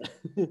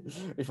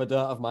if I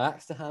don't have my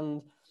axe to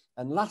hand.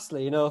 And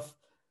lastly,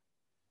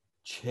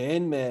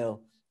 chainmail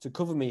to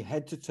cover me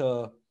head to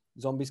toe.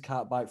 Zombies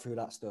can't bite through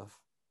that stuff.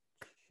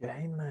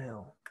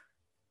 Chainmail.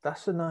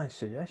 That's a nice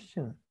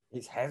suggestion.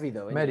 It's heavy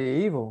though, isn't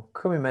medieval. it?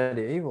 Coming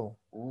medieval.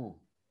 Ooh.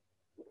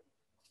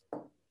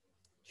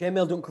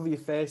 Chainmail don't cover your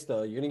face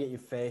though. You're going to get your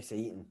face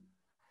eaten.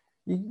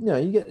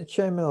 You get the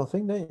chainmail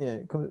thing, don't you?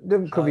 It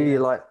doesn't cover you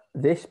like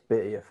this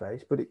bit of your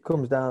face, but it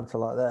comes down to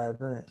like there,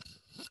 doesn't it?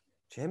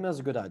 Chainmail's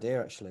a good idea,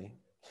 actually.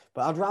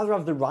 But I'd rather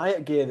have the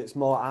riot gear that's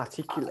more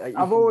articulate.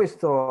 I've always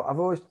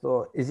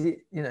thought, is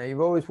it, you've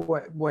always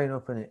weighing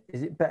up on it.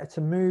 Is it better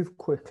to move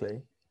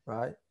quickly,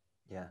 right?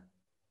 Yeah.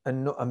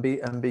 And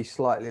be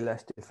slightly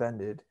less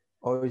defended,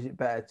 or is it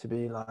better to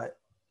be like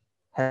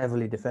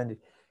heavily defended?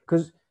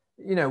 Because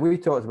we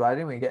talked about it,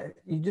 didn't we?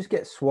 You just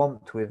get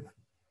swamped with,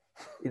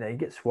 you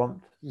get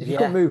swamped. If you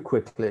can't move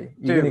quickly,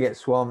 you're going to get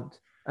swamped.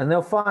 And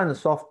they'll find the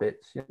soft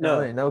bits,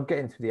 they'll get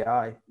into the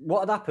eye. What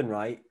would happen,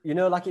 right?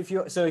 Like if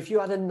you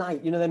had a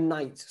knight, them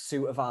knight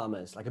suit of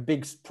armors, like a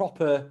big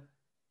proper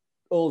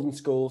olden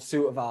school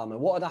suit of armor,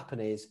 what would happen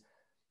is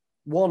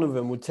one of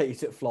them would take you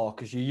to the floor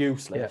because you're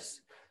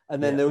useless. Yeah.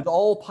 And then they would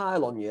all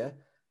pile on you,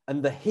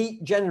 and the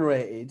heat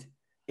generated,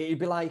 it'd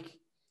be like,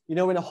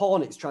 when a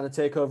hornet's trying to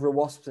take over a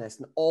wasp's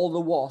nest, and all the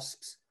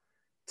wasps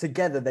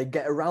together, they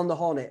get around the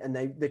hornet and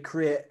they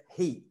create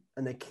heat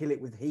and they kill it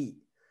with heat.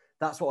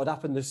 That's what would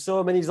happen. There's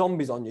so many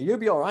zombies on you. You'll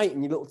be all right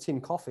in your little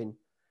tin coffin,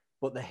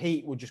 but the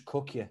heat will just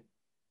cook you.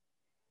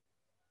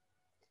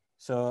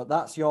 So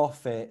that's your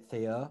fate,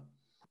 Theo.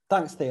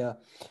 Thanks, Theo.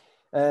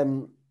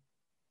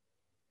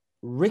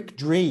 Rick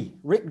Dree.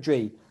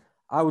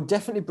 I would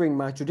definitely bring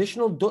my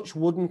traditional Dutch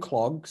wooden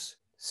clogs,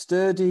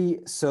 sturdy,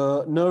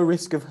 so no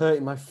risk of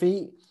hurting my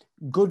feet.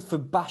 Good for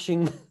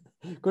bashing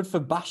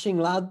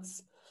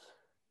lads.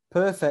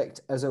 Perfect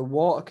as a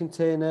water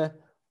container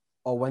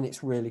or when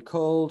it's really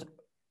cold.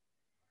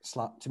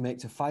 To make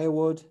to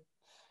firewood.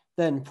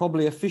 Then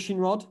probably a fishing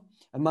rod.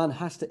 A man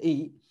has to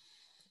eat.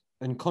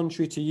 And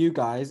contrary to you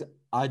guys,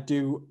 I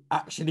do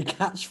actually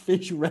catch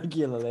fish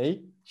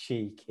regularly.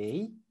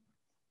 Cheeky.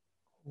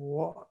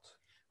 What?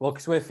 Well,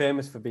 because we're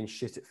famous for being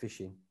shit at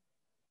fishing.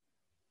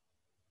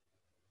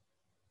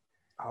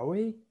 Are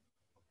we?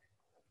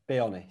 Be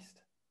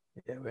honest.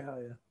 Yeah, we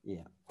are,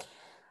 yeah.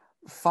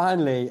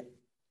 Finally,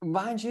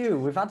 mind you,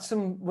 we've had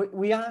some.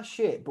 We are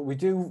shit, but we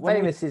do.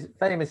 Famous is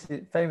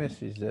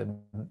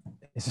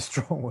a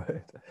strong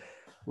word.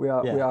 We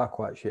are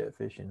quite shit at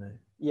fishing, though.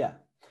 Yeah,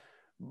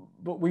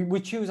 but we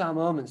choose our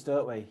moments,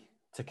 don't we,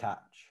 to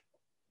catch?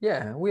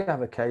 Yeah, we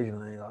have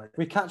occasionally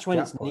we catch when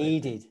it's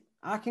needed.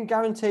 I can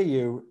guarantee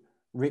you,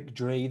 Rick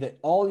Dree, that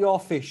all your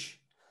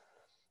fish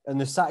and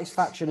the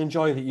satisfaction and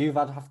joy that you've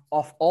had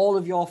off all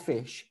of your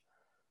fish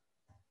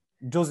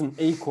doesn't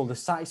equal the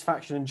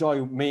satisfaction and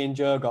joy me and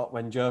Joe got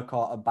when Joe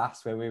caught a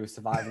bass when we were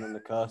surviving on the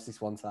coast this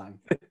one time.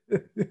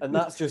 And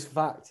that's just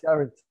fact.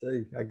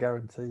 I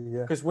guarantee,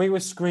 yeah. Because we were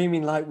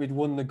screaming like we'd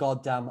won the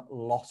goddamn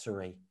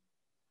lottery.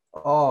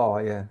 Oh,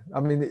 yeah.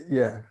 I mean,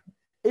 yeah.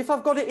 If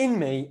I've got it in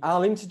me,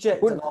 I'll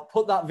interject and I'll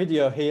put that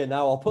video here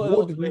now. I'll put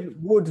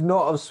would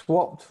not have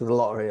swapped for the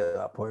lottery at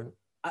that point.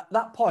 At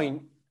that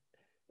point,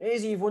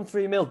 you've won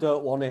 3 mil,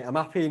 don't want it. I'm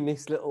happy in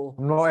this little...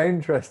 I'm not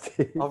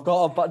interested. I've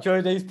got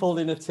Joey D's pulled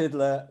in a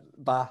tiddler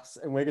bass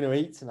and we're going to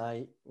eat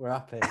tonight. We're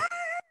happy.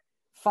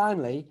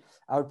 Finally,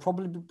 I would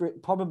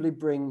probably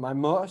bring my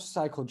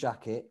motorcycle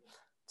jacket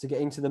to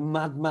get into the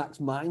Mad Max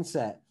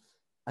mindset.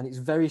 And it's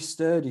very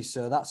sturdy,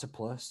 so that's a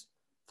plus.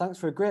 Thanks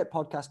for a great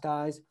podcast,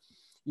 guys.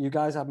 You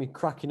guys had me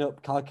cracking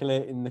up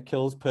calculating the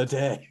kills per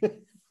day.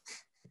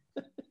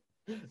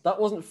 That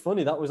wasn't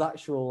funny. That was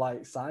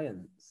actual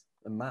science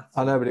and math.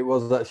 I know, but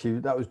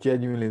that was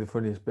genuinely the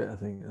funniest bit. I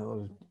think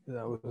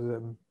that was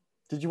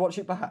Did you watch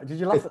it back? Did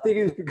you I laugh at think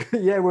that? it was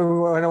because, yeah,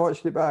 when I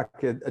watched it back,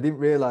 I didn't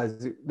realise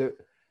that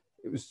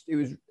it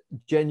was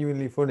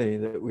genuinely funny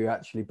that we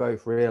actually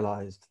both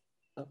realised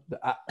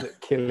that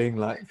killing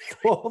like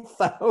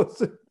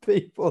 4,000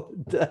 people a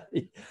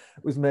day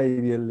was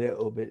maybe a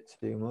little bit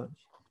too much.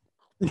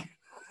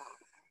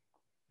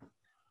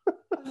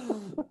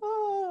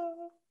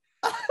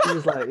 It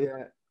was like,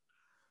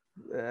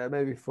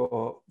 maybe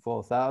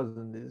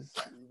 4,000 is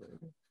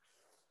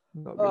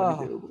not going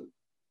to be doable.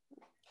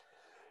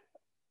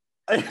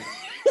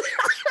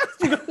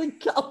 You got the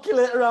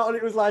calculator out and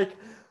it was like,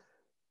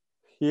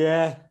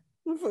 yeah,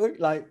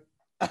 like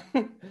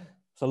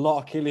it's a lot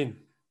of killing.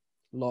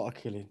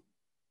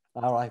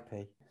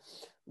 R.I.P.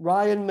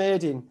 Ryan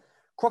Maiden,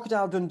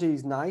 Crocodile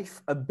Dundee's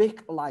knife, a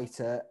Bic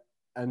lighter,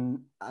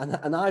 and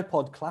an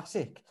iPod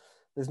Classic.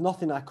 There's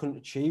nothing I couldn't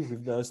achieve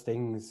with those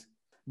things.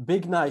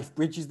 Big knife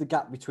bridges the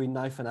gap between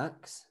knife and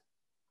axe.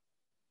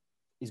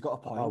 He's got a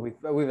point. Oh,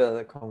 we've had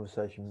that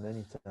conversation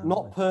many times.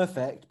 Not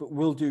perfect, but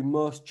will do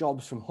most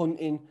jobs from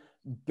hunting,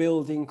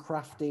 building,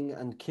 crafting,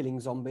 and killing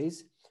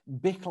zombies.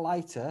 Bic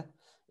lighter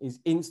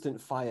is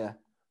instant fire,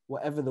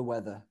 whatever the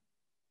weather.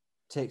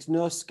 Takes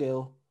no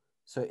skill,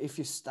 so if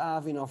you're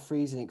starving or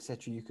freezing,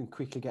 etc., you can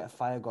quickly get a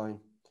fire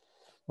going.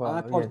 Well,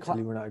 until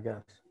you run out of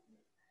gas.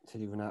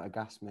 Until you run out of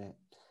gas, mate.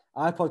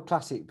 iPod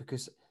Classic,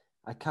 because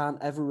I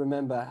can't ever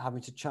remember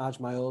having to charge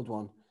my old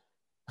one.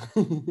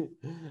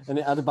 And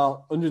it had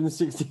about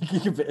 160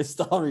 gigabit of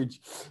storage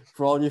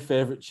for all your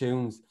favourite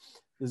tunes.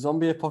 The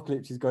zombie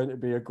apocalypse is going to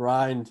be a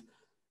grind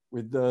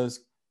with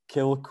those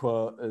kill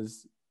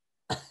quotas.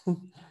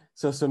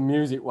 So some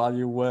music while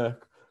you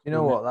work. You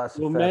know what? That's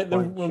we'll make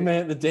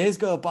the days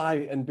go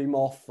by and be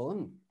more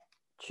fun.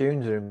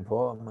 Tunes are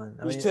important, man.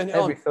 I mean, turn it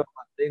every on. film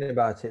I've seen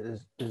about it,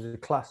 there's a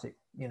classic,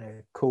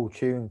 cool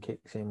tune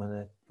kicks in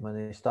when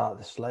they start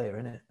the Slayer,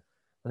 innit?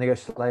 When they go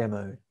Slayer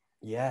mode.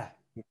 Yeah.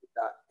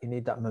 You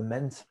need that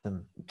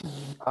momentum.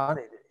 I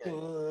need it.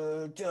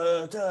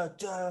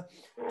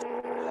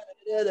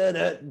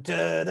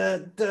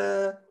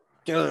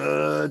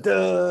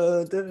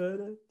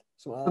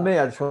 For me,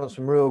 I just want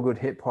some real good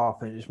hip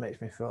hop, and it just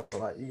makes me feel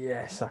like,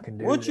 yes, I can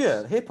do Would this.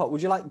 you? Hip hop?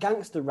 Would you like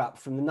gangster rap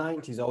from the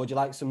 90s, or would you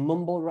like some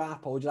mumble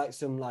rap, or would you like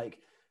some would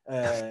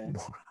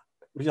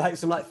you like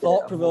some like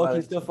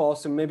thought-provoking stuff, or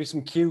maybe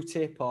some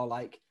Q-tip, or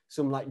like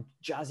some like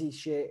jazzy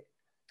shit?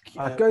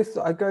 I'd go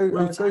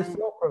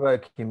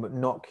thought-provoking, but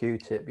not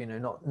Q-tip.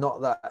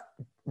 Not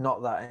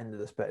that end of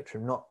the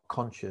spectrum. Not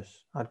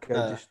conscious. I'd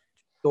go just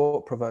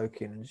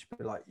thought-provoking and just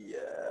be like,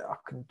 yeah, I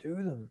can do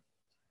them.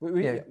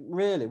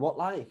 Really? What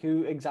like?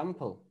 Who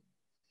example?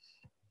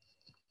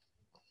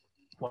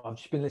 Well, I've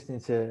just been listening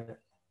to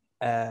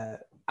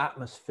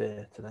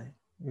Atmosphere today.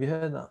 Have you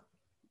heard that?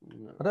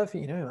 No. I don't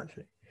think you know him,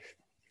 actually.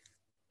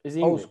 Is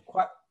he English?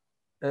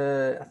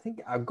 I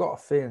think I've got a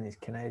feeling he's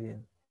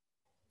Canadian.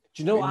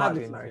 Do you know what I'd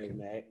listen to,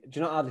 mate? Do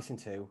you know what I'd listen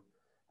to?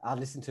 I'd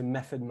listen to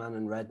Method Man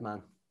and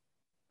Redman.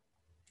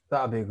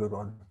 That'd be a good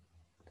one.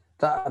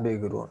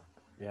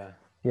 Yeah.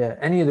 Yeah.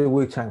 Any of the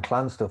Wu-Tang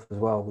Clan stuff as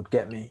well would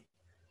get me.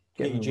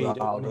 Get you G'd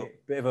up,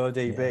 bit of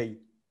ODB.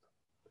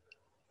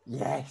 Yeah.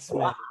 Yes,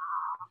 mate.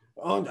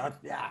 Oh,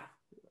 yeah.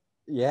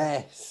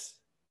 Yes.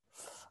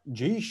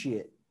 G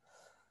shit.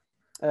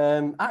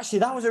 Actually,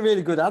 that was a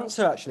really good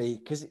answer, actually,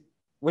 because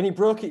when he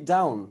broke it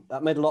down,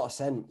 that made a lot of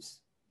sense.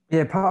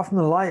 Yeah, apart from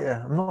the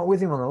lighter. I'm not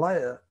with him on the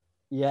lighter.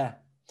 Yeah.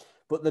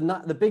 But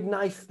the big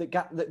knife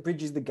that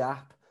bridges the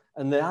gap,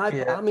 and the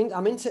iPod,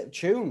 I'm into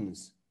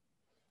tunes.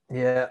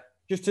 Yeah.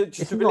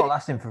 It's not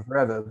lasting for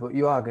forever, but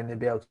you are going to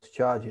be able to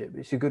charge it.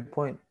 But it's a good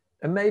point.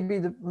 And maybe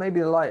the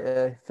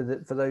lighter for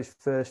those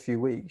first few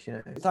weeks,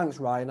 Thanks,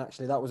 Ryan.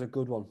 Actually, that was a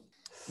good one.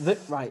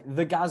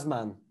 The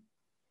Gazman.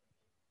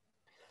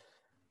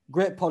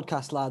 Great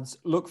podcast, lads.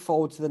 Look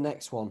forward to the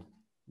next one.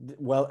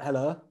 Well,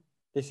 hello.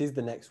 This is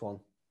the next one.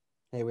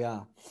 Here we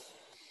are.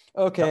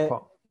 Okay,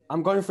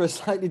 I'm going for a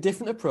slightly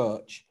different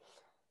approach.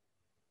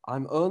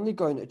 I'm only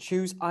going to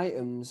choose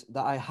items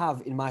that I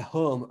have in my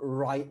home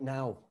right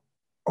now.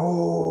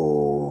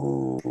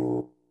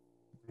 Oh,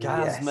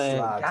 Gaz, yes, mate.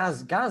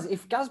 Gaz.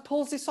 If Gaz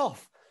pulls this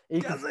off, he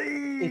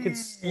could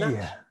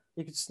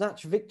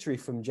snatch victory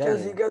from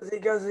Jerry.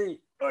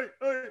 Gazzy. Oi.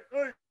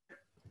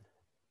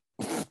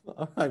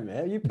 All right, mate.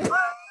 Are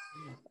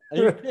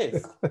you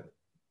pissed?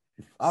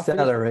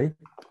 Celery.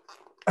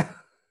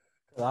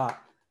 That.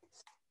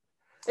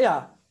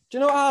 Yeah. Do you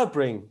know what I'd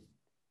bring?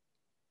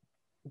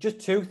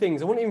 Just two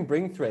things. I wouldn't even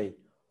bring three.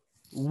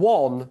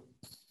 1,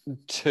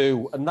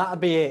 2, and that'd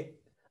be it.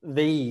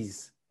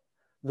 These.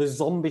 The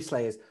Zombie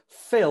Slayers.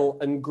 Phil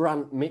and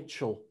Grant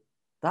Mitchell.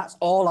 That's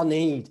all I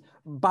need.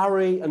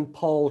 Barry and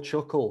Paul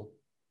Chuckle.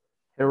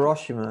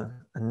 Hiroshima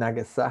and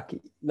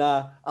Nagasaki.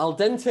 Nah, al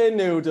dente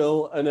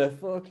noodle and a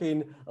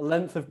fucking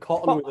length of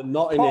cotton with a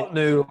knot in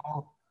it.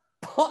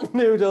 Pot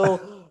noodle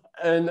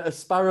and a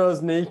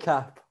sparrow's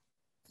kneecap.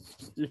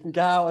 You can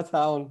get out of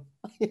town.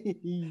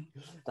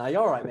 Nah,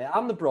 you're all right, mate.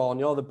 I'm the brawn,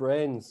 you're the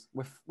brains.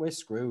 We're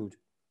screwed.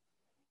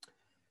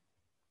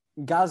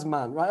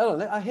 Gazman.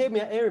 Right, I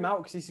hear him out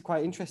because this is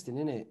quite interesting,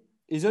 isn't it?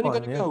 He's only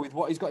going Fine, to yeah. go with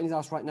what he's got in his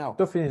house right now.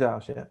 Stuff in his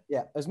house, yeah.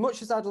 Yeah, as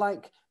much as I'd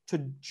like to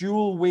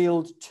dual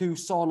wield 2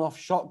 sawn-off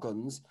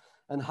shotguns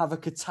and have a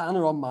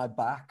katana on my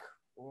back,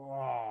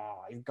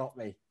 oh, he's got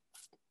me.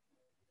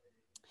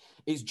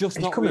 It's just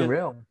He's not coming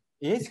real. real.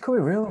 He is. He's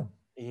coming real.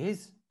 He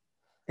is.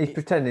 He's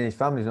pretending his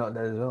family's not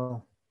dead as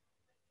well.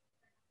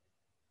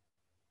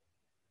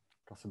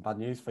 Got some bad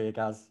news for you,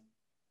 Gaz.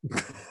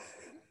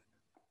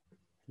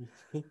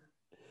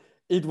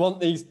 He'd want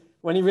these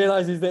when he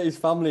realizes that his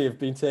family have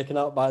been taken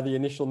out by the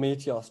initial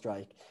meteor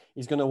strike.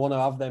 He's going to want to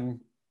have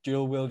them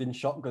dual wielding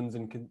shotguns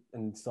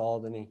and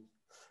sword, isn't he?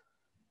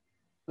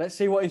 Let's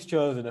see what he's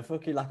chosen. A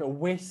fucking like a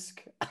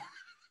whisk,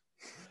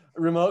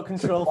 remote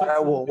control for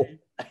Firewall.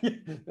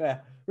 yeah,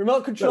 remote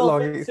Got control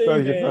long for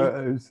exposure TV.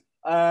 photos.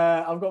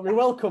 I've got me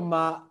welcome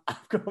mat.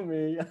 I've got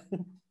me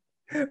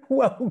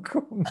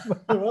Welcome.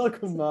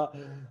 welcome mat.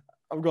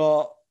 I've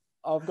got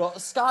a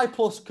Sky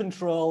Plus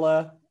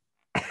controller.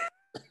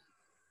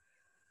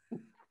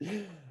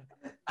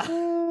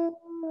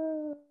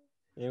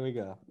 Here we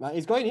go. Right,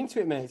 he's going into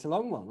it, mate. It's a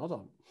long one. Hold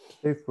on.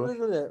 Toothbrush.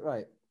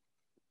 Right.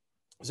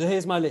 So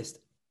here's my list.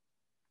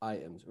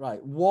 Items.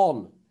 Right.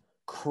 1,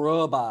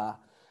 crowbar.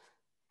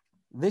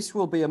 This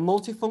will be a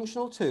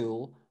multifunctional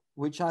tool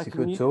which I It's a can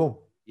good use.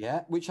 tool.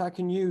 Yeah, which I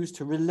can use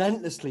to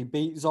relentlessly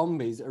beat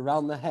zombies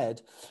around the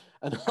head,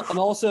 and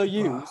also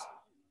use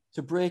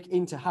to break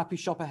into Happy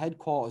Shopper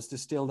headquarters to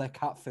steal their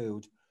cat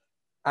food.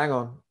 Hang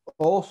on.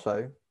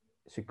 Also,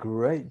 it's a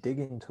great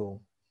digging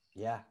tool.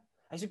 Yeah.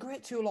 It's a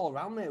great tool all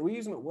around, mate. We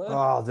use them at work.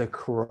 Oh, the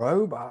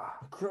crowbar.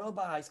 The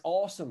crowbar is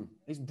awesome.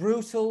 It's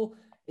brutal.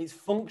 It's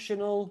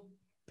functional.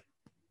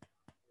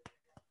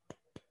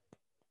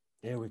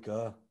 Here we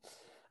go.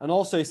 And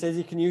also, he says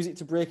he can use it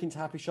to break into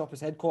Happy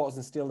Shoppers headquarters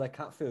and steal their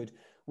cat food,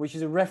 which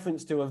is a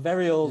reference to a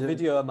very old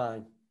video of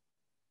mine.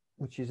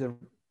 Which is an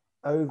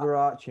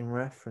overarching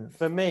reference.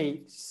 For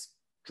me,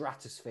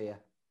 stratosphere.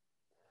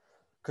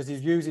 Because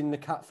he's using the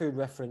cat food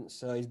reference,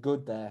 so he's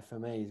good there. For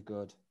me, he's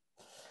good.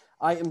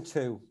 Item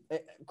 2.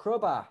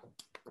 Crowbar.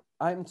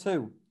 Item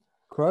 2.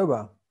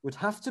 Crowbar. Would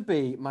have to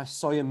be my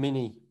Sawyer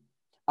Mini.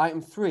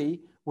 Item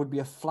 3 would be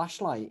a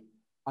flashlight.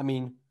 I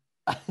mean,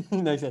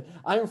 no, he said,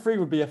 item 3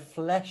 would be a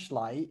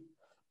flashlight.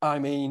 I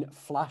mean,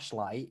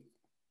 flashlight.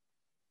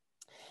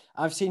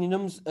 I've seen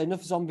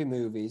enough zombie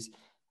movies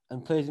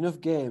and played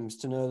enough games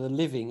to know the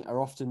living are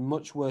often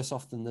much worse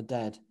off than the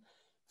dead.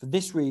 For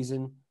this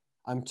reason,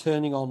 I'm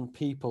turning on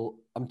people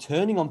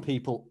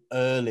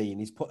early, and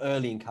he's put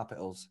early in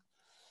capitals.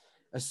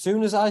 As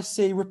soon as I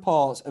see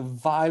reports of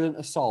violent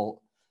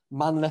assault,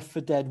 man left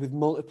for dead with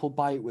multiple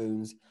bite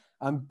wounds,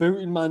 I'm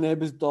booting my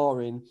neighbour's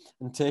door in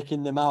and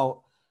taking them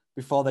out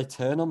before they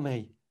turn on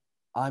me.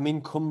 I'm a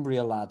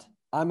Cumbria lad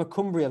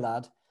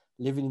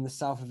living in the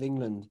south of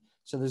England,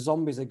 so the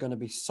zombies are going to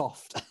be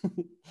soft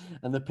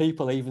and the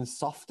people even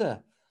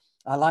softer.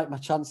 I like my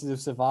chances of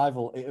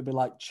survival. It'll be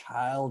like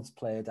child's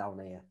play down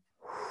here.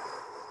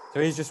 So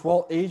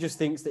he just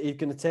thinks that he's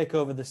going to take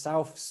over the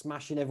south,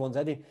 smashing everyone's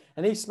head in.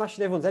 And he's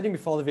smashing everyone's head in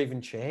before they've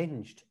even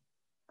changed.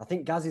 I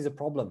think Gaz is a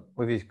problem.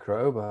 With his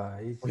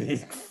crowbar.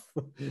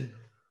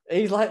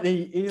 He's like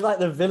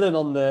the villain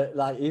on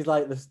the he's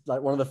like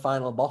one of the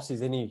final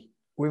bosses, isn't he?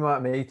 We might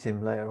meet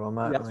him later on,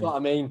 mate. That's what I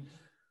mean.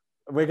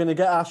 We're gonna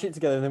get our shit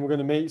together, and then we're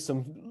gonna meet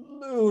some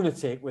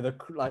lunatic with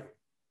a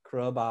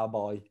crowbar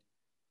boy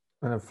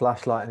and a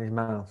flashlight in his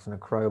mouth and a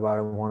crowbar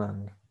in one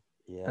hand.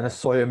 Yeah. And a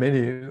Sawyer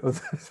Mini.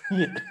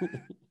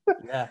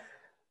 Yeah.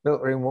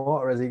 Filtering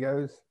water as he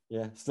goes.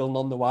 Yeah. Still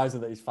none the wiser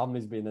that his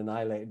family's been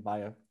annihilated by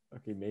a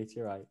fucking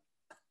meteorite.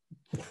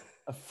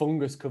 A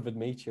fungus-covered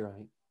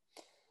meteorite.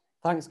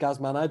 Thanks, Gaz,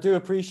 man. I do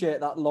appreciate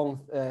that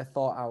long,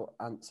 thought-out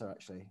answer.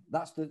 Actually,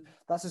 that's the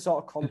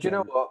sort of content. Do you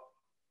know what?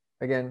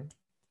 Again,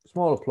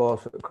 small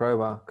applause for the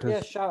crowbar.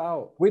 Yeah, shout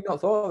out. We'd not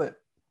thought of it,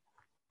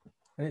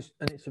 and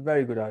it's a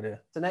very good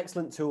idea. It's an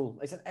excellent tool.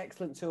 It's an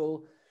excellent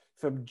tool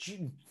for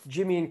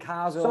Jimmy and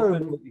cars So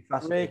open,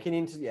 multifaceted. breaking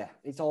into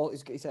it's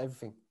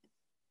everything.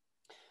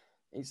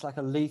 It's like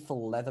a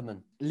lethal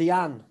Leatherman.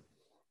 Leanne,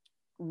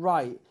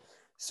 right?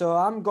 So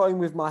I'm going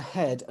with my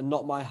head and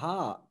not my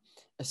heart.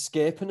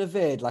 Escape and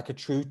evade like a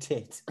true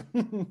tit.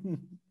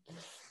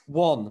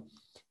 1,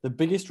 the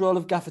biggest roll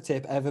of gaffer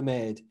tape ever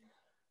made.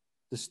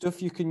 The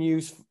stuff you can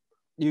use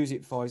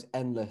it for is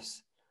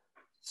endless.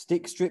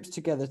 Stick strips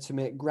together to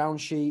make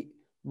ground sheet,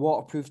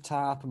 waterproof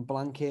tarp and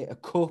blanket, a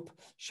cup,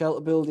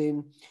 shelter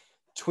building,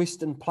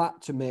 twist and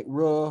plait to make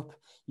rope.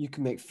 You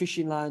can make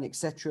fishing line,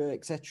 etc.,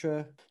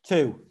 etc.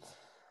 2,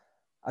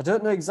 I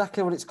don't know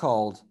exactly what it's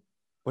called,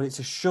 but it's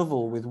a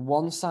shovel with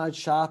one side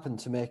sharpened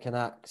to make an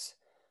axe.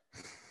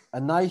 A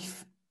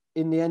knife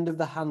in the end of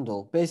the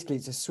handle. Basically,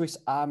 it's a Swiss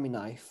Army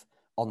knife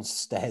on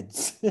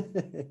steads.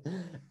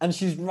 And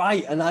she's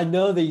right. And I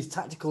know these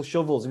tactical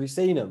shovels. Have you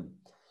seen them?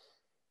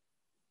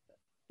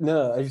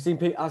 No. Have you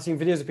seen? I've seen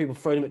videos of people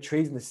throwing them at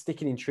trees and they're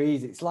sticking in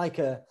trees. It's like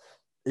it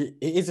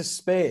is a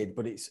spade,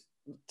 but it's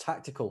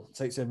tactical.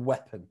 So it's a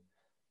weapon.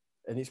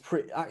 And it's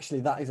pretty.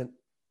 Actually, that isn't. Do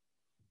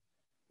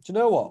you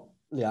know what,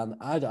 Leanne?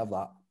 I'd have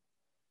that.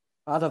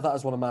 I'd have that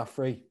as one of my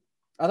 3.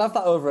 I'd have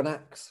that over an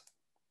axe.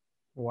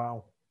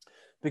 Wow.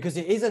 Because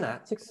it is an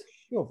axe. It's a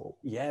shovel.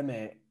 Yeah,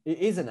 mate. It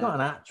is an It's not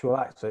axe. an actual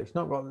axe. So it's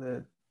not got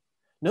the...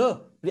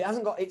 No, but it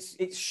hasn't got...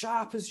 It's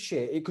sharp as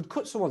shit. It could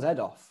cut someone's head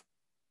off.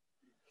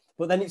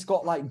 But then it's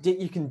got like...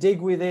 You can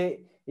dig with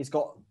it. It's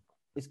got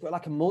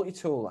like a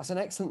multi-tool. That's an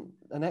excellent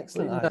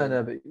idea.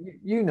 No, but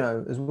you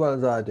know as well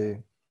as I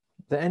do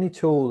that any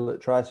tool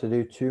that tries to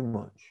do too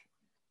much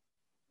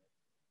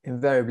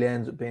invariably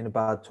ends up being a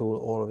bad tool,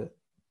 all of it.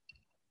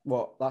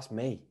 What? That's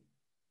me.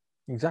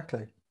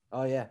 Exactly.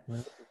 Oh, yeah.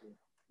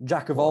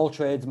 Jack of all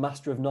trades,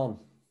 master of none.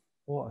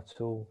 What a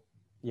tool.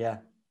 Yeah.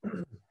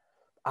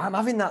 I'm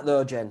having that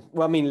though, Jen.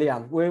 Well, I mean,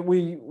 Leanne,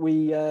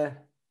 we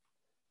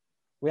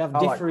have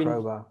differing... like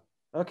crowbar.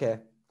 Okay.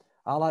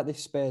 I like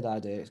this spade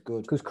idea. It's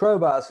good. Because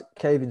crowbar's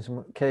caving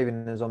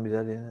a zombie's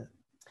head in it.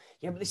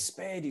 Yeah, but this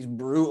spade is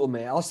brutal,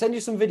 mate. I'll send you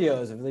some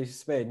videos of this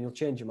spade and you'll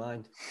change your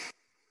mind.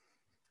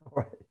 All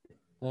right.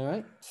 All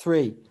right.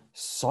 3,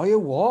 Sawyer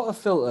water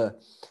filter.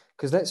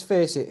 Because let's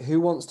face it,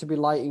 who wants to be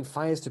lighting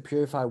fires to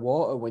purify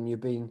water when you're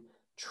being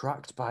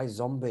tracked by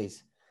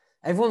zombies?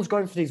 Everyone's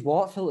going for these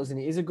water filters, and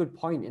it is a good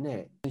point, isn't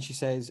it? And she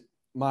says,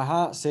 my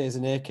heart says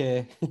an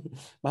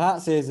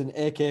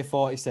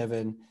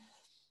AK-47,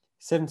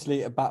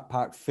 70-litre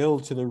backpack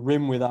filled to the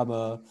rim with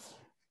ammo,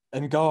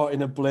 and go out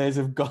in a blaze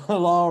of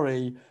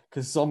glory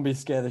because zombies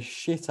scare the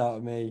shit out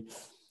of me,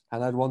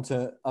 and I want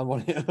it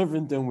over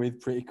and done with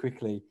pretty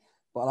quickly.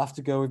 But I'll have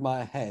to go with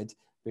my head,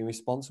 being a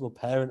responsible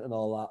parent and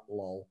all that,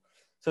 lol.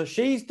 So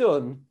she's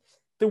done.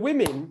 The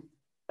women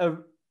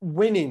are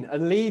winning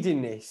and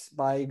leading this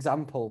by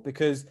example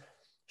because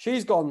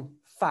she's gone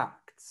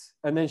facts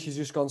and then she's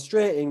just gone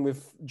straight in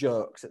with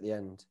jokes at the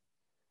end.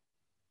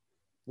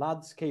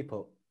 Lads, keep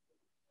up.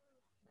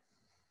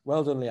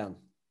 Well done, Leanne.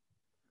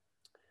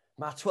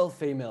 My 12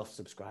 female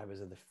subscribers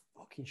are the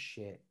fucking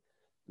shit.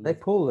 They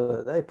pull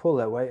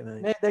their weight,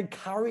 mate. They're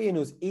carrying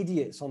us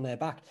idiots on their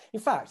back. In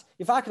fact,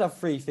 if I could have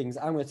 3 things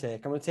I'm going to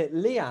take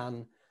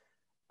Leanne,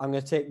 I'm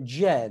going to take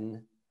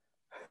Jen,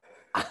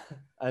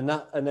 and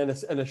then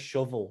a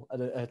shovel,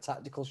 a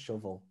tactical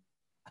shovel.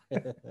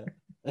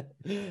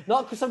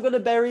 Not because I'm going to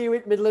bury you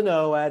in the middle of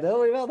nowhere. Don't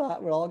worry about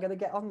that. We're all going to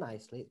get on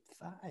nicely. It's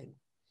fine.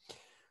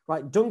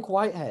 Right, Dunk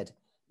Whitehead.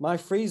 My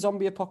 3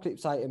 zombie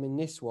apocalypse item in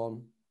this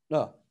one.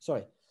 No,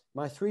 sorry.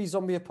 My 3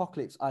 zombie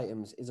apocalypse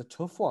items is a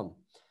tough one.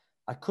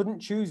 I couldn't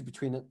choose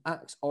between an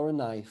axe or a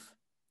knife,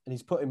 and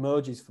he's put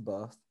emojis for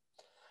both,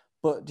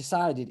 but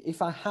decided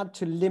if I had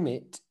a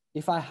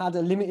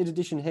limited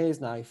edition Haze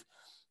knife,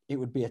 it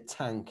would be a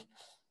tank,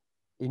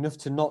 enough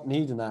to not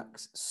need an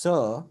axe.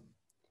 So,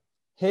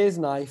 Haze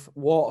knife,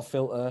 water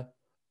filter,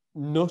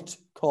 nut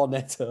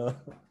cornetto.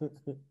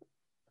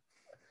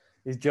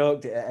 He's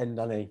joked it at end,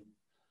 hasn't he?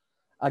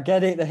 I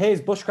get it. The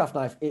Haze bushcraft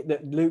knife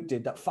that Luke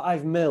did, that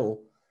 5mm,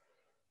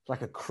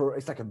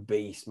 it's like a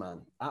beast,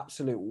 man.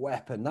 Absolute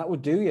weapon. That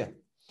would do you.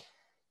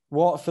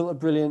 Water filter,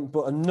 brilliant,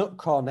 but a nut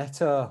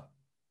cornetto.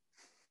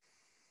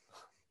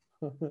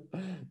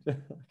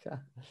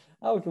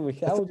 How can we?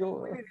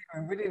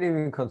 We didn't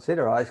even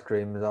consider ice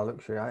cream as our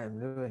luxury item,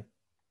 did we?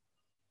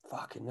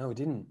 Fucking no, we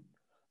didn't.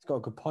 It's got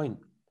a good point.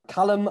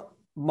 Callum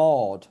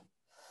Maud.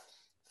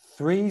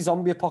 3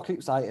 zombie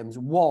apocalypse items.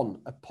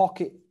 1, a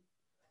pocket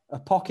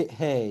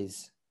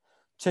haze.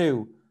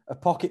 2, a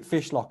pocket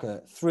fish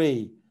locker.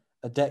 3,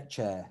 a deck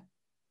chair.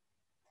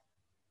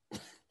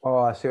 Oh,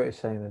 I see what you're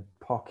saying. The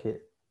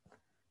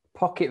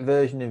pocket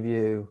version of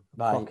you.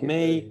 Right,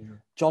 me,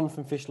 John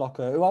from Fish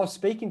Locker, who I was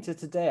speaking to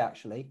today,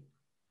 actually.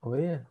 Oh,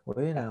 yeah.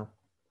 Were you now?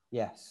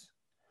 Yes.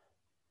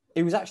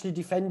 He was actually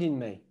defending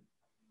me.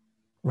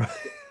 Right.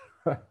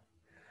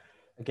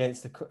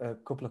 Against a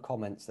couple of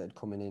comments that had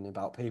come in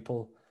about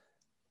people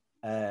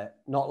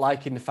not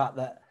liking the fact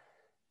that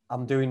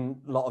I'm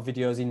doing a lot of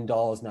videos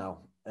indoors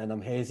now, and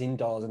I'm here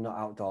indoors and not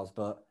outdoors.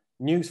 But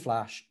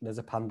newsflash, there's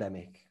a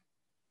pandemic,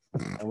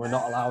 and we're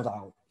not allowed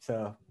out.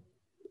 So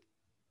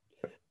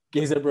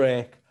give us a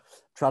break.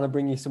 Trying to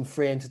bring you some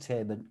free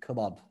entertainment. Come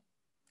on.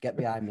 Get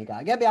behind me,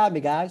 guys. Get behind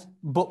me, guys.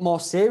 But more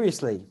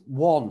seriously,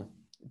 1,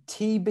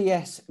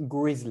 TBS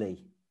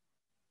Grizzly.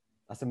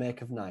 That's a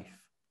make of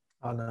knife.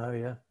 I know,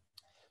 yeah.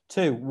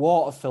 2,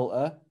 water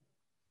filter.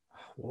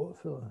 Water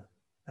filter.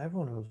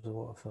 Everyone loves a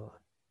water filter.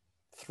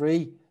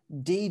 3,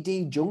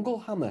 DD jungle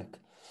hammock.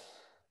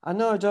 I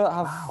know I don't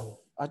have. Wow.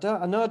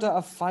 I know I don't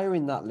have fire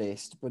in that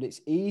list, but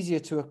it's easier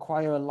to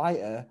acquire a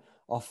lighter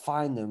or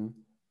find them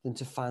than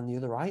to find the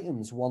other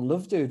items. One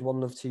love, dude.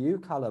 One love to you,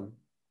 Callum.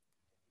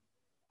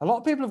 A lot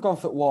of people have gone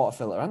for water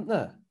filter, haven't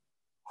they?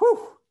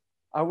 Whew.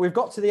 We've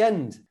got to the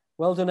end.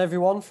 Well done,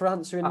 everyone, for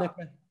answering.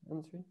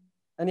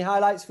 Any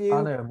highlights for you?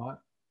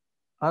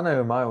 I know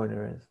who my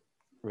winner is.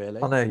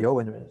 Really? I know who your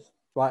winner is.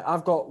 Right,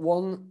 I've got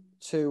 1,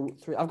 2,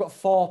 3. I've got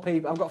 4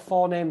 people. I've got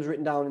 4 names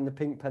written down in the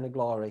pink pen of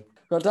glory.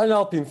 Got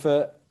Daniel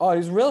Alpinford. Oh, he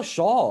was real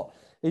short.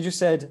 He just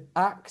said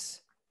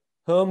axe,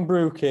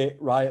 homebrew kit,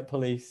 riot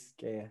police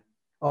gear.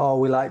 Oh,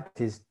 we liked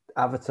his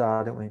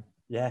avatar, didn't we?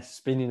 Yeah,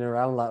 spinning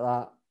around like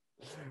that.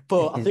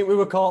 But I think we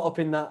were caught up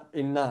in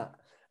that.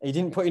 He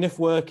didn't put enough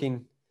work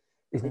in.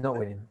 He's not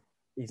winning.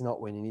 He's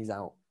not winning. He's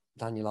out.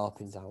 Daniel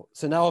Arpin's out.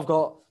 So now I've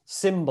got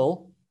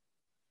Symbol.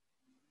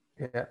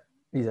 Yeah,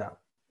 he's out.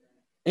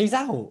 He's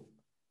out.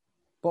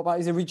 What about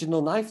his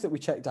original knife that we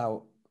checked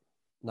out?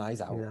 No,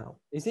 he's out. He's out.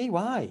 Is he?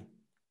 Why?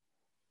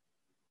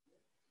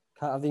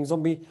 Can't have things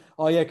zombie.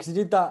 Oh, yeah, because he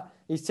did that.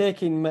 He's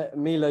taking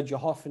Mila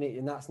Jovovich,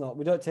 and that's not.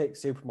 We don't take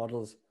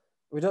supermodels.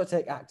 We don't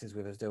take actors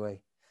with us, do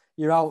we?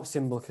 You're out,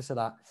 Symbol, because of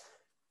that.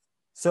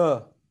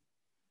 So,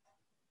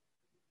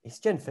 it's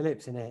Jen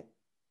Phillips, isn't it?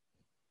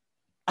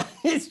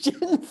 It's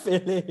Jen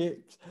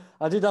Phillips.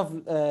 I did have.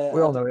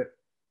 We all know it.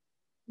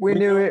 We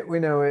knew it. We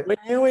know it. We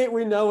knew it.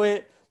 We know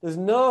it. There's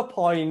no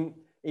point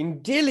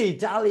in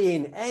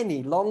dilly-dallying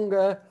any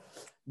longer.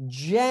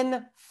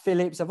 Jen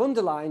Phillips, I've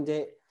underlined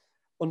it.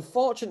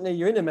 Unfortunately,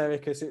 you're in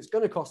America, so it's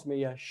going to cost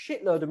me a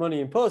shitload of money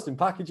in post and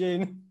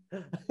packaging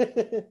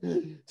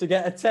to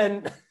get a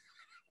tent.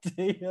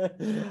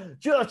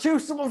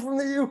 Choose someone from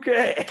the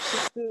UK.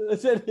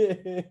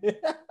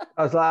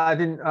 I was like, I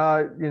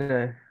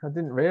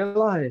didn't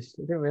realize.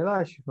 I didn't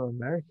realize you're from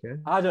America.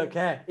 I don't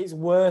care. It's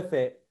worth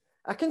it.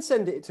 I can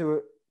send it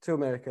to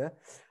America.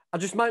 I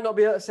just might not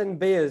be able to send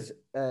beers,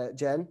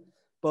 Jen,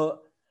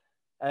 but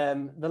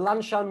the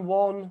Lanshan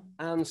one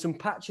and some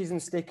patches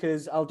and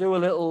stickers. I'll do a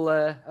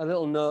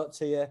little note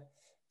to you,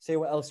 see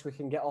what else we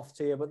can get off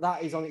to you. But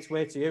that is on its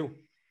way to you.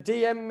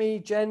 DM me,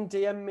 Jen.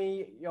 DM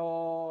me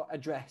your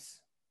address,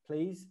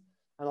 please,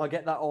 and I'll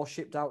get that all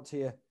shipped out to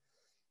you.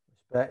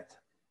 Respect.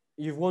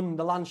 You've won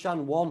the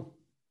Lanshan 1.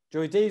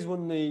 Joey D's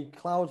won the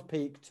Cloud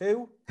Peak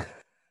 2.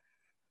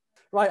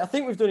 Right, I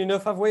think we've done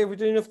enough, have we? Have we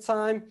done enough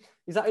time?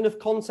 Is that enough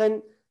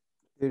content?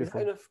 Beautiful.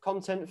 Is that enough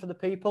content for the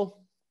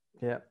people?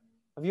 Yeah.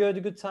 Have you had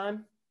a good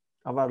time?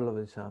 I've had a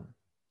lovely time.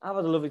 I've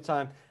had a lovely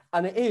time.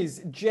 And it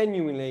is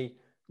genuinely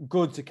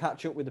good to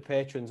catch up with the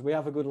patrons. We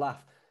have a good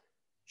laugh.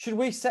 Should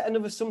we set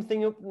another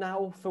something up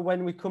now for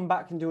when we come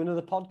back and do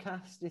another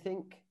podcast, do you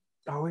think?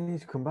 Oh, we need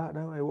to come back,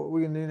 don't we? What are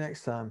we going to do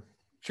next time?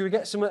 Should we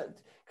get some...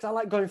 Because I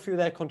like going through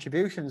their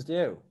contributions, do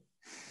you?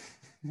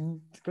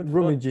 It's good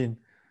rummaging.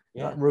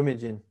 Yeah. Like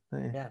rummaging.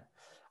 Yeah.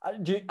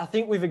 I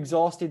think we've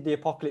exhausted the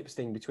apocalypse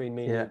thing between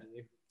me and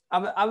you.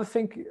 Have a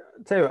think.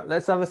 Tell you what,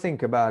 let's have a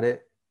think about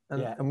it,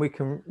 and, Yeah. and we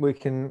can.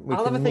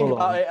 I'll have a think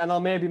about it, and I'll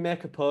maybe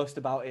make a post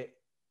about it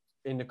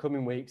in the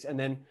coming weeks, and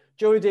then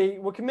Joey D,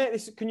 we can make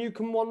this. Can you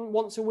come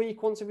once a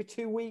week, once every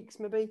 2 weeks,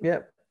 maybe?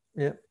 Yep.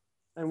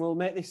 And we'll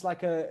make this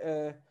like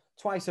a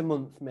twice a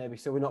month, maybe,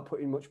 so we're not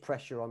putting much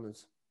pressure on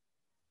us.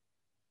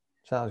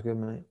 Sounds good,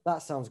 mate.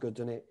 That sounds good,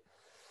 doesn't it?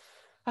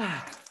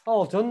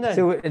 All done then.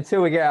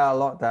 Until we get out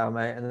of lockdown,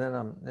 mate, and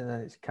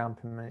then it's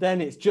camping, mate.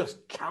 Then it's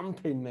just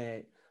camping,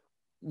 mate.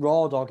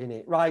 Raw dogging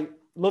it. Right.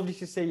 Lovely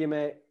to see you,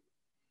 mate.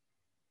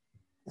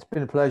 It's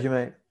been a pleasure,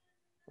 mate.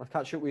 I'll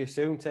catch up with you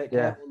soon. Take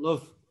care.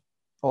 Love.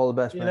 All the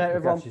best, See mate. you later,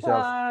 everyone.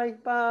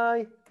 Yourself.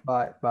 Bye.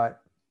 Bye. Bye.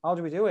 How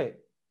do we do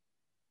it?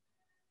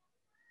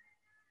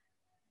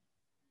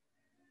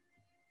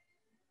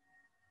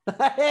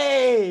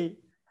 Hey!